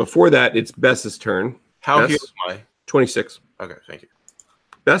 Before that, it's Bess's turn. How Bess? healed am I? 26. Okay, thank you.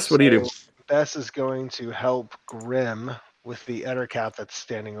 Bess, what do you do? Bess is going to help Grim with the Ettercap that's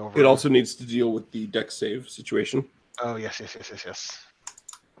standing over It him. also needs to deal with the deck save situation. Oh, yes. Let's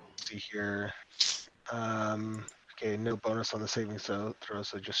see here. Okay, no bonus on the saving throw,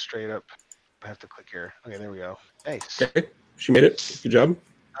 so just straight up. I have to click here. Okay, there we go. Nice. Okay, she made it. Good job.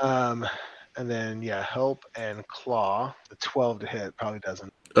 And then, yeah, help and claw. The 12 to hit probably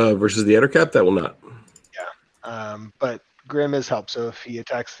doesn't. Versus the Ettercap, that will not. But Grim is help, so if he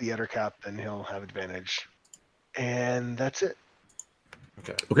attacks the Ettercap, then he'll have advantage. And that's it.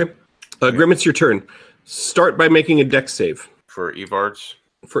 Okay. Grim, it's your turn. Start by making a deck save For Evard's?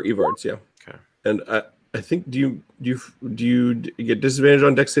 for Evard's, yeah. Okay. And I think do you get disadvantage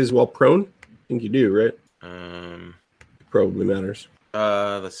on deck saves while prone? I think you do, right? Probably matters.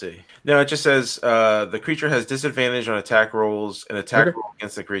 Let's see. No, it just says the creature has disadvantage on attack rolls, and attack roll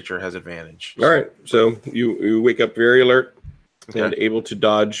against the creature has advantage. All right. So you wake up very alert and Okay. able to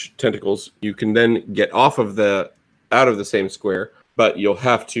dodge tentacles. You can then get out of the same square, but you'll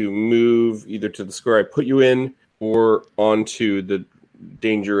have to move either to the square I put you in or onto the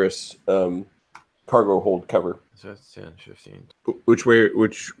dangerous cargo hold cover. So that's 10, 15. Where do you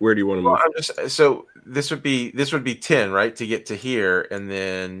want to move? Well, I'm just so this would be 10, right? To get to here, and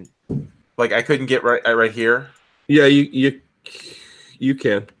then like I couldn't get right here. Yeah, you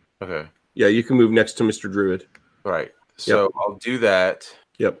can. Okay. Yeah, you can move next to Mr. Druid. Right. So I'll do that.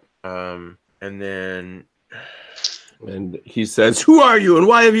 Yep. And then And he says, "Who are you, and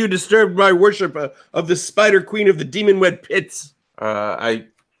why have you disturbed my worship of the Spider Queen of the Demon-Wed Pits?" I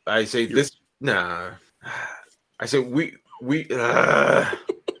say this. Nah. I say we.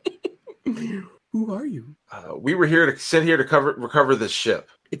 Who are you? We were here to sit here to recover this ship.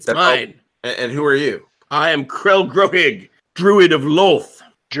 It's That's mine. And who are you? I am Krell Grohig, Druid of Loth.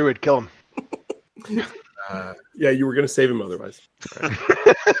 Druid, kill him. Yeah, you were going to save him otherwise.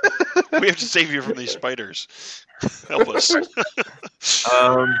 We have to save you from these spiders. Help us.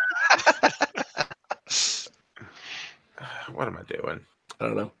 What am I doing? I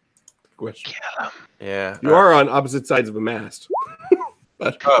don't know. Good question. Yeah. You are on opposite sides of a mast.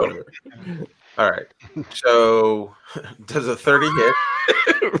 But Oh. whatever. All right. So does a 30 hit?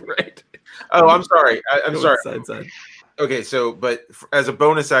 Right. Oh, I'm sorry. I'm Go sorry. Side. Okay, so but as a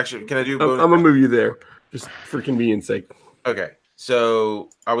bonus action, can I do I'm bonus? going to move you there, just for convenience sake. Okay, so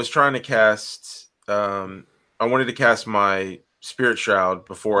I was trying to cast. I wanted to cast my Spirit Shroud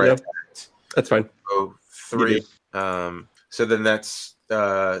before Yep. I attacked. That's fine. So 3. So then that's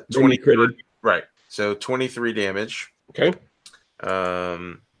 20 20 critted. Right. So 23 damage. Okay.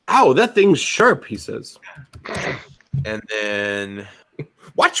 Um, Ow, that thing's sharp, he says. and then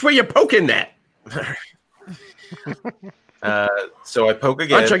Watch where you're poking that. so I poke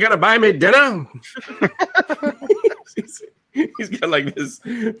again. Aren't you going to buy me dinner? He's got like this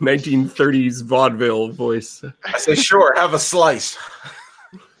 1930s vaudeville voice. I say, sure, have a slice.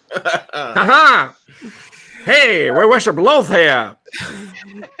 Haha! Hey, we worship Loth here.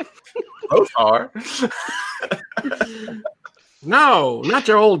 Both are. No, not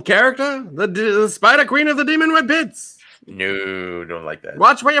your old character. The Spider Queen of the Demon-Wed Pits. No, don't like that.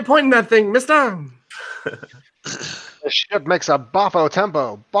 Watch where you're pointing that thing, mister. The ship makes a boffo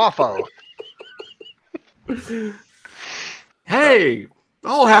tempo. Boffo. Hey,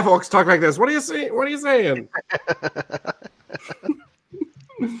 all half-orcs talk like this. What are you saying? What are you saying?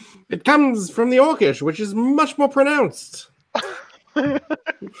 It comes from the Orcish, which is much more pronounced. 13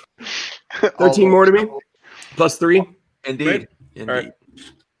 more to me, plus 3. Indeed. Right? Indeed. All right.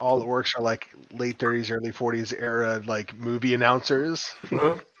 All orcs are like late 30s, early 40s era like movie announcers.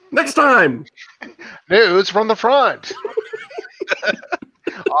 Next time. News from the front.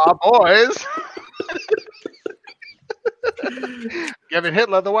 Boys. Giving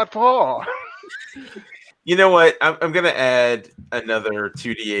Hitler the what for? You know what? I'm gonna add another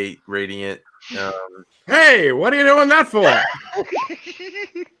 2d8 radiant. Hey, what are you doing that for?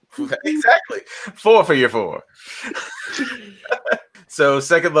 Exactly. 4 for your 4. So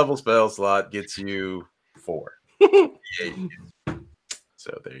second level spell slot gets you 4.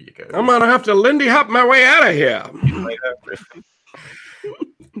 So there you go. I'm gonna have to Lindy hop my way out of here.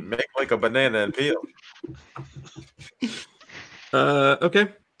 Make like a banana and peel. Okay.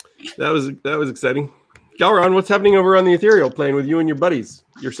 That was exciting. Galron, what's happening over on the ethereal plane with you and your buddies?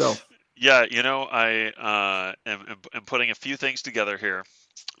 Yourself. Yeah, I am putting a few things together here.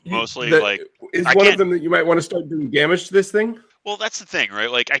 Mostly is I one can't- of them that you might want to start doing damage to this thing? Well, that's the thing, right?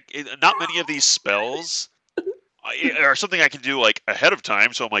 Like, not many of these spells are something I can do like ahead of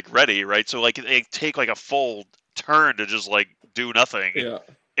time, so I'm like ready, right? So like they take like a full turn to just like do nothing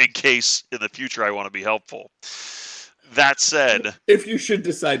in case in the future I want to be helpful. That said, if you should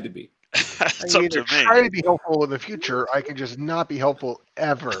decide to be, it's I up either to me. try to be helpful in the future. I can just not be helpful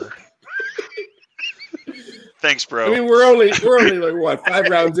ever. Thanks, bro. I mean, we're only like what 5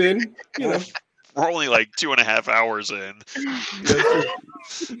 rounds in, you know. We're only like 2.5 hours in.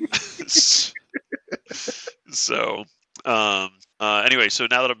 So, anyway, so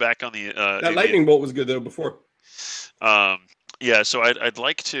now that I'm back on the That lightning bolt was good though before. Yeah, so I'd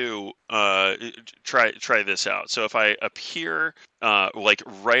like to try this out. So if I appear like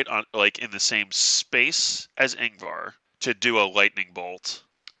right on like in the same space as Ingvar to do a lightning bolt,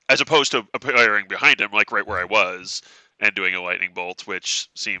 as opposed to appearing behind him, like right where I was, and doing a lightning bolt, which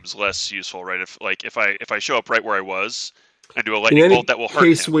seems less useful, right? If I show up right where I was and do a lightning bolt, that will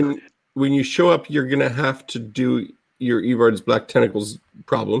hurt him. When you show up, you're gonna have to do your Evard's Black Tentacles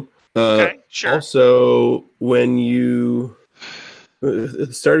problem. Okay, sure. Also, when you at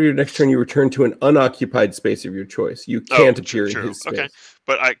the start of your next turn, you return to an unoccupied space of your choice. You can't appear in his space. Okay,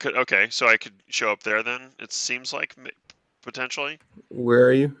 but I could. Okay, so I could show up there then. It seems like potentially. Where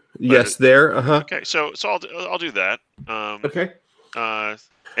are you? Yes, there. Okay, so I'll do that. Okay.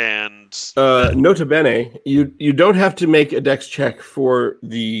 And nota bene, you don't have to make a dex check for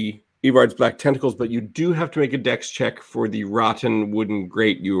the Evard's Black Tentacles, but you do have to make a dex check for the rotten wooden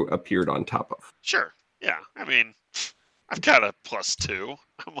grate you appeared on top of. Sure. Yeah. I mean, I've got a +2.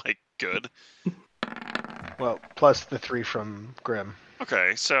 I'm like good. Well, plus the 3 from Grim.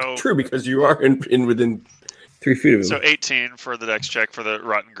 Okay, so True, because you are in within 3 feet of him. so 18 for the dex check for the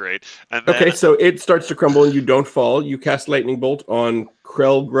rotten grate, and then, Okay, so it starts to crumble and you don't fall. You cast Lightning Bolt on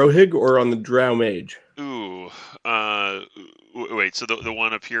Krell Grohig or on the Drow Mage? Ooh. Wait. So the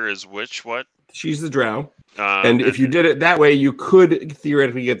one up here is which? What? She's the Drow. And if you did it that way, you could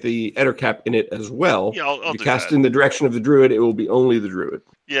theoretically get the Ettercap in it as well. Yeah, I'll if you do cast that. in the direction of the Druid, it will be only the Druid.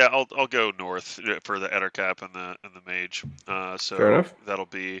 Yeah, I'll go north for the Ettercap and the mage. So Fair enough. that'll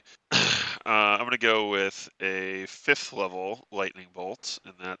be. I'm gonna go with a 5th level lightning bolt,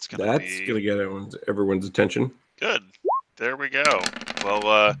 and that's gonna be get everyone's attention. good. There we go.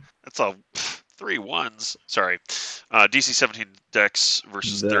 Well, that's all 3 1s. Sorry, DC 17 Dex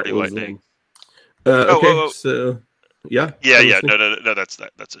versus That 30 was lightning. okay, whoa. so yeah. Yeah. No, that's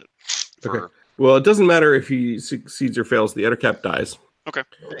that. That's it. Okay. Well, it doesn't matter if he succeeds or fails. The Ettercap dies. Okay.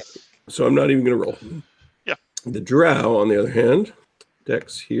 So I'm not even going to roll. Yeah. The Drow, on the other hand,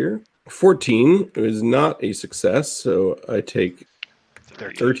 Dex here. 14 is not a success, so I take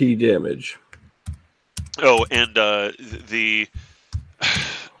 30 damage. Oh, and the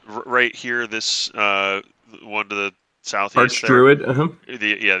right here, this one to the southeast. Archdruid.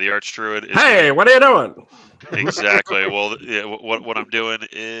 The Archdruid. Is Hey, what are you doing? Exactly. Well, yeah, what I'm doing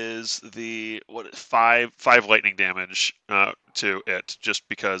is the 5 lightning damage to it, just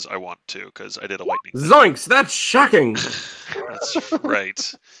because I want to, because I did a lightning. Zoinks! That's shocking. That's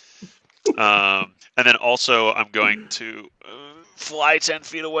right. And then also I'm going to fly 10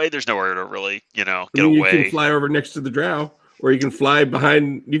 feet away. There's nowhere to really, get away. You can fly over next to the Drow, or you can fly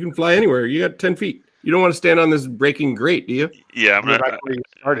behind. You can fly anywhere. You got 10 feet. You don't want to stand on this breaking grate, do you? Yeah, I'm Go gonna. back where you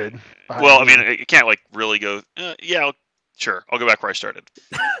started. Well, I mean, you can't like really go. Yeah, sure. I'll go back where I started.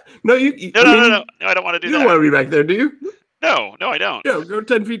 No, No. I don't want to do You that. don't want to be back there, do you? No, I don't. Yeah, go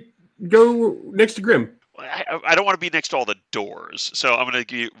 10 feet. Go next to Grim. I don't want to be next to all the doors, so I'm going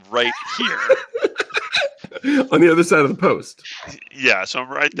to be right here. on the other side of the post. Yeah, so I'm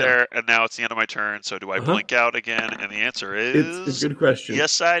right there, and now it's the end of my turn. So do I blink out again? And the answer is It's a good question.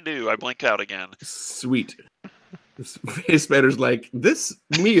 yes, I do. I blink out again. Sweet. Face Matter's like, this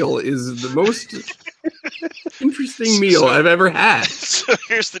meal is the most interesting meal I've ever had. So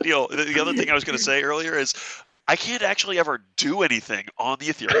here's the deal. The other thing I was going to say earlier is I can't actually ever do anything on the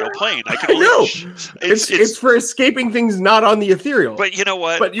ethereal plane. I can No, only it's for escaping things not on the ethereal. But you know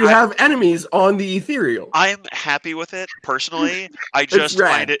what? But you have enemies on the ethereal. I'm happy with it personally. I just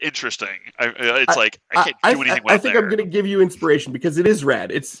find it interesting. I can't do anything with it. I think I'm going to give you inspiration because it is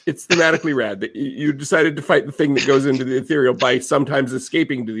rad. It's thematically rad that you decided to fight the thing that goes into the ethereal by sometimes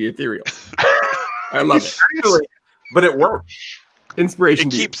escaping to the ethereal. I love it. Really, but it works. Inspiration.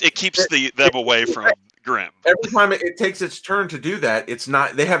 It keeps them away from Grim. Every time it takes its turn to do that, it's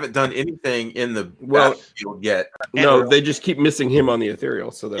not. They haven't done anything in the battlefield yet. No, they just keep missing him on the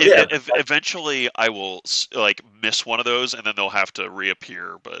ethereal. So Eventually, I will miss one of those, and then they'll have to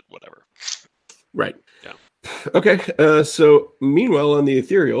reappear. But whatever. Right. Yeah. Okay. So meanwhile, on the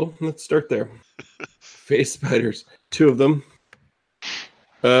ethereal, let's start there. Face spiders, 2 of them.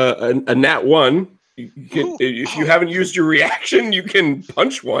 A nat 1. If you haven't used your reaction, you can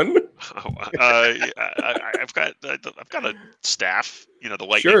punch one. I've got a staff. You know, the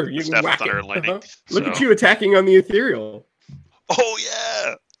lightning. Sure, you staff can whack thunder it. and lightning. Look at you attacking on the ethereal. Oh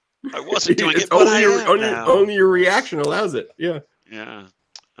yeah, I wasn't doing it, only but I am now. Only your reaction allows it. Yeah. Yeah.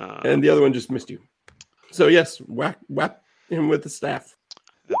 And the other one just missed you. So yes, whack him with the staff.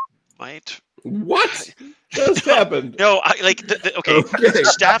 Might. What just happened? No, okay.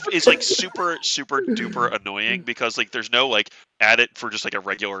 Staff is super duper annoying because there's no add it for just a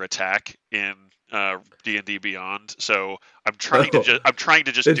regular attack in D&D Beyond. So I'm trying to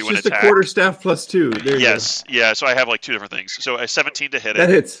just it's do an just attack. A quarter staff plus 2. Yes, yeah. So I have 2 different things. So a 17 to hit that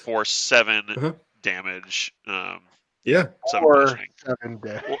hits for 7 damage. Yeah. 7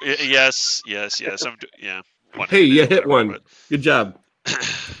 damage. Yes. Hey, you hit one. Good job.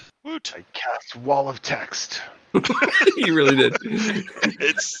 Woot. I cast wall of text. You really did.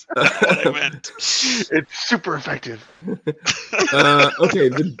 It's what I meant. It's super effective. Okay,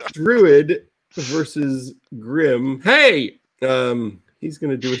 the druid versus Grim. Hey, he's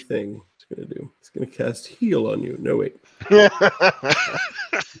gonna do a thing. He's gonna cast heal on you. No wait.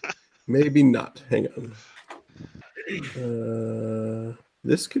 Maybe not. Hang on.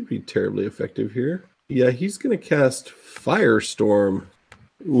 This could be terribly effective here. Yeah, he's gonna cast Firestorm,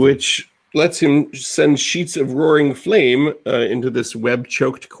 which lets him send sheets of roaring flame into this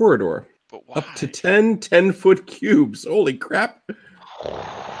web-choked corridor. But why? Up to 10-foot cubes. Holy crap.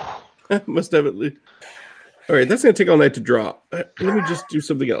 Must have at least... All right, that's going to take all night to draw. Let me just do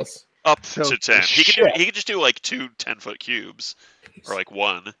something else. Up to 10. He could just do 2 10-foot cubes. Or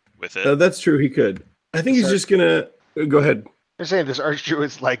 1 with it. That's true, he could. I think he's just going to... Go ahead. They're saying this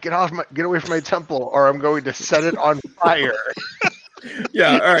archdruid's get away from my temple, or I'm going to set it on fire.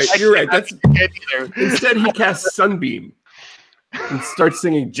 Yeah, all right, you're right. Instead, he casts Sunbeam and starts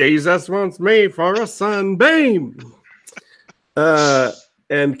singing "Jesus wants me for a sunbeam,"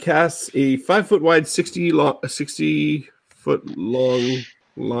 and casts a 5-foot wide, 60-foot long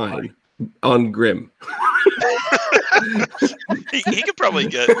line on Grim. he could probably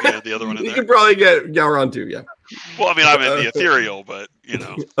get the other one in there. He could probably get Gowron too. Yeah. Well, I mean, I'm in the ethereal, but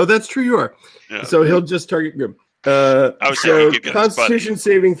Oh, that's true. You are. Yeah. So he'll just target Grim. Constitution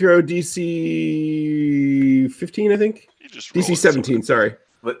saving throw DC 15, I think. DC 17. Sorry.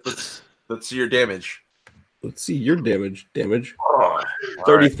 Let's see your damage. Let's see your damage.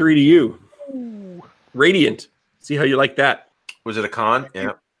 33 to you. Radiant. See how you like that. Was it a con?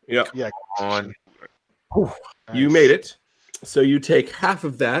 Yeah. Yeah. Con. You made it. So you take half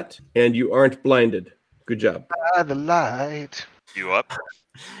of that, and you aren't blinded. Good job. The light. You up?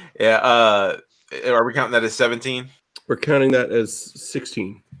 Yeah. Are we counting that as 17? We're counting that as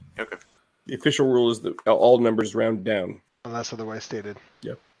 16. Okay. The official rule is that all numbers round down. Unless otherwise stated.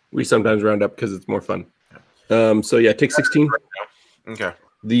 Yeah. We sometimes round up because it's more fun. So yeah, take 16. Okay.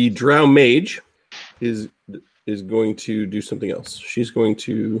 The Drow Mage is going to do something else. She could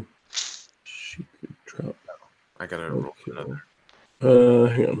drop. I gotta roll another.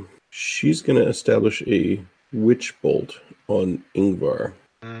 Hang on. She's gonna establish a Witch Bolt on Ingvar.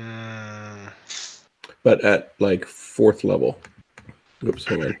 But at 4th level. Oops,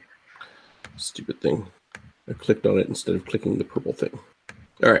 hang on. Stupid thing. I clicked on it instead of clicking the purple thing.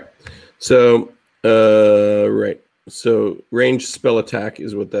 All right. So, right. So, ranged spell attack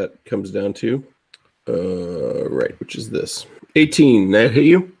is what that comes down to. Right, which is this. 18. That hit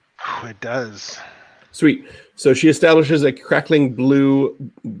you? It does. Sweet. So she establishes a crackling blue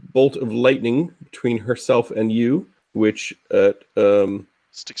bolt of lightning between herself and you, which at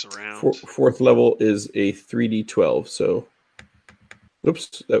Sticks around. fourth level is a 3d12. So,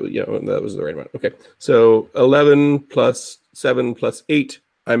 oops, that was the right amount. Okay, so 11 plus 7 plus 8,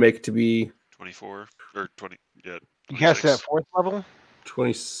 I make it to be 24 or 20. Yeah. You cast it at 26. fourth level?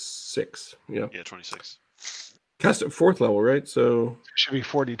 26. Yeah, Yeah, 26. cast at fourth level, right? So It should be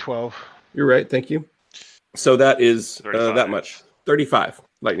 40-12. you're right. Thank you. So that is 35. that much. 35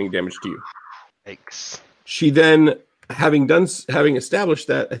 lightning damage to you. Yikes. She then, having established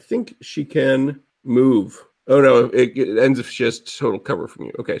that, I think she can move. Oh no, it ends if she has total cover from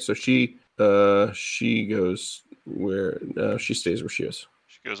you. Okay, so she goes where she stays where she is.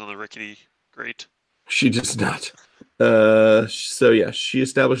 She goes on the rickety grate. She does not. So yeah, she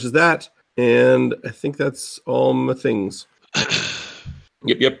establishes that, and I think that's all my things.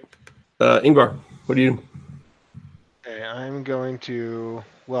 Yep. Ingvar, what do you do? Okay, I'm going to.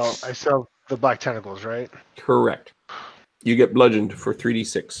 Well, I still have the black tentacles, right? Correct. You get bludgeoned for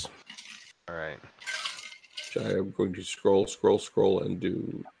 3d6. All right. Which I am going to scroll, and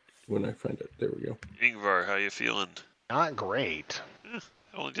do when I find it. There we go. Ingvar, how you feeling? Not great. I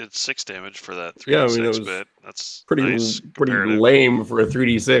only did 6 damage for that 3d6 Yeah, I mean, it was bit. That's Pretty nice pretty comparative. lame for a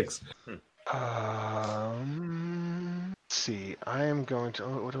 3d6. Let's see. I am going to.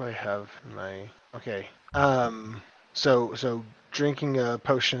 What do I have in my? Okay. So drinking a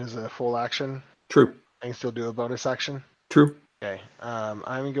potion is a full action. True. I can still do a bonus action. True. Okay.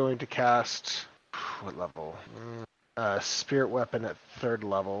 I'm going to cast. What level? Spirit weapon at 3rd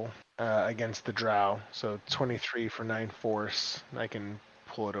level against the drow. So 23 for 9 force. I can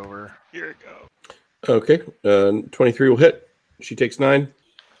pull it over. Here we go. Okay. 23 will hit. She takes 9.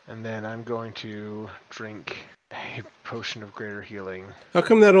 And then I'm going to drink a potion of greater healing. How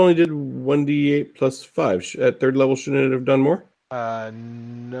come that only did 1d8 plus 5? At 3rd level, shouldn't it have done more?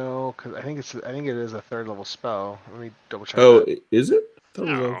 No, because I think it is a 3rd level spell. Let me double check. Oh, that. is it? That was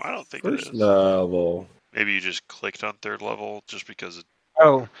No, on I don't think it first is. level. Maybe you just clicked on 3rd level just because it.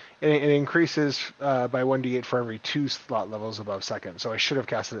 Oh, it increases by 1d8 for every 2 slot levels above 2nd. So I should have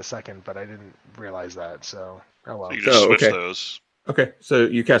casted it 2nd, but I didn't realize that. So oh well. So you just switch okay. those. Okay, so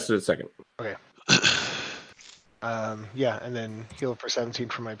you cast it at 2nd. Yeah, and then heal for 17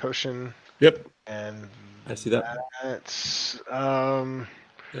 for my potion, Yep, and I see that. that's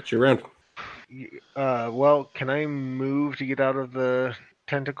That's your round. well, can I move to get out of the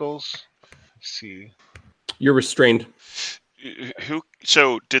tentacles? Let's see. You're restrained. Who?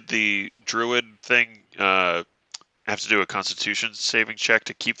 So did the druid thing have to do a Constitution saving check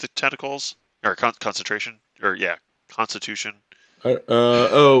to keep the tentacles or concentration or Constitution?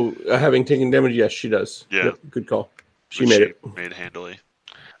 Having taken damage, yes, she does. Yeah. Yep, good call. She Which made it. Made handily.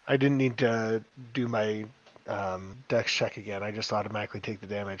 I didn't need to do my dex check again. I just automatically take the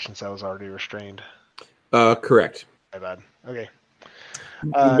damage since I was already restrained. Correct. My bad. Okay.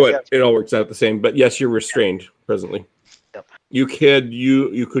 But it all works out the same. But yes, you're restrained presently. Yep. You could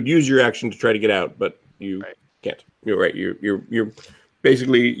use your action to try to get out, but you can't. You're right. You're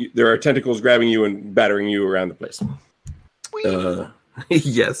basically there are tentacles grabbing you and battering you around the place.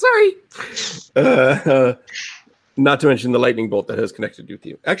 Yeah, sorry. Not to mention the lightning bolt that has connected with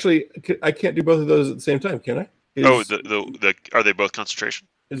you. Actually, I can't do both of those at the same time, can I? The are they both concentration?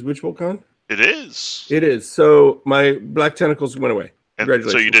 Is Witch Bolt gone? It is. It is. So my black tentacles went away. And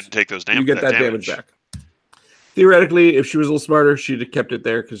Congratulations. so you didn't take those damage. You get that damage back. Theoretically, if she was a little smarter, she'd have kept it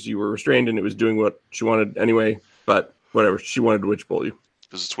there because you were restrained and it was doing what she wanted anyway. But whatever, she wanted to Witch Bolt you.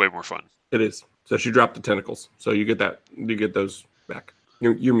 Because it's way more fun. It is. So she dropped the tentacles. So you get that. You get those back.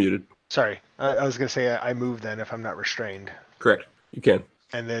 You're muted. Sorry, I was gonna say I move then if I'm not restrained. Correct. You can.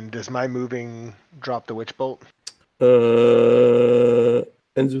 And then does my moving drop the witch bolt?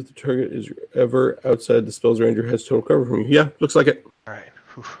 Ends with the target is ever outside the spell's range or has total cover from you. Yeah, looks like it. All right.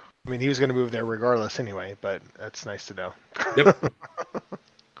 Whew. I mean, he was gonna move there regardless anyway, but that's nice to know. Yep.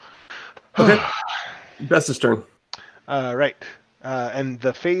 Okay. Bess's turn. Right. And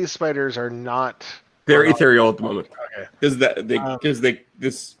the phase spiders are not. They're ethereal at the moment. Okay. Because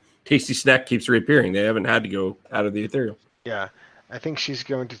this tasty snack keeps reappearing. They haven't had to go out of the ethereal. Yeah. I think she's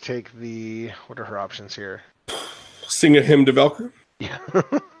going to take the. What are her options here? Sing a hymn to Velcro. Yeah.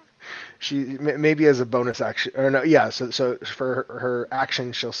 She maybe as a bonus action, or no, yeah. So for her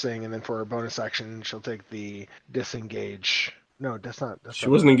action, she'll sing, and then for her bonus action, she'll take the disengage. No, that's not. She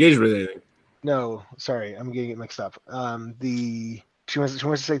wasn't engaged with anything. No, sorry, I'm getting it mixed up. She wants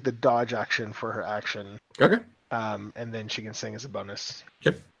to take the dodge action for her action. Okay. And then she can sing as a bonus.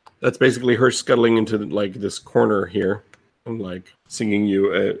 Yep. That's basically her scuttling into like this corner here and like singing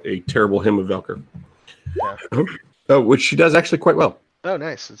you a terrible hymn of Velcro. Yeah. Oh, which she does actually quite well. Oh,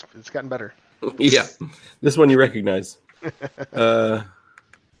 nice. It's gotten better. Yeah, this one you recognize. Grim,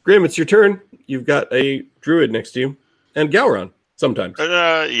 it's your turn. You've got a druid next to you, and Gowron sometimes.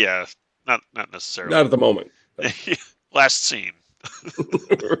 Yeah, not necessarily. Not at the moment. Last scene.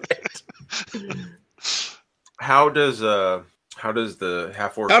 Right. How does the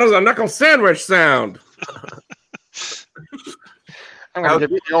half orc? How does a knuckle sandwich sound? I'm gonna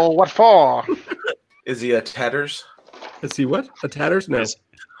give you the old what for? Is he a tatters? Is he what? A tatters? No, Yes.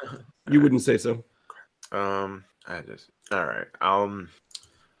 you wouldn't say so. All right.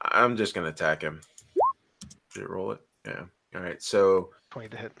 I'm just gonna attack him. Did it roll it? Yeah. All right. So 20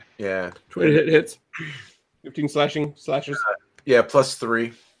 to hit. yeah, 20 hits. 15 slashes. yeah.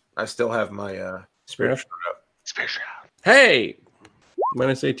 +3. I still have my spirit enough. shot up. Special. Hey,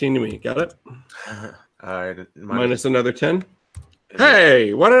 minus 18 to me. Got it? All right. Minus another 10.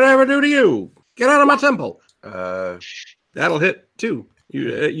 Hey, what did I ever do to you? Get out of my temple. That'll hit too.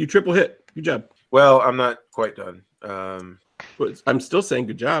 You triple hit. Good job. Well, I'm not quite done. But I'm still saying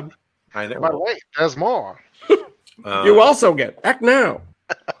good job. I know. But wait, there's more. You also get act now.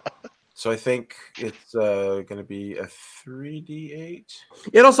 So I think it's going to be a 3d8.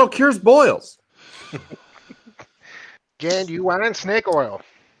 It also cures boils. Again, you want snake oil.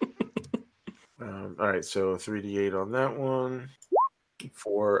 All right, so 3d8 on that one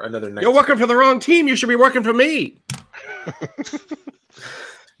for another 19. You're working for the wrong team. You should be working for me.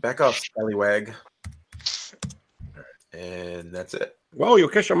 Back off, scallywag. And that's it. Whoa, you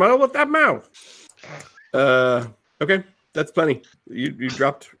kiss your mouth with that mouth. Okay, that's plenty. You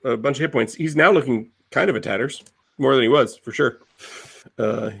dropped a bunch of hit points. He's now looking kind of a tatters, more than he was for sure.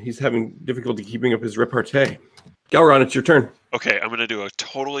 He's having difficulty keeping up his repartee. Galron, it's your turn. Okay, I'm gonna do a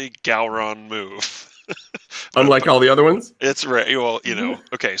totally Gowron move. Unlike all the other ones. It's right. Well,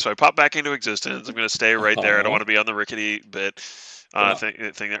 Okay, so I pop back into existence. I'm gonna stay right there. I don't want to be on the rickety bit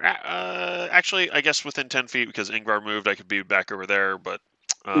thing there. Actually, I guess within 10 feet because Ingvar moved, I could be back over there. But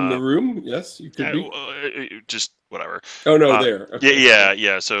in the room, yes, you could be. Just whatever. Oh no, there. Okay.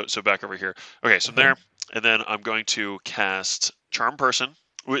 Yeah. So back over here. Okay, so there, and then I'm going to cast Charm Person.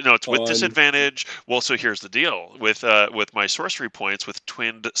 No, it's with disadvantage. Well, so here's the deal. With my sorcery points, with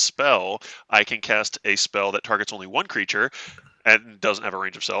Twinned Spell, I can cast a spell that targets only one creature and doesn't have a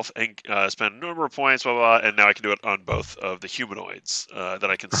range of self, and spend a number of points, blah, blah, blah, and now I can do it on both of the humanoids that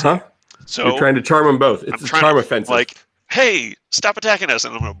I can see. So you're trying to charm them both. It's a charm offensive. Like, hey, stop attacking us,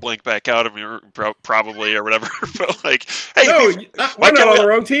 and I'm going to blink back out of me, probably, or whatever. But like, hey, no, we're not on the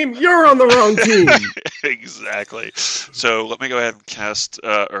wrong team. You're on the wrong team. Exactly. So let me go ahead and cast,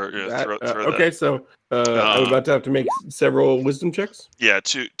 throw okay, that. So I'm about to have to make several wisdom checks. Yeah,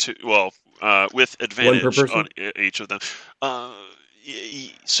 with advantage on each of them.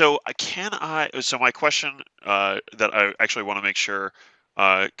 So my question that I actually want to make sure,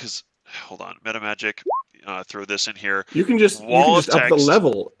 because hold on, metamagic. Throw this in here. You can just up the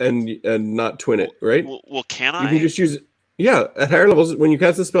level and not twin it, right? Well, can I? You can just use at higher levels. When you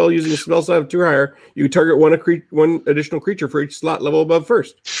cast a spell using a spell slot of 2 or higher, you target one additional creature for each slot level above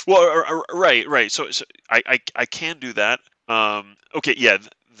first. Well, right. So I can do that. Okay, yeah.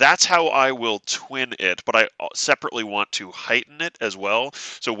 That's how I will twin it, but I separately want to heighten it as well.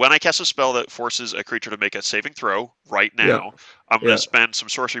 So when I cast a spell that forces a creature to make a saving throw right now, I'm going to spend some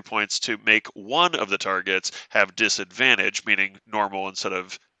sorcery points to make one of the targets have disadvantage, meaning normal instead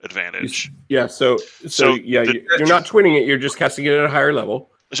of advantage. You're not twinning it. You're just casting it at a higher level.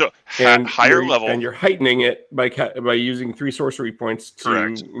 So higher level, and you're heightening it by using 3 sorcery points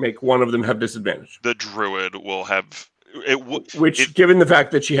to make one of them have disadvantage. The druid will have. Given the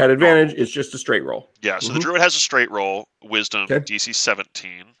fact that she had advantage, it's just a straight roll. Yeah, so the druid has a straight roll, wisdom, DC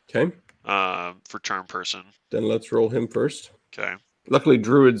 17. Okay. For Charm Person. Then let's roll him first. Okay. Luckily,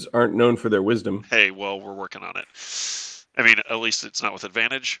 druids aren't known for their wisdom. Hey, well, we're working on it. I mean, at least it's not with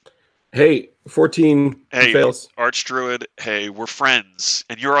advantage. Hey, 14 fails. Archdruid, hey, we're friends,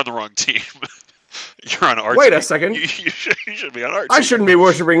 and you're on the wrong team. You're on Arch. Wait a second. You should be on Arch. I shouldn't be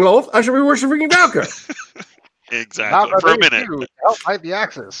worshipping Lolth. I should be worshipping Valka. Exactly. For a minute. Help fight the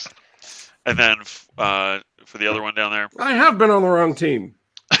Axis. And then for the other one down there. I have been on the wrong team.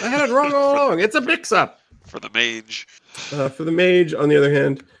 I had it wrong all along. It's a mix-up. For the mage. For the mage, on the other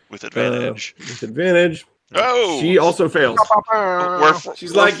hand. With advantage. Oh! She also fails.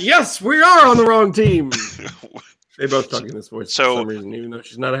 She's like, yes, we are on the wrong team. They both talk in this voice for some reason, even though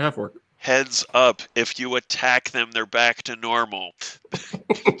she's not a half-orc. Heads up, if you attack them, they're back to normal.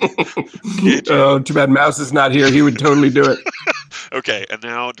 Oh, too bad Mouse is not here. He would totally do it. Okay, and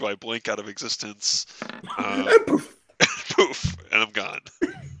now do I blink out of existence? And poof. Poof, and I'm gone.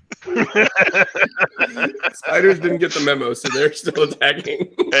 Spiders didn't get the memo, so they're still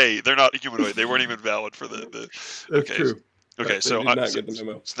attacking. Hey, they're not humanoid. They weren't even valid for the. That's Okay. true. Okay, But so they did not get the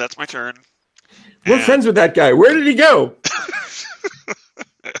memo. so that's my turn. We're And- friends with that guy. Where did he go?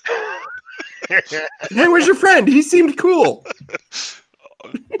 Hey, where's your friend? He seemed cool.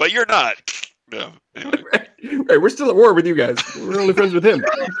 But you're not. No. Anyway. Right, we're still at war with you guys. We're only friends with him.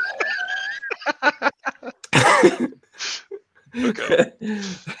 Okay.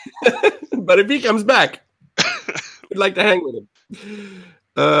 But if he comes back, we'd like to hang with him.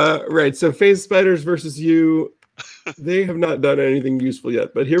 Right, so phase spiders versus you. They have not done anything useful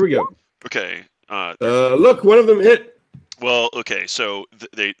yet, but here we go. Okay. Look, one of them hit. Well, okay. So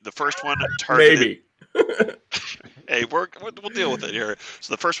the first one targeted. Maybe. Hey, we'll deal with it here.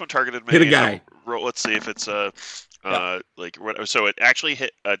 So the first one targeted me. Hit a guy. Let's see if it's like what. So it actually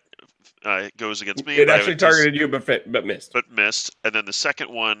hit. Goes against me. It but I actually would just- targeted you, but missed. but missed. And then the second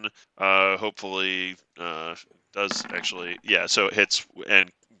one, hopefully, does actually. Yeah. So it hits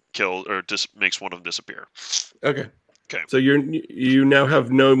and kills or makes one of them disappear. Okay. Okay. So you now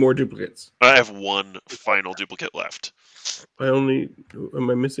have no more duplicates. I have one final duplicate left. Am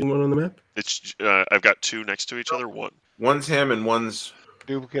I missing one on the map? It's I've got two next to each other. One's him and one's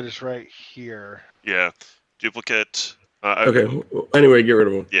Duplicate is right here. Yeah, duplicate. Okay. Anyway, get rid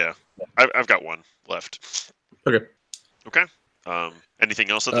of one. Yeah, I've got one left. Okay. Okay. Anything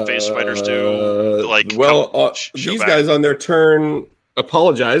else that the phase spiders do? Like, show these back? guys on their turn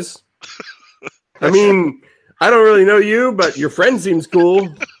apologize. I mean, I don't really know you, but your friend seems cool.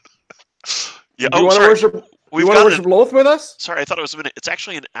 Yeah. Do you want to worship? We've You want to got worship Loth with us? Sorry, I thought it was a minute. It's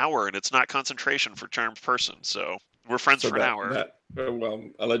actually an hour, and it's not concentration for charmed person. So we're friends for an hour. Well,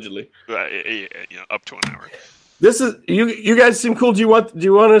 allegedly. Up to an hour. This is you guys seem cool. Do you want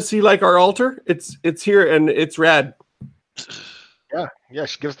to see like our altar? It's here and it's rad. Yeah,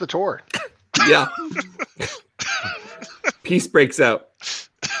 she gives the tour. Yeah. Peace breaks out.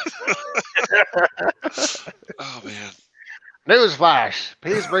 Oh man. Newsflash: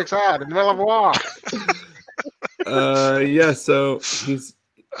 peace breaks out in the middle of war. Yeah, so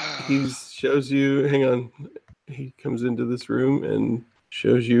he shows you, hang on. He comes into this room and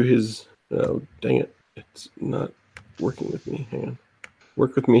shows you his, oh, dang it. It's not working with me. Hang on.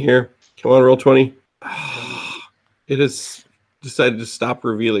 Work with me here. Come on, roll 20. It has decided to stop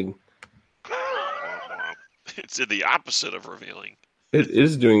revealing. It's in the opposite of revealing. It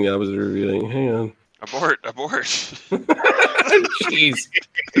is doing the opposite of revealing. Hang on. Abort. Jeez.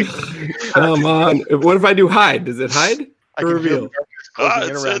 Come on. What if I do hide? Does it hide? I Or can feel reveal? the darkness closing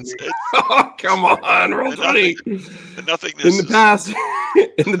in around me. Oh, come on. Roll 20. Nothingness.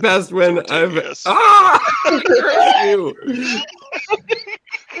 In the past when I've Yes. you.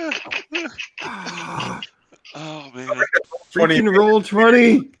 Oh man. 20 Freaking roll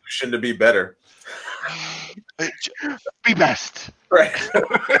 20. to be better. Be best. Right.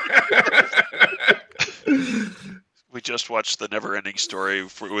 We just watched the never-ending story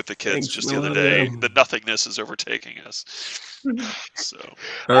with the kids Thanks, just the other day. Melania. The nothingness is overtaking us. So,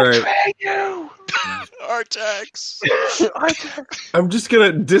 All right. Artax. I'm just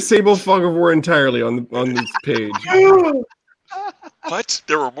gonna disable Fog of War entirely on this page. What?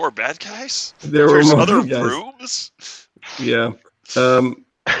 There were more bad guys? There were There's more other guys. rooms? Yeah.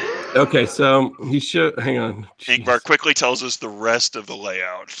 Okay, so he showed. Hang on. Ingvar quickly tells us the rest of the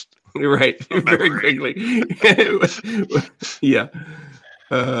layout. You're right. Very quickly. Yeah.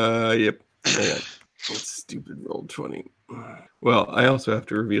 Yep. Hang on. Stupid roll 20. Well, I also have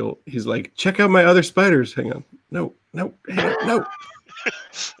to reveal. He's like, check out my other spiders. Hang on. No. Hang on. No.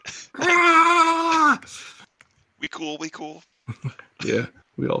 Ah! We cool. Yeah.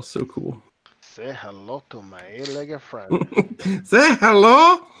 We all so cool. Say hello to my eight-legged friend. Say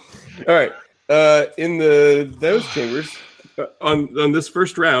hello. All right. In those chambers, on this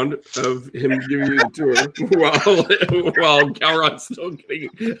first round of him giving you the tour, while Galron's still getting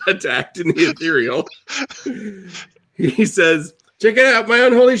attacked in the ethereal, he says, "Check it out, my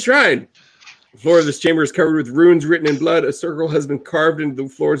unholy shrine. The floor of this chamber is covered with runes written in blood. A circle has been carved into the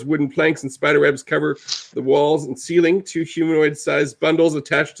floor's wooden planks, and spiderwebs cover the walls and ceiling. 2 humanoid-sized bundles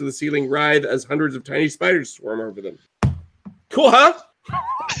attached to the ceiling writhe as hundreds of tiny spiders swarm over them." Cool, huh?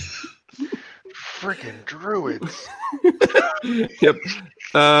 Freaking druids. Yep.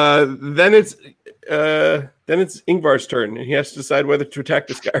 Then it's Ingvar's turn, and he has to decide whether to attack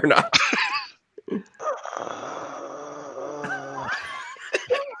this guy or not.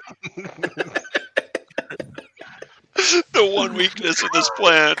 The one weakness in this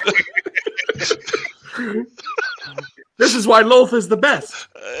plan. This is why Loth is the best,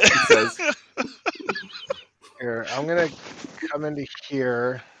 he says. Here, I'm gonna come into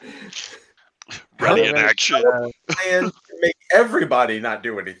here. Ready I'm in gonna action. try to- And to make everybody not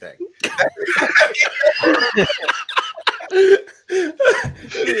do anything.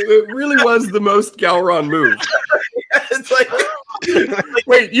 It really was the most Galron move. It's like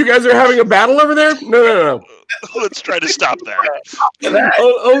Wait, you guys are having a battle over there? No. Let's try to stop that.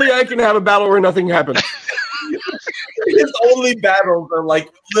 Only I can have a battle where nothing happens. his only battles are like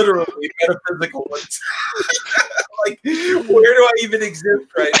literally metaphysical ones. Like, where do I even exist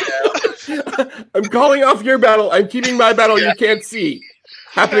right now? I'm calling off your battle. I'm keeping my battle you can't see.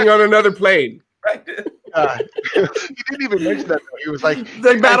 Happening on another plane. Right? he didn't even mention that. Though. He was like,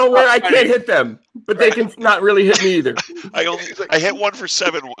 The battle where I can't hit them, but they can not really hit me either. I hit one for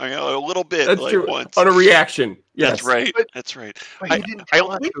 7, a little bit, That's like true. once. On a reaction. Yes. That's right. But- That's right. but he didn't I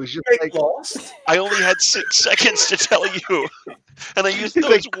tell us. only- It was just Make like, lost. I only had 6 seconds to tell you, and I used He's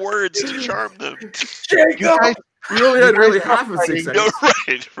those words to charm them. you Jacob! guys, You only had really You guys half of 6 fighting.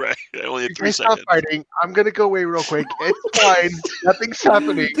 seconds. No, right. I only you had 3 guys stop seconds. fighting. I'm gonna go away real quick. It's fine. Nothing's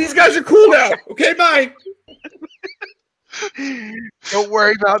happening. These guys are cool now. Okay, bye. Don't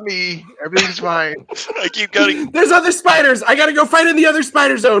worry about me. Everything's fine. I keep going. There's other spiders. I gotta go fight in the other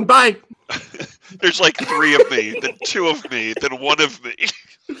spider zone. Bye. There's like 3 of me, then 2 of me, then 1 of me.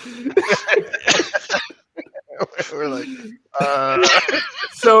 We're like,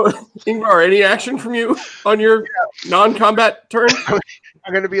 So, Ingvar, any action from you on your non-combat turn?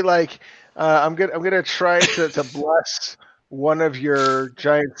 I'm gonna be like, I'm gonna try to bless one of your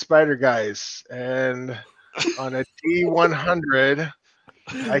giant spider guys, and on a D100,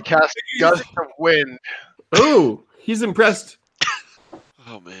 I cast Gust of Wind. Oh, he's impressed.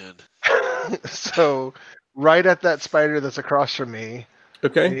 Oh man. So right at that spider that's across from me, he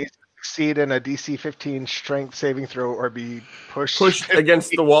Okay. needs to succeed in a DC 15 Strength saving throw or be pushed. Pushed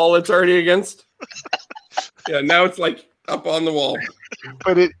against the wall it's already against. Yeah, now it's like up on the wall.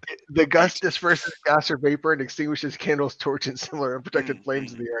 But the gust disperses gas or vapor and extinguishes candles, torch, and similar unprotected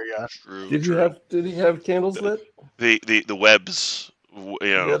flames in the area. True. Did true. he have candles lit? The webs?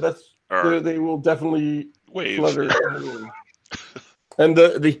 Yeah, that's are they will definitely wave. flutter. And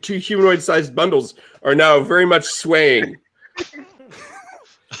the 2 humanoid-sized bundles are now very much swaying.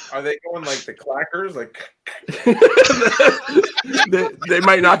 Are they going like the clackers? Like, they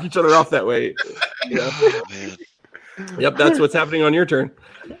might knock each other off that way. Yeah. Oh, man. Yep, that's what's happening on your turn.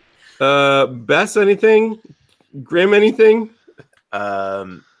 Bess, anything? Grim, anything?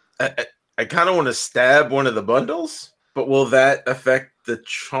 I kind of want to stab one of the bundles, but will that affect the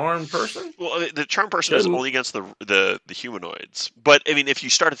charm person? Well, the charm person is Shouldn't. only against the humanoids. But I mean, if you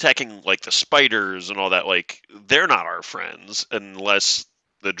start attacking like the spiders and all that, like they're not our friends unless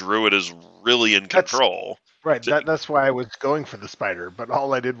the druid is really in That's- control. Right, that's why I was going for the spider, but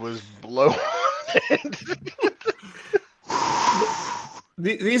all I did was blow it.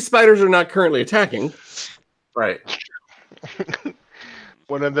 These spiders are not currently attacking. Right.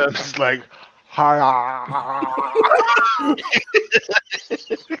 One of them is like, ha.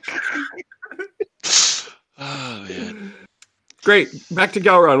 Oh man. Great. Back to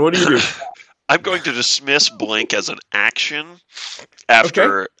Galron. What do you do? I'm going to dismiss blink as an action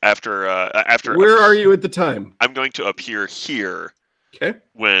after Where are you at the time? I'm going to appear here Okay.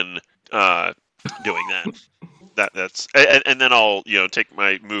 when doing that. That's and then I'll take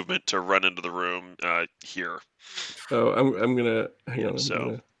my movement to run into the room here. So I'm gonna hang on. I'm So-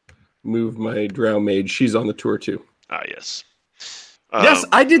 gonna move my Drow mage. She's on the tour too. Ah yes. Yes,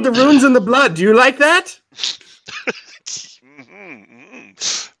 I did the runes in the blood. Do you like that?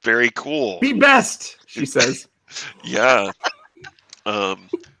 Very cool. Be best, she says. Yeah.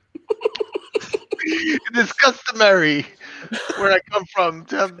 It is customary where I come from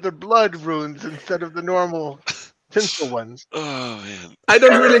to have the blood runes instead of the normal tinsel ones. Oh man. I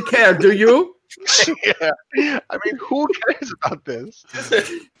don't really care. Do you? Yeah. I mean, who cares about this?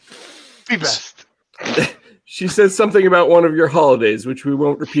 Be best. She says something about one of your holidays, which we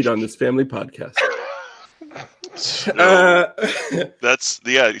won't repeat on this family podcast. No, that's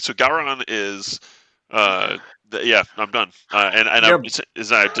So Gowron is I'm done. And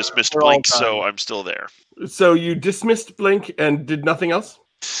I dismissed We're all blink, done. so I'm still there. So you dismissed Blink and did nothing else?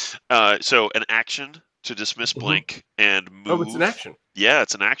 So an action to dismiss blink and move. Oh, it's an action. Yeah,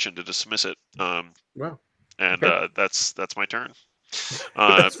 it's an action to dismiss it. Wow. And Okay. that's my turn.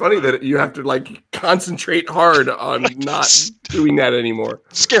 That's funny that you have to like concentrate hard on not doing that anymore.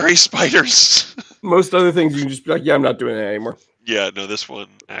 Scary spiders. Most other things you can just be like, yeah, I'm not doing that anymore. Yeah, no, this one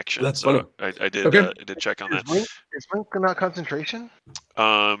action. That's so funny. I did. Okay. I did check on Is that. Blink not concentration?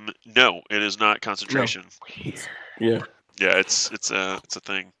 No, it is not concentration. Yeah. Yeah, it's a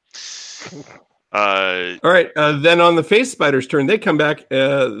thing. Uh, All right. Then on the phase spider's turn, they come back.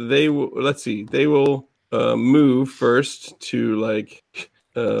 They will. Let's see. They will move first to like.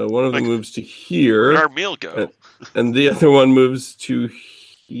 One of them moves to here. Where'd our meal go? And the other one moves to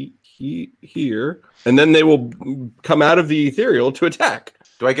here, and then they will come out of the ethereal to attack.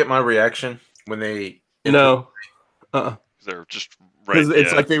 Do I get my reaction when they? No, They're just right. because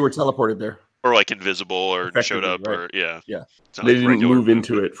it's like they were teleported there. Or like invisible, or showed up, right. or yeah. It's not They like didn't regular move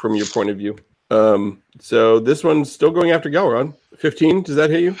into it from your point of view. So this one's still going after Galron. 15. Does that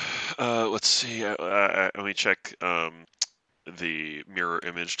hit you? Let's see. Let me check the mirror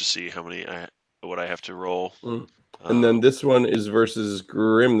image to see how many what I have to roll. And then this one is versus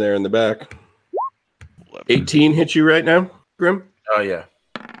Grim there in the back. 11. 18 hits you right now, Grim. Oh yeah,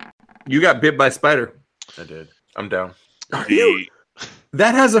 You got bit by spider. I did. I'm down.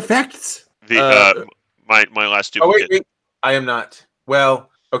 That has effects. My last Oh duplicate. wait. I am not. Well,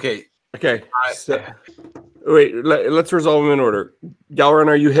 okay. Okay. Wait, let's resolve them in order. Galron,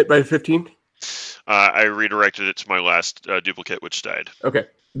 are you hit by 15? I redirected it to my last duplicate, which died. Okay.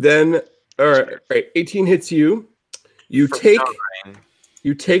 Then, all right. 18 hits you. You take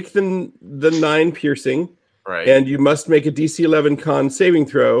the 9 piercing, Right. and you must make a DC 11 con saving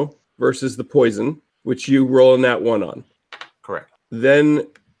throw versus the poison, which you roll a nat 1 on. Correct. Then,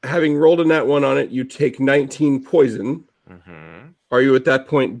 having rolled a nat 1 on it, you take 19 poison. Mm-hmm. Are you at that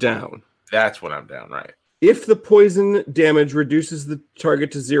point down? That's when I'm down. Right. If the poison damage reduces the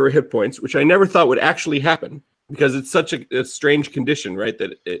target to 0 hit points, which I never thought would actually happen because it's such a strange condition, right?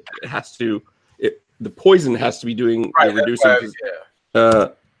 That it has to, the poison has to be doing reducing.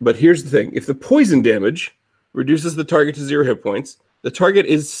 But here's the thing: if the poison damage reduces the target to 0 hit points, the target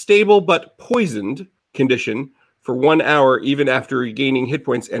is stable but poisoned condition for 1 hour, even after regaining hit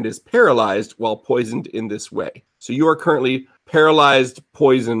points, and is paralyzed while poisoned in this way. So you are currently paralyzed,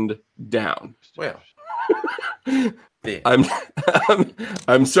 poisoned, down. Well.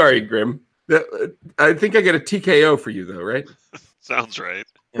 I'm sorry, Grim. I think I get a TKO for you though, right? Sounds right.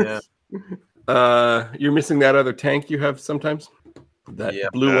 Yeah. You're missing that other tank you have sometimes. That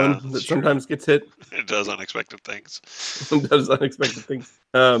blue one that sometimes gets hit. It does unexpected things. It does unexpected things.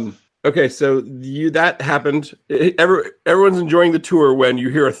 Okay, so that happened. Everyone's enjoying the tour when you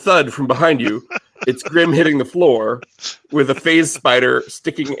hear a thud from behind you. It's Grim hitting the floor with a phase spider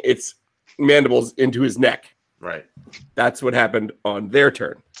sticking its mandibles into his neck. Right. That's what happened on their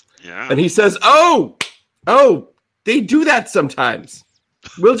turn. Yeah. And he says, oh, they do that sometimes.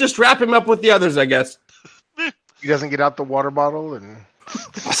 We'll just wrap him up with the others, I guess. He doesn't get out the water bottle and.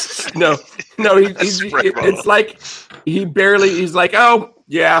 No, it's like he's like, oh,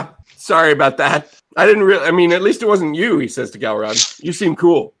 yeah, sorry about that. I didn't really, I mean, at least it wasn't you, he says to Galron. You seem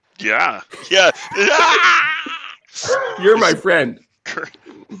cool. Yeah. You're my friend.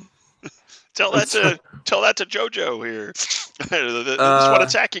 Tell that to Jojo here. This one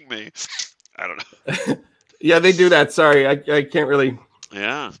attacking me. I don't know. Yeah, they do that. Sorry, I can't really.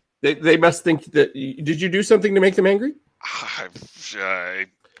 Yeah. They must think that. Did you do something to make them angry?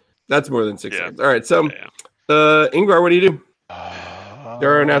 That's more than 6 seconds. All right, so Ingvar, what do you do?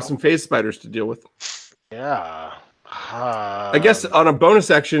 There are now some phase spiders to deal with. Yeah. I guess on a bonus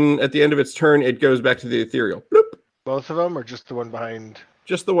action at the end of its turn, it goes back to the ethereal. Bloop. Both of them, or just the one behind?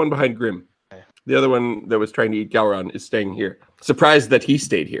 Just the one behind Grim. Okay. The other one that was trying to eat Galron is staying here. Surprised that he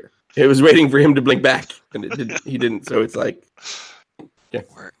stayed here. It was waiting for him to blink back, and he didn't. So it's like, yeah.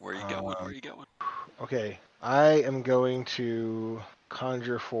 Where are you going? Where are you going? Okay, I am going to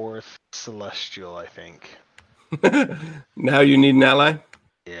conjure forth Celestial, I think. Now you need an ally?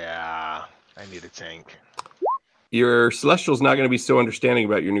 Yeah, I need a tank. Your Celestial's not going to be so understanding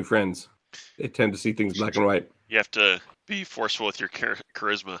about your new friends. They tend to see things black and white. You have to be forceful with your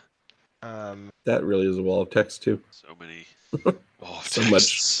charisma. That really is a wall of text, too. So many. So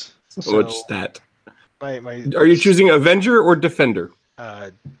much stat. My Are you choosing Avenger or Defender?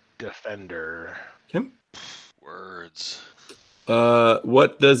 Defender. Kim? Words.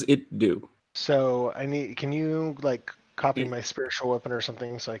 What does it do? So can you like copy my spiritual weapon or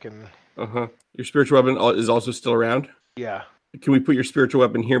something so I can? Your spiritual weapon is also still around? Yeah. Can we put your spiritual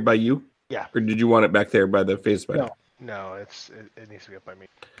weapon here by you? Yeah. Or did you want it back there by the phase spider? No, it needs to be up by me.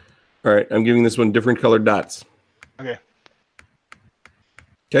 All right, I'm giving this one different colored dots. Okay.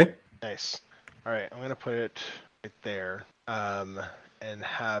 Okay. Nice. All right, I'm gonna put it right there, and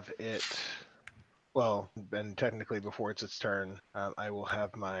have it. Well, and technically before it's its turn, I will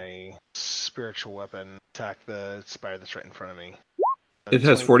have my spiritual weapon attack the spider that's right in front of me. It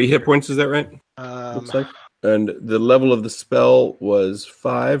has 40 hit points, is that right? Looks like. And the level of the spell was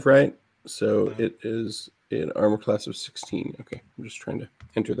 5, right? So it is an armor class of 16. Okay, I'm just trying to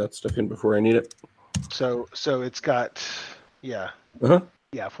enter that stuff in before I need it. So it's got, yeah, Uh-huh.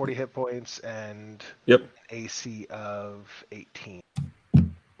 yeah, 40 hit points and Yep. an AC of 18.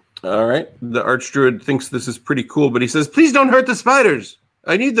 All right. The Archdruid thinks this is pretty cool, but he says, please don't hurt the spiders.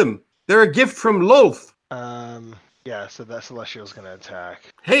 I need them. They're a gift from Loth. Yeah, so that Celestial's gonna attack.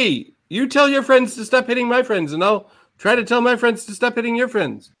 Hey, you tell your friends to stop hitting my friends, and I'll try to tell my friends to stop hitting your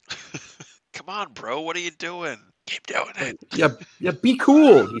friends. Come on, bro. What are you doing? Keep doing it. Yeah, be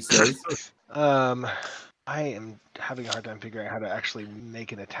cool, he says. I am having a hard time figuring out how to actually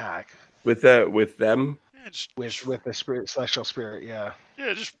make an attack With them? Yeah, with the celestial spirit. Yeah.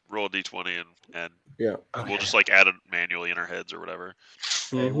 yeah, just roll a d20 and Yeah. we'll just like add it manually in our heads or whatever.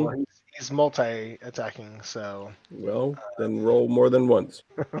 Okay, Mhm. well, he's multi-attacking, so Well, then roll more than once.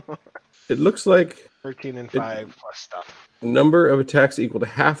 It looks like 13 and 5 plus stuff. number of attacks equal to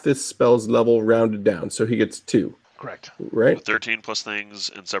half this spell's level rounded down, so he gets 2, Correct. right? 13 plus things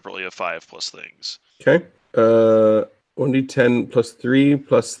and separately a 5 plus things. Okay. 1d10 plus 3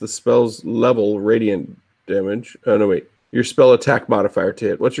 plus the spell's level radiant damage. Oh, no, wait. Your spell attack modifier to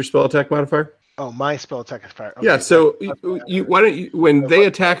hit. What's your spell attack modifier? Oh, my spell attack is fire. Okay, Yeah, so you why don't you, when they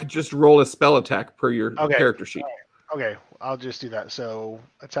attack, just roll a spell attack per your Okay. character sheet. Okay, I'll just do that. So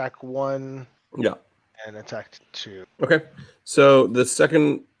attack 1 Yeah. and attack 2. Okay. So the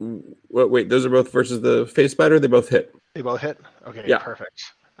second, wait, those are both versus the phase spider. They both hit. They both hit. Okay, Yeah. perfect.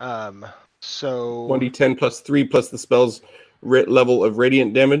 So 1d10 plus 3 plus the spell's level of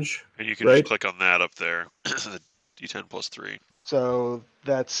radiant damage. And you can Right. just click on that up there. The d10 plus 3. So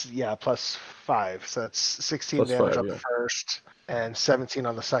that's plus 5. So that's 16 Plus damage 5, on yeah. the first and 17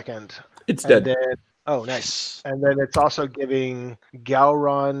 on the second. It's And dead. then nice. And then it's also giving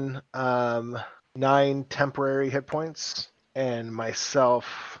Galron 9 temporary hit points and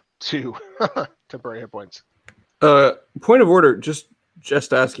myself 2 temporary hit points. Point of order, just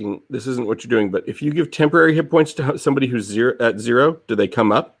asking, this isn't what you're doing, but if you give temporary hit points to somebody who's at 0, do they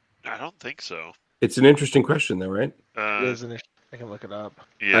come up? I don't think so. It's an interesting question though, right? It is an issue. I can look it up.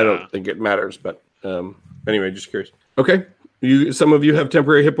 Yeah. I don't think it matters, but anyway, just curious. Okay. Some of you have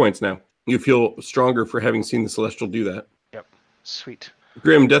temporary hit points now. You feel stronger for having seen the Celestial do that. Yep. Sweet.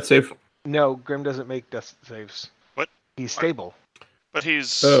 Grim, death save. No, Grim doesn't make death saves. What? He's stable. But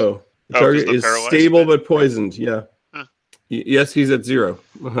he's Oh. The 'cause target the is paralyzed stable bit. but poisoned. Yeah. Huh. Yes, he's at 0.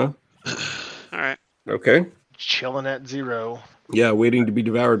 Uh-huh. all right. Okay. Chilling at 0. Yeah, waiting to be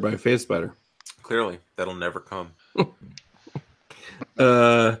devoured by a phase spider. Clearly, that'll never come.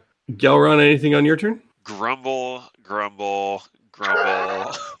 Galron, anything on your turn? Grumble.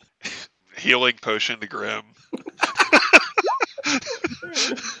 Healing potion to Grim.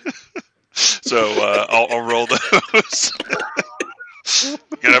 So I'll roll those. I'm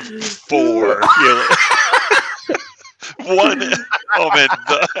gonna have 4 healing. 1. Oh man,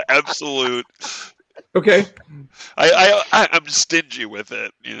 the absolute. Okay. I'm stingy with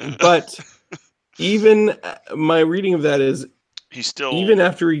it. You know? But even my reading of that is He's still even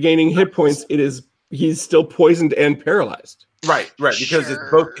after regaining hit points, he's still poisoned and paralyzed. Right, because it's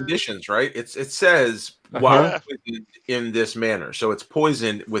both conditions, right? It says while poisoned in this manner, so it's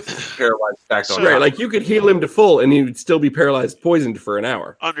poisoned with paralyzed effect on Right, top. like you could heal him to full and he would still be paralyzed, poisoned for an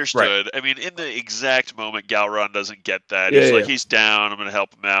hour. understood. I mean, in the exact moment, Galron doesn't get that. Yeah, He's like, yeah. he's down. I'm going to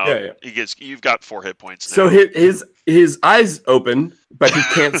help him out. Yeah. You've got 4 hit points now. So his eyes open, but he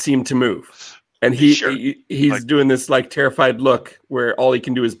can't seem to move, and he's Like- doing this like terrified look where all he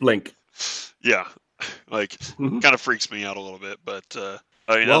can do is blink. Yeah, like Mhm. kind of freaks me out a little bit. But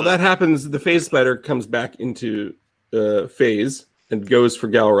I mean, While that happens, the phase spider comes back into phase and goes for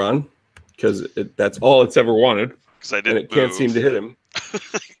Galron because that's all it's ever wanted, because I and didn't it can't move. seem to hit him.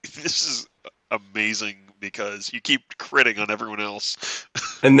 This is amazing because you keep critting on everyone else.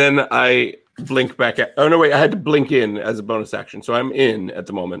 And then I blink back at. Oh no, wait! I had to blink in as a bonus action, so I'm in at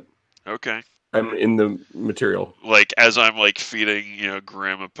the moment. Okay. I'm in the material. Like as I'm like feeding,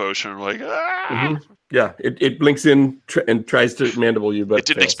 Grim a potion, I'm like, ah! Mhm. Yeah, it blinks in and tries to mandible you, but It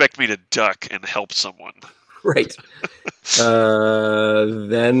didn't fails. expect me to duck and help someone. Right.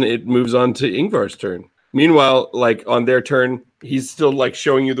 Then it moves on to Ingvar's turn. Meanwhile, like on their turn, he's still like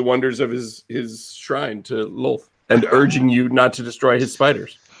showing you the wonders of his shrine to Lolth and urging you not to destroy his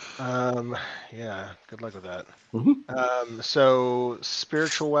spiders. Yeah, good luck with that. Mhm. So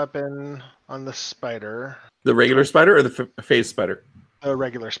spiritual weapon on the spider, The regular spider or the phase spider? the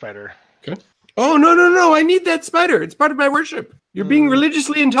regular spider. Oh, no, I need that spider. It's part of my worship. You're being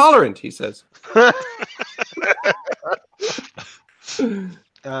religiously intolerant, he says.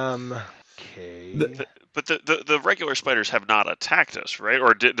 Okay. But the regular spiders have not attacked us, right?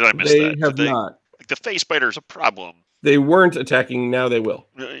 Or did I miss They that? have Did not. the face spider's a problem. They weren't attacking. Now they will.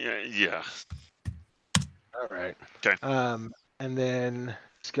 Yeah. All right. Okay. And then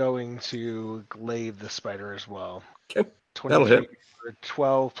it's going to glaive the spider as well. Okay. That'll hit.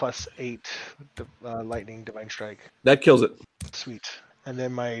 12 plus 8 lightning divine strike. That kills it. Sweet. And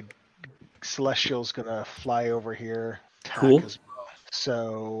then my celestial's gonna fly over here. Cool. As well.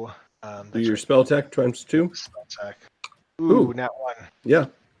 So Do your spell attack times 2. Spell attack. Ooh, Ooh. nat 1. Yeah.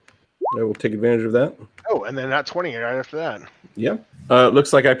 I will take advantage of that. Oh, and then nat 20 right after that. Yeah.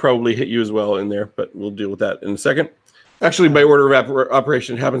 Looks like I probably hit you as well in there, but we'll deal with that in a second. Actually, by order of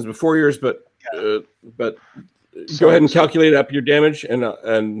operation, it happens before yours, but go ahead and calculate up your damage,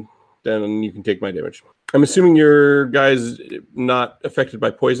 and then you can take my damage. I'm assuming your guy's not affected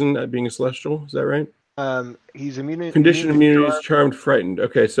by poison, being a celestial. Is that right? He's immune. Condition immunity is charmed, frightened.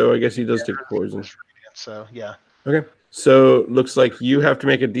 Okay, so I guess he does take poison. So yeah. Okay. So looks like you have to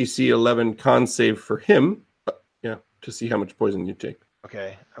make a DC 11 con save for him. Yeah, to see how much poison you take.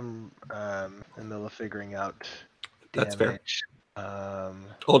 Okay, I'm in the middle of figuring out That's fair. damage.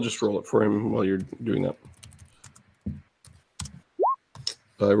 I'll just roll it for him while you're doing that.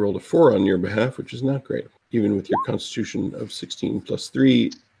 I rolled a 4 on your behalf, which is not great. Even with your constitution of 16 plus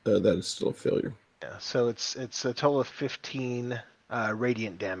 3, that is still a failure. Yeah, so it's a total of 15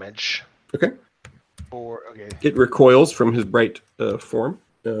 radiant damage. Okay. Okay. It recoils from his bright form.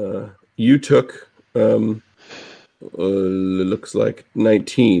 You took, looks like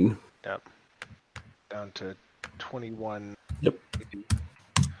 19. Yep. Down to 21. Yep.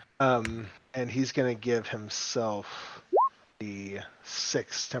 And he's going to give himself the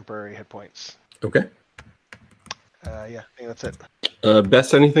 6 temporary hit points. Okay. Yeah, I think that's it.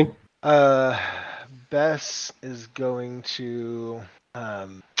 Bess, anything? Bess is going to...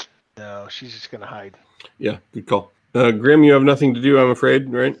 no, she's just going to hide. Yeah, good call. Grim, you have nothing to do, I'm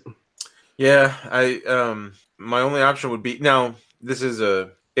afraid, right? Yeah, my only option would be now. This is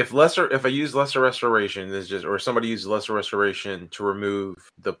if I use lesser restoration, this is just or somebody uses lesser restoration to remove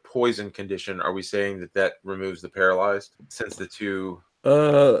the poison condition. Are we saying that removes the paralyzed since the two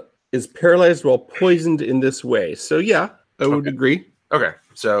is paralyzed while poisoned in this way? So yeah, I would agree. Okay,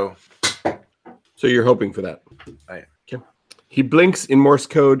 so you're hoping for that. I am. Okay. He blinks in Morse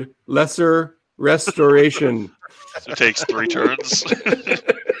code. Lesser restoration. So it takes 3 turns.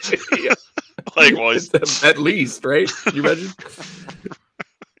 Like, well, at least, right? Can you imagine?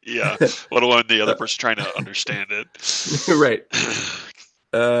 Yeah. Let alone the other person trying to understand it. Right.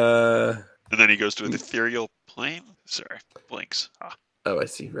 And then he goes to an ethereal plane. Sorry, blinks. Oh, I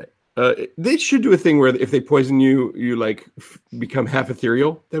see. Right. They should do a thing where if they poison you, you like become half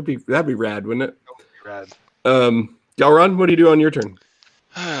ethereal. That'd be rad, wouldn't it? Rad. Galron, what do you do on your turn?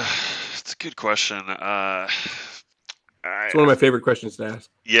 It's a good question. It's one of my favorite questions to ask.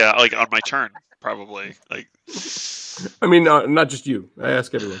 Yeah, like on my turn, probably. Like, I mean, not just you. I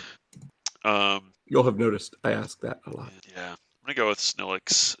ask everyone. You'll have noticed I ask that a lot. Yeah, I'm gonna go with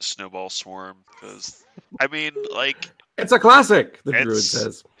Snillix Snowball Swarm because, I mean, like, it's a classic. The druid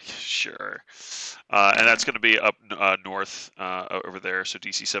says. Sure, and that's gonna be up north over there. So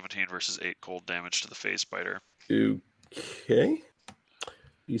DC 17 versus 8 cold damage to the phase spider. Okay.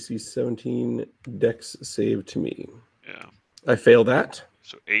 DC 17 Dex save to me. Yeah. I fail that.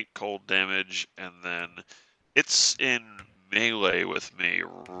 So 8 cold damage, and then it's in melee with me,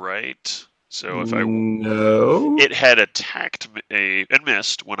 right? So if it had attacked me and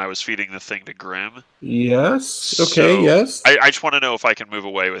missed when I was feeding the thing to Grim. Yes. Okay. So yes. I just want to know if I can move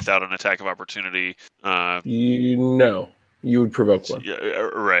away without an attack of opportunity. You would provoke one. Yeah.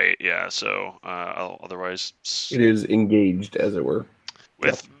 Right. Yeah. So I'll otherwise. It is engaged, as it were.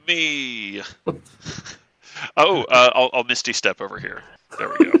 With me. I'll Misty Step over here. There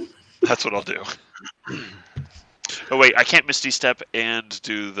we go. That's what I'll do. Oh wait, I can't Misty Step and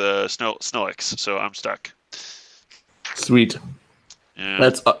do the Snillix, so I'm stuck. Sweet. Yeah.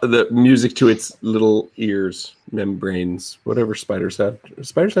 That's the music to its little ears, membranes, whatever spiders have.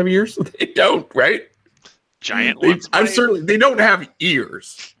 Spiders have ears? They don't, right? Giant ones. They don't have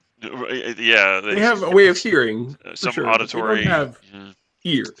ears. Yeah, they have a way of hearing. Some sure, auditory. They don't have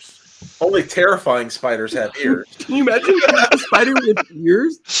ears. Only terrifying spiders have ears. Can you imagine a spider with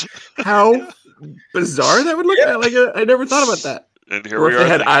ears? How bizarre that would look. Yeah. Like I never thought about that. And here or we if are. They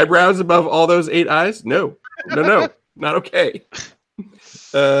had eyebrows above all those 8 eyes. No, not okay.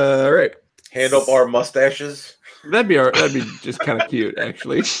 All right. Handlebar mustaches. That'd be just kind of cute,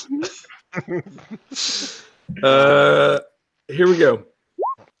 actually. Here we go.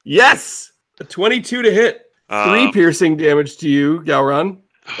 Yes, a 22 to hit. 3 piercing damage to you, Galron.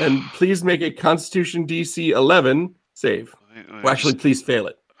 And please make a Constitution DC 11 save. Well, actually, please fail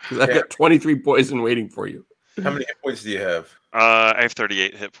it. 'Cause I've got 23 poison waiting for you. How many hit points do you have? I have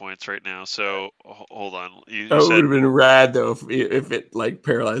 38 hit points right now. So hold on. You Oh, it would said have been rad though if it like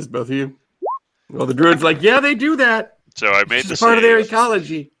paralyzed both of you. Well, the druid's like, yeah, they do that. so. I made It's the just part of their save.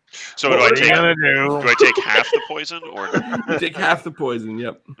 ecology. So What do I are you take? gonna Do I take half the poison or? You take half the poison.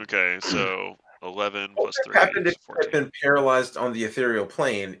 Yep. Okay, so 11 plus What 3 happened is if you had 14. been paralyzed on the ethereal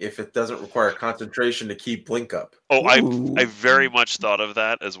plane if it doesn't require concentration to keep blink up? Oh, Ooh. I very much thought of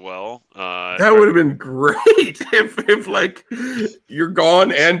that as well. That would have been great if like you're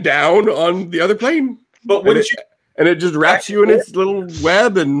gone and down on the other plane, But wouldn't you? and it just wraps you in its little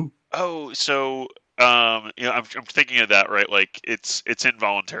web and. Oh, so I'm thinking of that, right? Like it's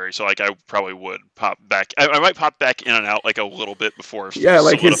involuntary, so like I probably would pop back. I might pop back in and out like a little bit before. Yeah,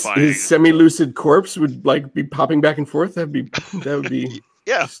 like solidifying. his semi-lucid corpse would like be popping back and forth. That would be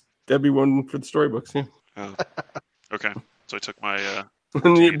Yeah. that'd be one for the storybooks. Yeah, Oh. Okay, so I took my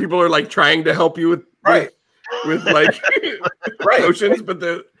and people are like trying to help you with Right. with like Right. potions, but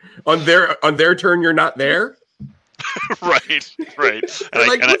on their turn you're not there. right. They're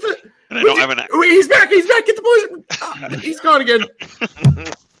like, And I don't have an. Wait, he's back! Get the poison! Ah, he's gone again.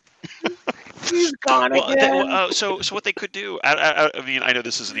 He's gone Well, again. so what they could do, I mean, I know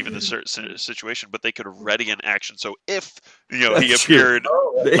this isn't even the situation, but they could ready an action. So if he That's true. appeared,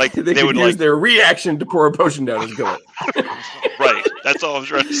 They, Like, they they could would, use like- their reaction to pour a potion down his gullet. right? That's all I'm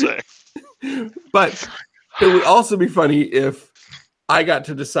trying to say. But it would also be funny if I got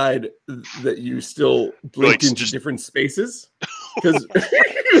to decide that you still blinked Like, into just- different spaces. Because,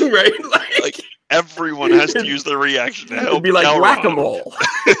 right? Like everyone has to use their reaction to help. It'd be like Elrond. whack-a-mole.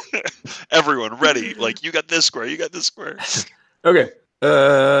 Everyone ready? Like you got this square, you got this square. Okay.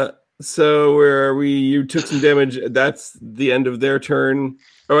 So where are we? You took some damage. That's the end of their turn.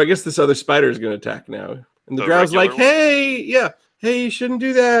 Oh, I guess this other spider is going to attack now. And the The drow's like, regular one? hey, you shouldn't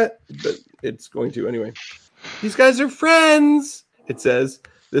do that. But it's going to anyway. These guys are friends, it says.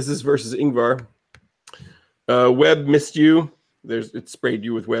 This is versus Ingvar. Web missed you. It sprayed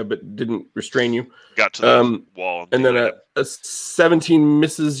you with web, but didn't restrain you. Got to the wall, And then a 17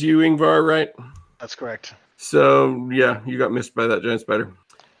 misses you, Ingvar, right? That's correct. So, yeah, you got missed by that giant spider.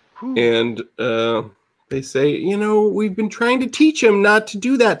 Whew. And they say, we've been trying to teach him not to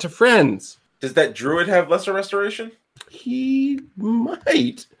do that to friends. Does that druid have lesser restoration? He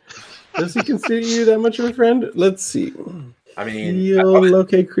might. Does he consider you that much of a friend? Let's see. I mean, Heal,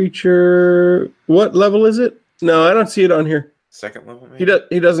 locate creature. What level is it? No, I don't see it on here. second level. Maybe?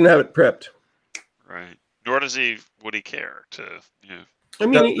 He doesn't have it prepped. right. Nor would he care to. I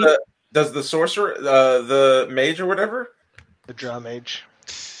mean, Does the sorcerer, the mage or whatever? The drow mage.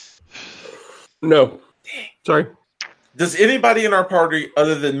 no. Sorry. Does anybody in our party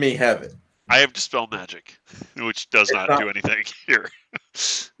other than me have it? I have dispel magic, which does not do anything here.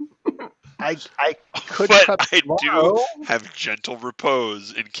 I could But cut I tomorrow. do have gentle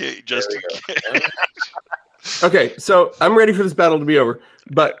repose in case, just in case. Okay, so I'm ready for this battle to be over,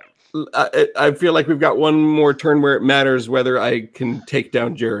 but I feel like we've got one more turn where it matters whether I can take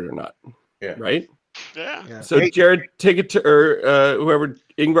down Jared or not. Yeah. Right? Yeah. Yeah. So Hey, Jared, take a whoever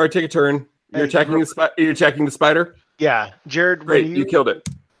Ingvar, take a turn. You're Hey, attacking you're attacking the spider. yeah, Jared. Great, When you killed it.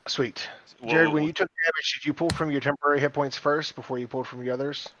 Sweet. Jared, when Well, you took damage, did you pull from your temporary hit points first before you pulled from the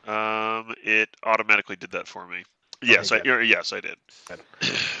others? it automatically did that for me. Yes, Okay, yes, I did.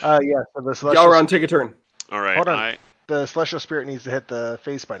 Yeah. So the celestial, Galron, take a turn. All right. Hold on. the celestial spirit needs to hit the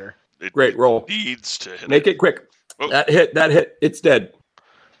phase spider. It Great, roll. needs to hit Make it quick. Oh. That hit. It's dead.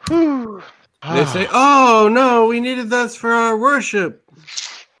 Whew. They say, "Oh no, we needed this for our worship."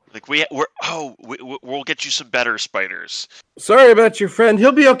 Like we'll get you some better spiders. Sorry about your friend.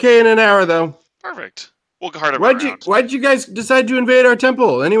 He'll be okay in an hour, though. Perfect. We'll guard him Why'd around. you guys decide to invade our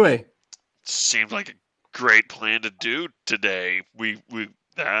temple anyway? Seemed like a great plan to do today.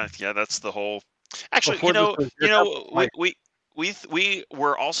 That's the whole. Actually, Before this was your temple, we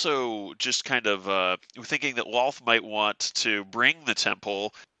were also just kind of thinking that Lolth might want to bring the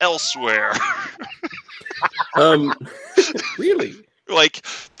temple elsewhere, Really? like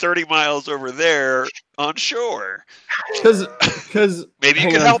 30 miles over there on shore. Because Maybe you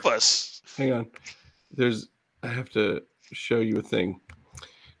hang could on. help us. Hang on. I have to show you a thing.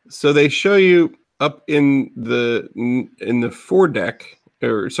 So they show you up in the foredeck,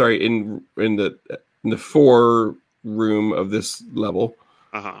 or sorry, in the fore room of this level.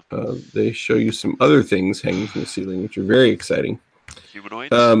 They show you some other things hanging from the ceiling, which are very exciting.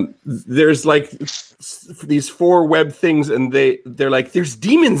 Humanoids. There's like these 4 web things, and they're like, there's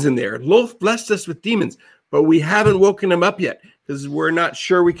demons in there. Lolth blessed us with demons, but we haven't woken them up yet because we're not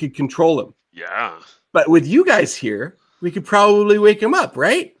sure we could control them. Yeah. But with you guys here, we could probably wake him up,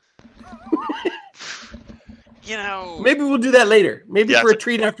 right? Maybe we'll do that later. Maybe Yeah, for a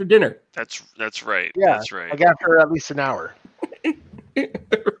treat after dinner. that's right. Yeah, That's right. like after at least an hour.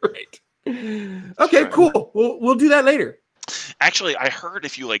 Right. Okay, right. cool. We'll do that later. Actually, I heard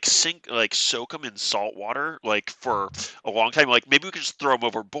if you soak them in salt water for a long time, maybe we could just throw them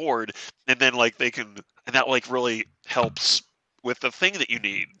overboard, and then and that really helps with the thing that you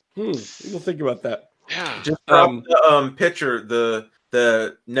need. We'll think about that. Yeah. Just drop the pitcher,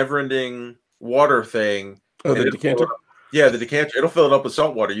 the never-ending water thing. Oh, the decanter? Yeah, the decanter. It'll fill it up with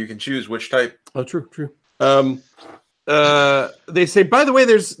salt water. You can choose which type. Oh, true. They say, by the way,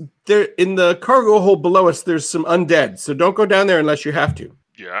 there in the cargo hold below us, there's some undead, so don't go down there unless you have to.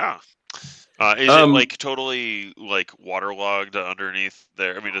 Yeah. Is it totally waterlogged underneath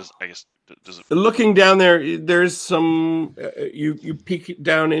there? I mean, does it? Looking down there, there's some. You peek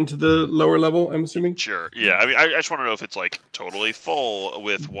down into the lower level. I'm assuming. Sure. Yeah. I mean, I just want to know if it's totally full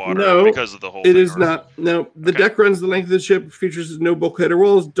with water No, because of the whole. It is not. No, the deck runs the length of the ship. Features no bulkhead or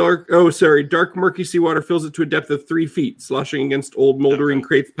walls. Dark, murky seawater fills it to a depth of 3 feet, sloshing against old moldering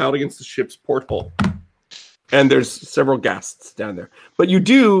crates piled against the ship's porthole. And there's several ghasts down there, but you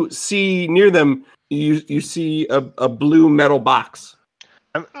do see near them. You see a blue metal box.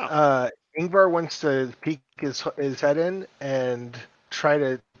 Ingvar wants to peek his head in and try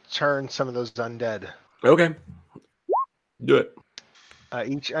to turn some of those undead. Okay. Do it.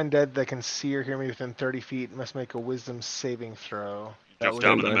 Each undead that can see or hear me within 30 feet must make a wisdom saving throw. Jump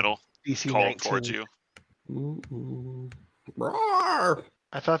down to the middle. DC call 19. towards you. Roar!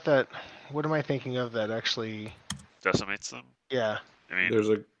 I thought that. What am I thinking of that actually? Decimates them. Yeah. I mean, There's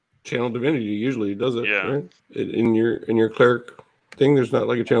a channel divinity usually does it. Yeah. Right? In your cleric thing, there's not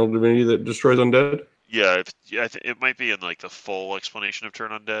a channel divinity that destroys undead. yeah, it might be in the full explanation of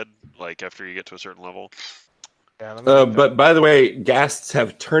turn undead, after you get to a certain level. Yeah. But by the way, ghasts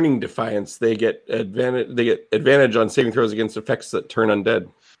have turning defiance. They get advantage. They get advantage on saving throws against effects that turn undead.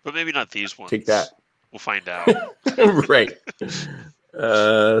 But maybe not these ones. Take that. We'll find out. Right.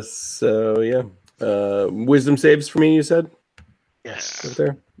 So yeah. Wisdom saves for me, you said? Yes. Right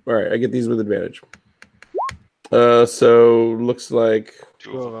there. All right, I get these with advantage. So looks like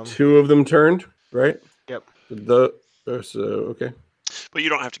Two of them. 2 of them turned, right? Yep. Okay. But you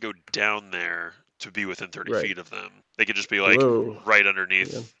don't have to go down there to be within 30 Right. feet of them. They could just be Whoa. right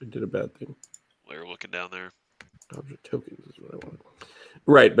underneath. Yeah, I did a bad thing. While you're looking down there. Object tokens is what I wanted.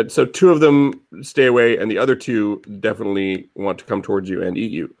 Right, but so 2 of them stay away, and the other 2 definitely want to come towards you and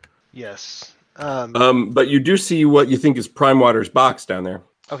eat you. Yes. But you do see what you think is Prime Water's box down there.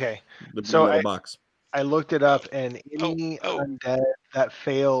 Okay. The So little box. I looked it up, and any Oh. undead that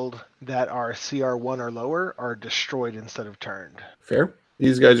failed that are CR1 or lower are destroyed instead of turned. Fair.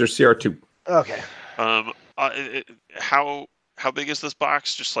 These guys are CR2. Okay. How big is this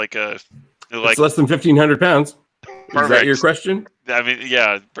box? Just It's less than 1,500 pounds. Is that Perfect. your question? I mean,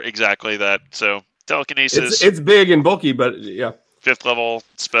 yeah, exactly that. So telekinesis, It's big and bulky, but yeah. 5th level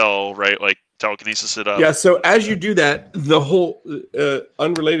spell, right? Telekinesis it up. Yeah, so as you do that, the whole,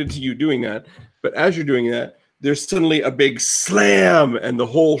 unrelated to you doing that, but as you're doing that, there's suddenly a big slam, and the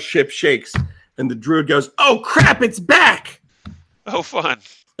whole ship shakes, and the druid goes, "Oh crap, it's back!" Oh, fun.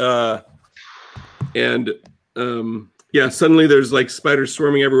 Suddenly there's spiders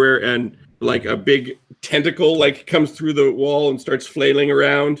swarming everywhere, and a big tentacle comes through the wall and starts flailing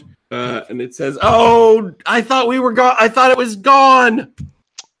around, and it says, "Oh, I thought we were gone. I thought it was gone."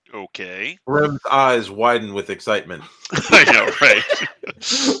 Okay. Rem's eyes widen with excitement. I know, right?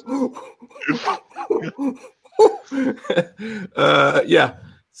 Yeah.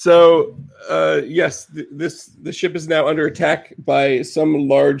 So, yes, the ship is now under attack by some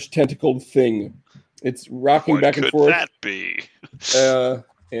large tentacled thing. It's rocking What back and could forth. that be?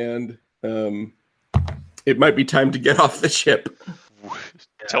 And it might be time to get off the ship.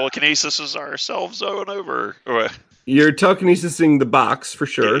 Telekinesis is ourselves on over. You're telekinesising the box for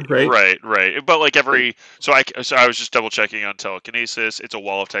sure, right? Right. But so I was just double checking on telekinesis. It's a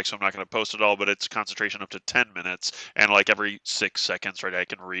wall of text, so I'm not going to post it all, but it's concentration up to 10 minutes, and every 6 seconds, right? I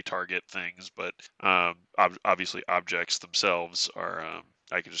can retarget things, but obviously objects themselves are.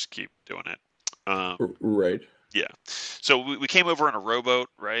 I can just keep doing it. Right. Yeah. So we came over in a rowboat,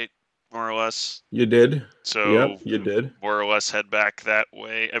 right? More or less. You did. So Yep, you did. More or less head back that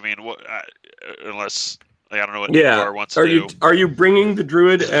way. I mean, unless. I don't know what Yeah. Ingvar wants to do. Are you bringing the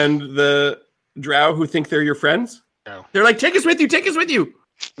druid and the drow who think they're your friends? No. They're like, take us with you. Take us with you.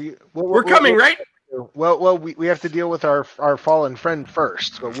 We're coming, right? Well, we have to deal with our fallen friend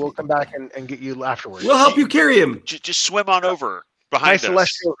first, but we'll come back and get you afterwards. We'll help you carry him. Just swim on over My behind us.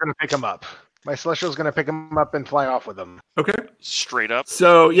 Celestial is going to pick him up. My Celestial's going to pick him up and fly off with him. Okay. Straight up.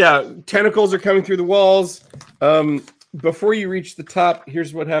 So yeah, tentacles are coming through the walls. Before you reach the top,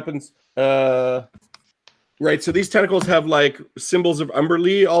 here's what happens. Right, so these tentacles have like symbols of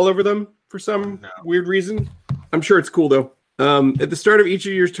Umberlee all over them for some weird reason. I'm sure it's cool though. At the start of each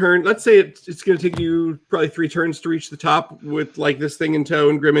of your turn, let's say it's going to take you probably 3 turns to reach the top with like this thing in tow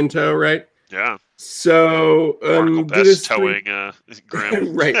and Grim in tow, right? Yeah. So Barnacle do this Best towing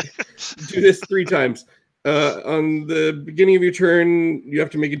Grim. right. Do this 3 times. On the beginning of your turn, you have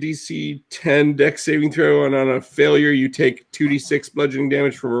to make a DC 10 Dex saving throw, and on a failure, you take 2d6 bludgeoning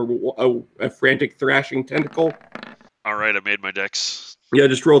damage from a frantic thrashing tentacle. All right, I made my Dex. Yeah,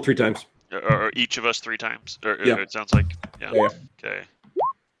 just roll 3 times. Or each of us 3 times. Yeah. It sounds like. Yeah. Okay.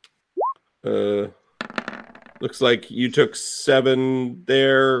 Looks like you took 7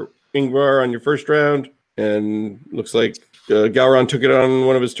 there, Ingvar, on your first round, and looks like Galron took it on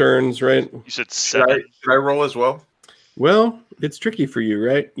one of his turns, right? You said 7. Should I roll as well? Well, it's tricky for you,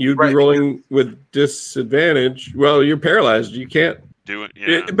 right? You'd Right. be rolling with disadvantage. Well, you're paralyzed. You can't Do it.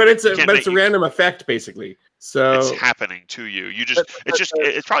 Yeah. but it's You can't a make- random effect, basically. So It's happening to you.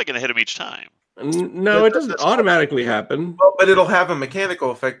 It's probably going to hit him each time. no, it doesn't automatically happen. Well, but it'll have a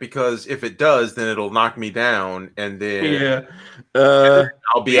mechanical effect because if it does, then it'll knock me down, and then Yeah.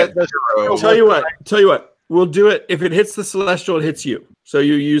 I'll be at 0. Tell you what. We'll do it. If it hits the Celestial, it hits you. So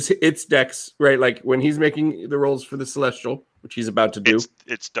you use its Dex, right? Like when he's making the rolls for the Celestial, which he's about to do.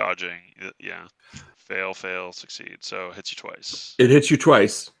 It's dodging. Yeah. Fail, succeed. So it hits you twice. It hits you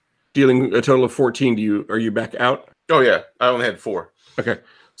twice, dealing a total of 14 to you. Are you back out? Oh yeah, I only had 4. Okay.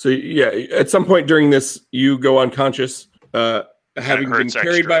 So yeah, at some point during this, you go unconscious, having been hurts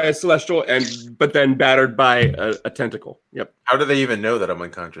carried extra. by a Celestial, but then battered by a tentacle. Yep. How do they even know that I'm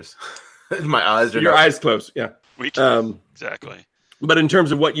unconscious? My eyes are Your not- eyes closed. Yeah. Exactly. But in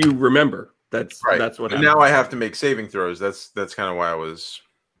terms of what you remember, that's right. that's what And happened. now I have to make saving throws. That's kind of why I was.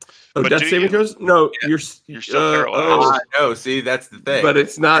 Oh, But death do saving you? throws? No, Yeah. you're still paralyzed. No, see, that's the thing. but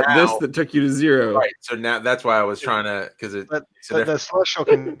it's not Now- this that took you to 0. Right. So now that's why I was trying to, because it. But makes a difference. the Celestial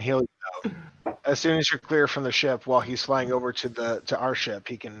can heal you though. As soon as you're clear from the ship, while he's flying over to our ship,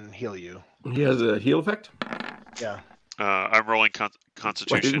 he can heal you. He has a heal effect. Yeah. I'm rolling Why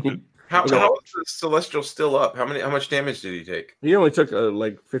Constitution. didn't How Okay. is the Celestial still up? How much damage did he take? he only took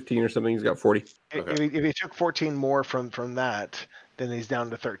like 15 or something. He's got 40. Okay. If he took 14 more from that, then he's down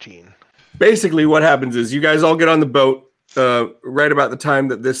to 13. Basically, what happens is you guys all get on the boat right about the time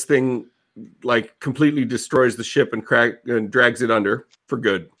that this thing like completely destroys the ship and drags it under for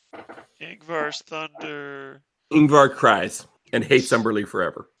good. Ingvar's Thunder. Ingvar cries and hates Umberlee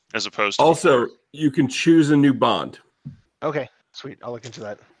forever. As opposed to. Also, you can choose a new bond. Okay, sweet. I'll look into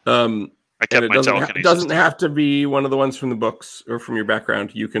that. I And kept it my telekinesis. doesn't have to be one of the ones from the books or from your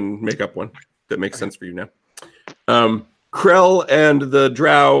background. You can make up one that makes sense for you now. Krell and the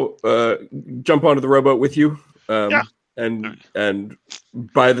Drow jump onto the rowboat with you. Yeah. And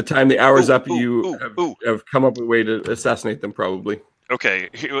by the time the hour's up, you ooh. have come up with a way to assassinate them, probably. Okay.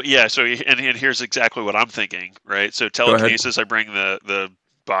 Yeah. So and here's exactly what I'm thinking. Right. So ahead. telekinesis. I bring the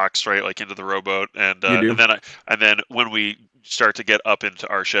box right like into the rowboat, and You do. and then when we start to get up into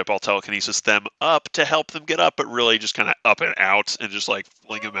our ship, I'll telekinesis them up to help them get up, but really just kind of up and out and just like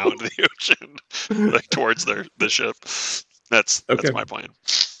fling them out into the ocean, like towards the ship. That's Okay. my plan.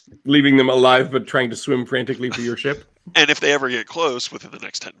 Leaving them alive, but trying to swim frantically for your ship. And if they ever get close within the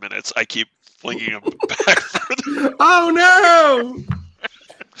next 10 minutes, I keep flinging them back further. Oh no!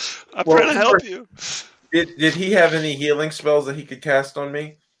 I'm Well, trying to help you. Did he have any healing spells that he could cast on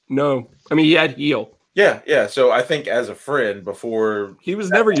me? No, I mean he had heal. Yeah. So I think as a friend before. He was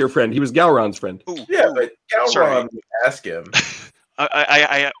never your friend. He was Galron's friend. Ooh, Yeah, ooh. but Sorry. Galron would ask him.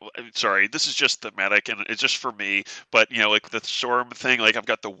 I'm sorry. This is just thematic, and it's just for me. But like the storm thing, like I've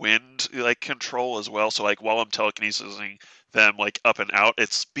got the wind like control as well. So like while I'm telekinesising them like up and out,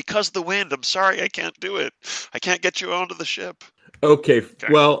 it's because of the wind. I'm sorry, I can't do it. I can't get you onto the ship. Okay.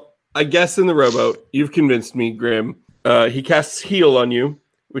 Well, I guess in the rowboat, you've convinced me, Grim. He casts heal on you,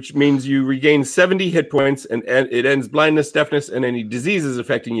 which means you regain 70 hit points, and it ends blindness, deafness, and any diseases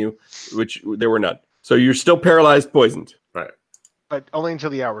affecting you, which there were none. So you're still paralyzed, poisoned, But only until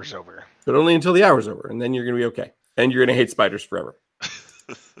the hour's over. but only until the hour's over, and then you're going to be okay. And you're going to hate spiders forever.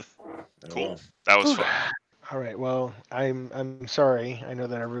 Cool. That was fun. All right. Well, I'm sorry. I know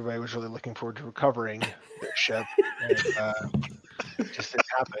that everybody was really looking forward to recovering their ship. And, just didn't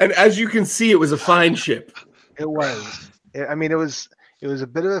happen. And as you can see, it was a fine ship. It was. I mean, it was a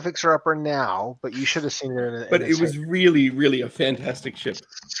bit of a fixer-upper now, but you should have seen it. But it was really, really a fantastic ship.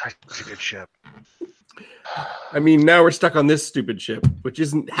 such a good ship. I mean, now we're stuck on this stupid ship, which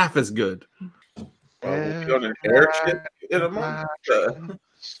isn't half as good. We'll be on an airship in a month.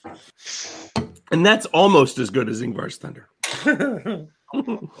 And that's almost as good as Ingvar's Thunder.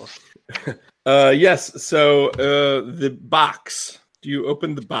 Yes, so the box. Do you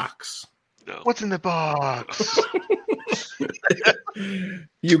open the box? No. What's in the box?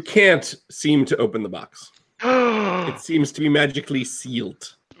 You can't seem to open the box. It seems to be magically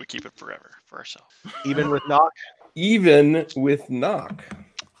sealed. We keep it forever for ourselves. Even with knock? Even with knock.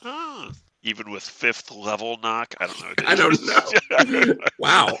 Even with 5th level knock? I don't know. I don't know.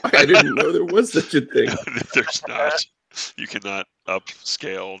 Wow, I didn't know there was such a thing. There's not. You cannot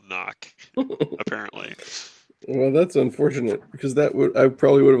upscale knock, apparently. Well, that's unfortunate because I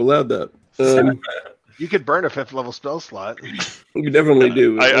probably would have allowed that. You could burn a 5th level spell slot. You definitely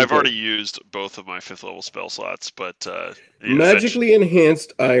do. I've already used both of my 5th level spell slots, but magically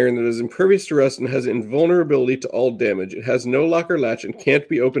enhanced iron that is impervious to rust and has invulnerability to all damage. It has no lock or latch and can't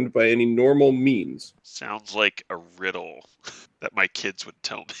be opened by any normal means. Sounds like a riddle that my kids would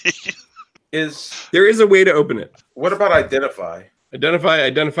tell me. There is a way to open it. What about identify? Identify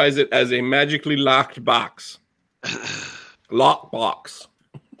identifies it as a magically locked box. Lock box.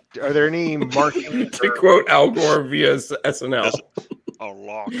 Are there any markings? To quote Al Gore via SNL. A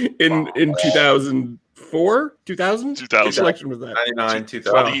lock in 2004? 2000? 2000. Which election was that? 99,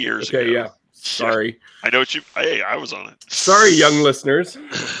 2000. 20 years okay, ago. yeah. Sorry. I know what you... Hey, I was on it. Sorry, young listeners.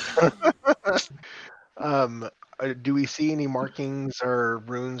 Do we see any markings or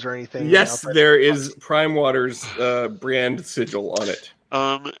runes or anything? Yes, there is Prime Water's brand sigil on it.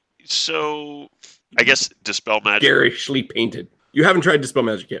 So I guess Dispel Magic. Garishly painted. You haven't tried Dispel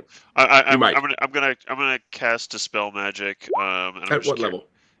Magic yet. I'm gonna cast Dispel Magic. And At what level?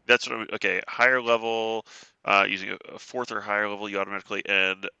 That's what okay. Higher level, using a 4th or higher level, you automatically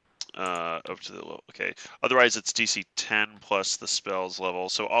end up to the level. Okay. Otherwise, it's DC 10 plus the spell's level.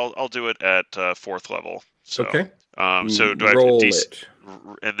 So I'll do it at 4th level. So, okay. So do I roll have DC, it?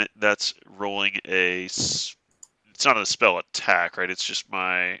 and that's rolling a. It's not a spell attack, right? It's just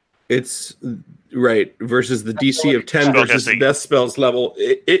my. It's right versus the DC of 10 versus the best spells level.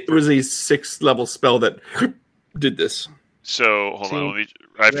 It was a 6th level spell that did this. So hold on,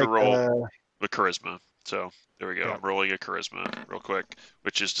 I have to roll the charisma. So there we go. Yeah. I'm rolling a charisma real quick,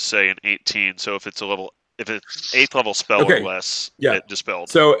 which is to say an 18. So if it's 8th level spell or less, it dispelled.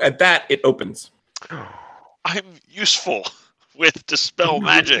 So at that, it opens. I'm useful with Dispel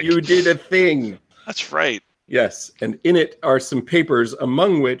Magic. You did a thing. That's right. Yes, and in it are some papers,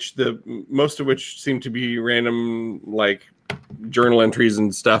 among which most of which seem to be random, like journal entries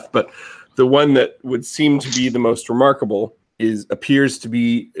and stuff. But the one that would seem to be the most remarkable appears to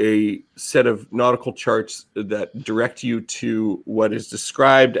be a set of nautical charts that direct you to what is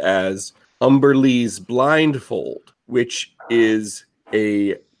described as Umberlee's Blindfold, which is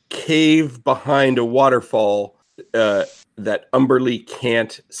a cave behind a waterfall that Umberlee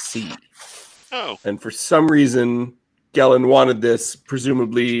can't see. Oh. And for some reason, Gellin wanted this,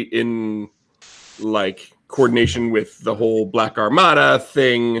 presumably in like coordination with the whole Black Armada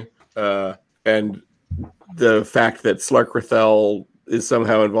thing, and the fact that Slarkrithel is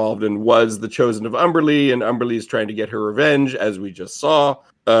somehow involved and was the chosen of Umberlee, and Umberlee is trying to get her revenge, as we just saw.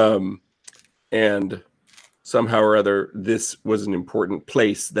 And somehow or other, this was an important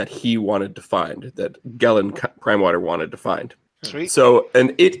place that he wanted to find, that Gellin Primewater wanted to find. Sweet. So,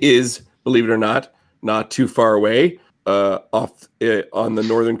 and it is, believe it or not too far away, off on the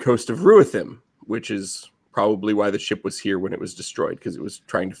northern coast of Ruithim, which is probably why the ship was here when it was destroyed, because it was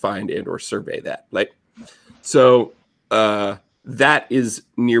trying to find and or survey that. Like, so that is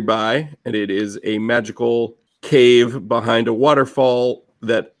nearby, and it is a magical cave behind a waterfall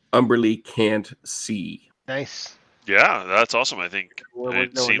that Umberlee can't see. Nice. Yeah, that's awesome. I think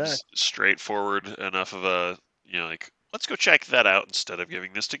it seems that. straightforward enough of a, like, let's go check that out instead of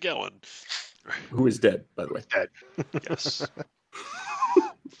giving this to Gellin. Who is dead, by the way. Dead. Yes.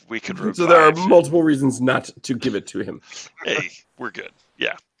 We could revive. So there are multiple reasons not to give it to him. Hey, we're good.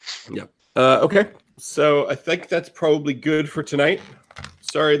 Yeah. Yeah. Okay. So I think that's probably good for tonight.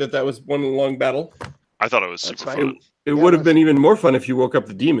 Sorry that was one long battle. I thought it was super fun. It would have been even more fun if you woke up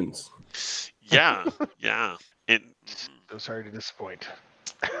the demons. Yeah. Yeah. So sorry to disappoint.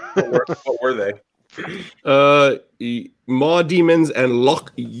 What were they? Maw demons and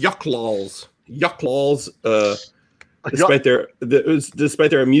Yucklaws. Yucklaws, despite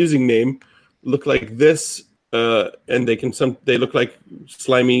their amusing name, look like this, and they look like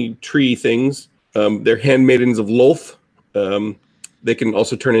slimy tree things. They're handmaidens of Lolth. They can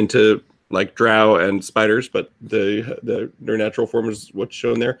also turn into like drow and spiders, but their natural form is what's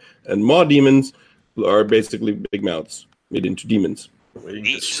shown there. And maw demons are basically big mouths made into demons. Waiting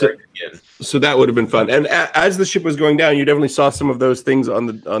Neat. to strike again. So that would have been fun. And as the ship was going down, you definitely saw some of those things on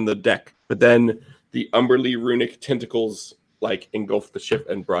the deck. But then the Umberlee runic tentacles like engulfed the ship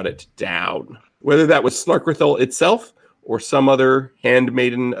and brought it down. Whether that was Slarkrithal itself or some other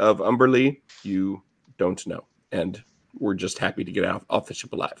handmaiden of Umberlee, you don't know. And we're just happy to get off the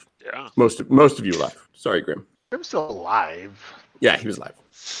ship alive. Yeah. Most of you alive. Sorry, Grim. I'm still alive. Yeah, he was alive.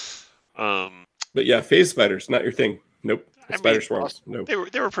 Um, But yeah, phase spiders, not your thing. Nope. I Spider mean, swarms. No.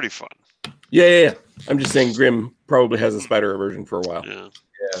 they were pretty fun. Yeah. I'm just saying Grim probably has a spider aversion for a while. Yeah.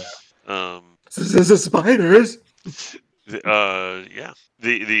 Yeah. This is spiders. Yeah.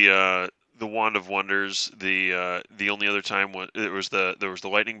 The Wand of Wonders. The only other time there was the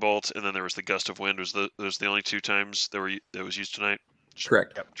lightning bolt, and then there was the gust of wind. Was the only two times that was used tonight?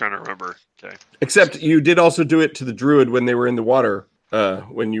 Correct. Trying to remember. Okay. Except you did also do it to the druid when they were in the water,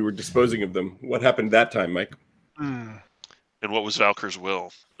 when you were disposing of them. What happened that time, Mike? And what was Valkyr's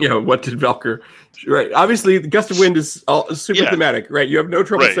will? Yeah, what did Valkyr? Right. Obviously, the gust of wind is super thematic, right? You have no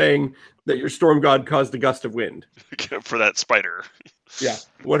trouble saying that your storm god caused a gust of wind. For that spider. Yeah.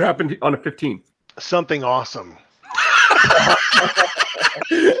 What happened on a 15? Something awesome.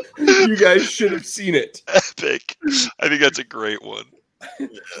 You guys should have seen it. Epic. I think that's a great one.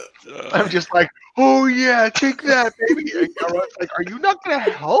 I'm just like, oh yeah, take that, baby. And Garrot's like, are you not gonna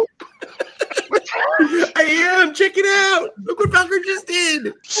help? I am. Check it out. Look what Valkyr just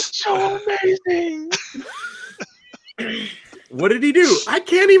did. So amazing. What did he do? I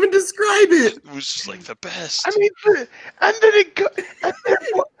can't even describe it. It was just like the best. I mean, and then it go, and then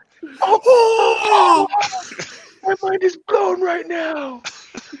oh, my mind is blown right now.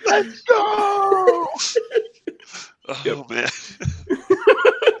 Let's go. Oh man.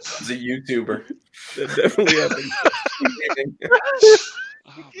 He's a YouTuber. That definitely happened.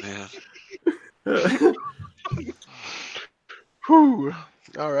 Oh man. Whew.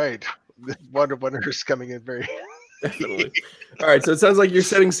 All right. The Wand of Wonders coming in very. Definitely. All right, so it sounds like you're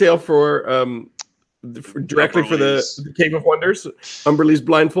setting sail for directly for the Cave of Wonders, Umberlee's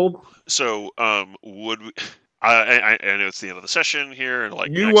blindfold. So, would we? I know it's the end of the session here, and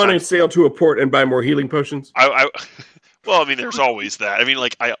like you want to sail to a port and buy more healing potions. Well, I mean, there's always that. I mean,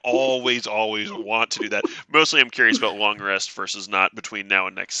 like I always want to do that. Mostly, I'm curious about long rest versus not between now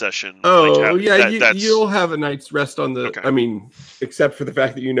and next session. Oh, you'll have a night's rest on the. Okay. I mean, except for the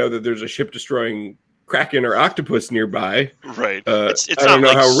fact that you know that there's a ship destroying kraken or octopus nearby. Right. I don't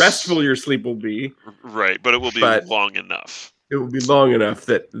know how restful your sleep will be. Right, but it will be long enough. It will be long enough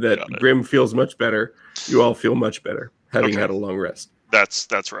that Grim feels much better. You all feel much better having had a long rest. That's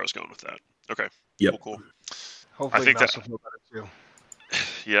where I was going with that. Okay. Yep. Cool. Hopefully, I think Mouse will feel better too.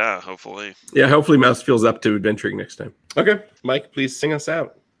 Yeah, hopefully. Yeah, hopefully Mouse feels up to adventuring next time. Okay, Mike, please sing us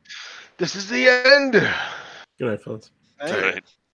out. This is the end. Good night, fellas. Good night.